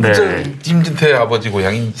얘기도 있습니다. 김진태의 아버지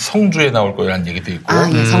고향인 성주에 나올 거라는 얘기도 있고.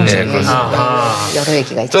 성주. 그렇습니다. 여러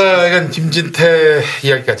얘기가 있죠. 자, 이건 김진태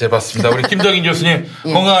이야기까지 해봤습니다. 우리 김정인 교수님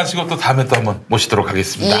건강하시고 또 다음에 또 한번 모시도록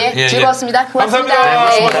하겠습니다. 즐거웠습니다. 고맙습니다.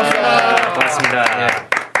 감사합니다. 고맙습니다.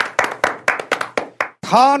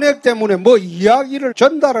 탄핵 때문에 뭐 이야기를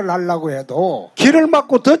전달을 하려고 해도 길을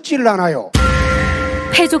막고 듣질 않아요.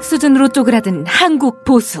 패족 수준으로 쪼그라든 한국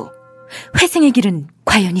보수. 회생의 길은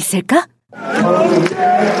과연 있을까?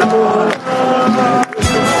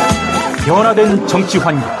 변화된 정치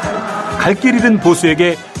환경, 갈 길 잃은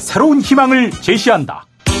보수에게 새로운 희망을 제시한다.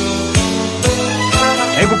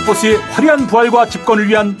 애국보수의 화려한 부활과 집권을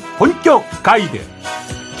위한 본격 가이드,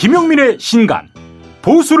 김용민의 신간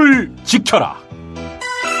보수를 지켜라.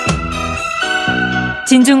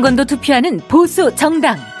 진중권도 투표하는 보수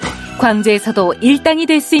정당, 광주에서도 일당이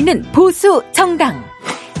될 수 있는 보수 정당,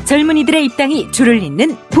 젊은이들의 입당이 줄을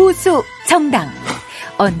잇는 보수 정당.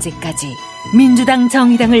 언제까지 민주당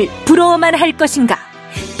정의당을 부러워만 할 것인가?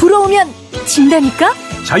 부러우면 진다니까?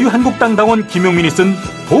 자유한국당 당원 김용민이 쓴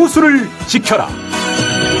보수를 지켜라.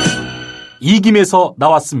 이김에서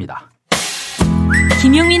나왔습니다.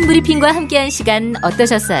 김용민 브리핑과 함께한 시간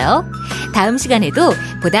어떠셨어요? 다음 시간에도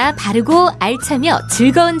보다 바르고 알차며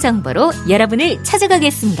즐거운 정보로 여러분을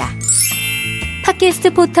찾아가겠습니다.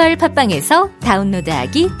 팟캐스트 포털 팟빵에서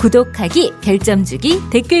다운로드하기, 구독하기, 별점 주기,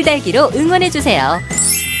 댓글 달기로 응원해주세요.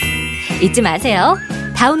 잊지 마세요.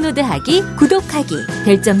 다운로드하기, 구독하기,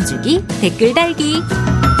 별점 주기, 댓글 달기.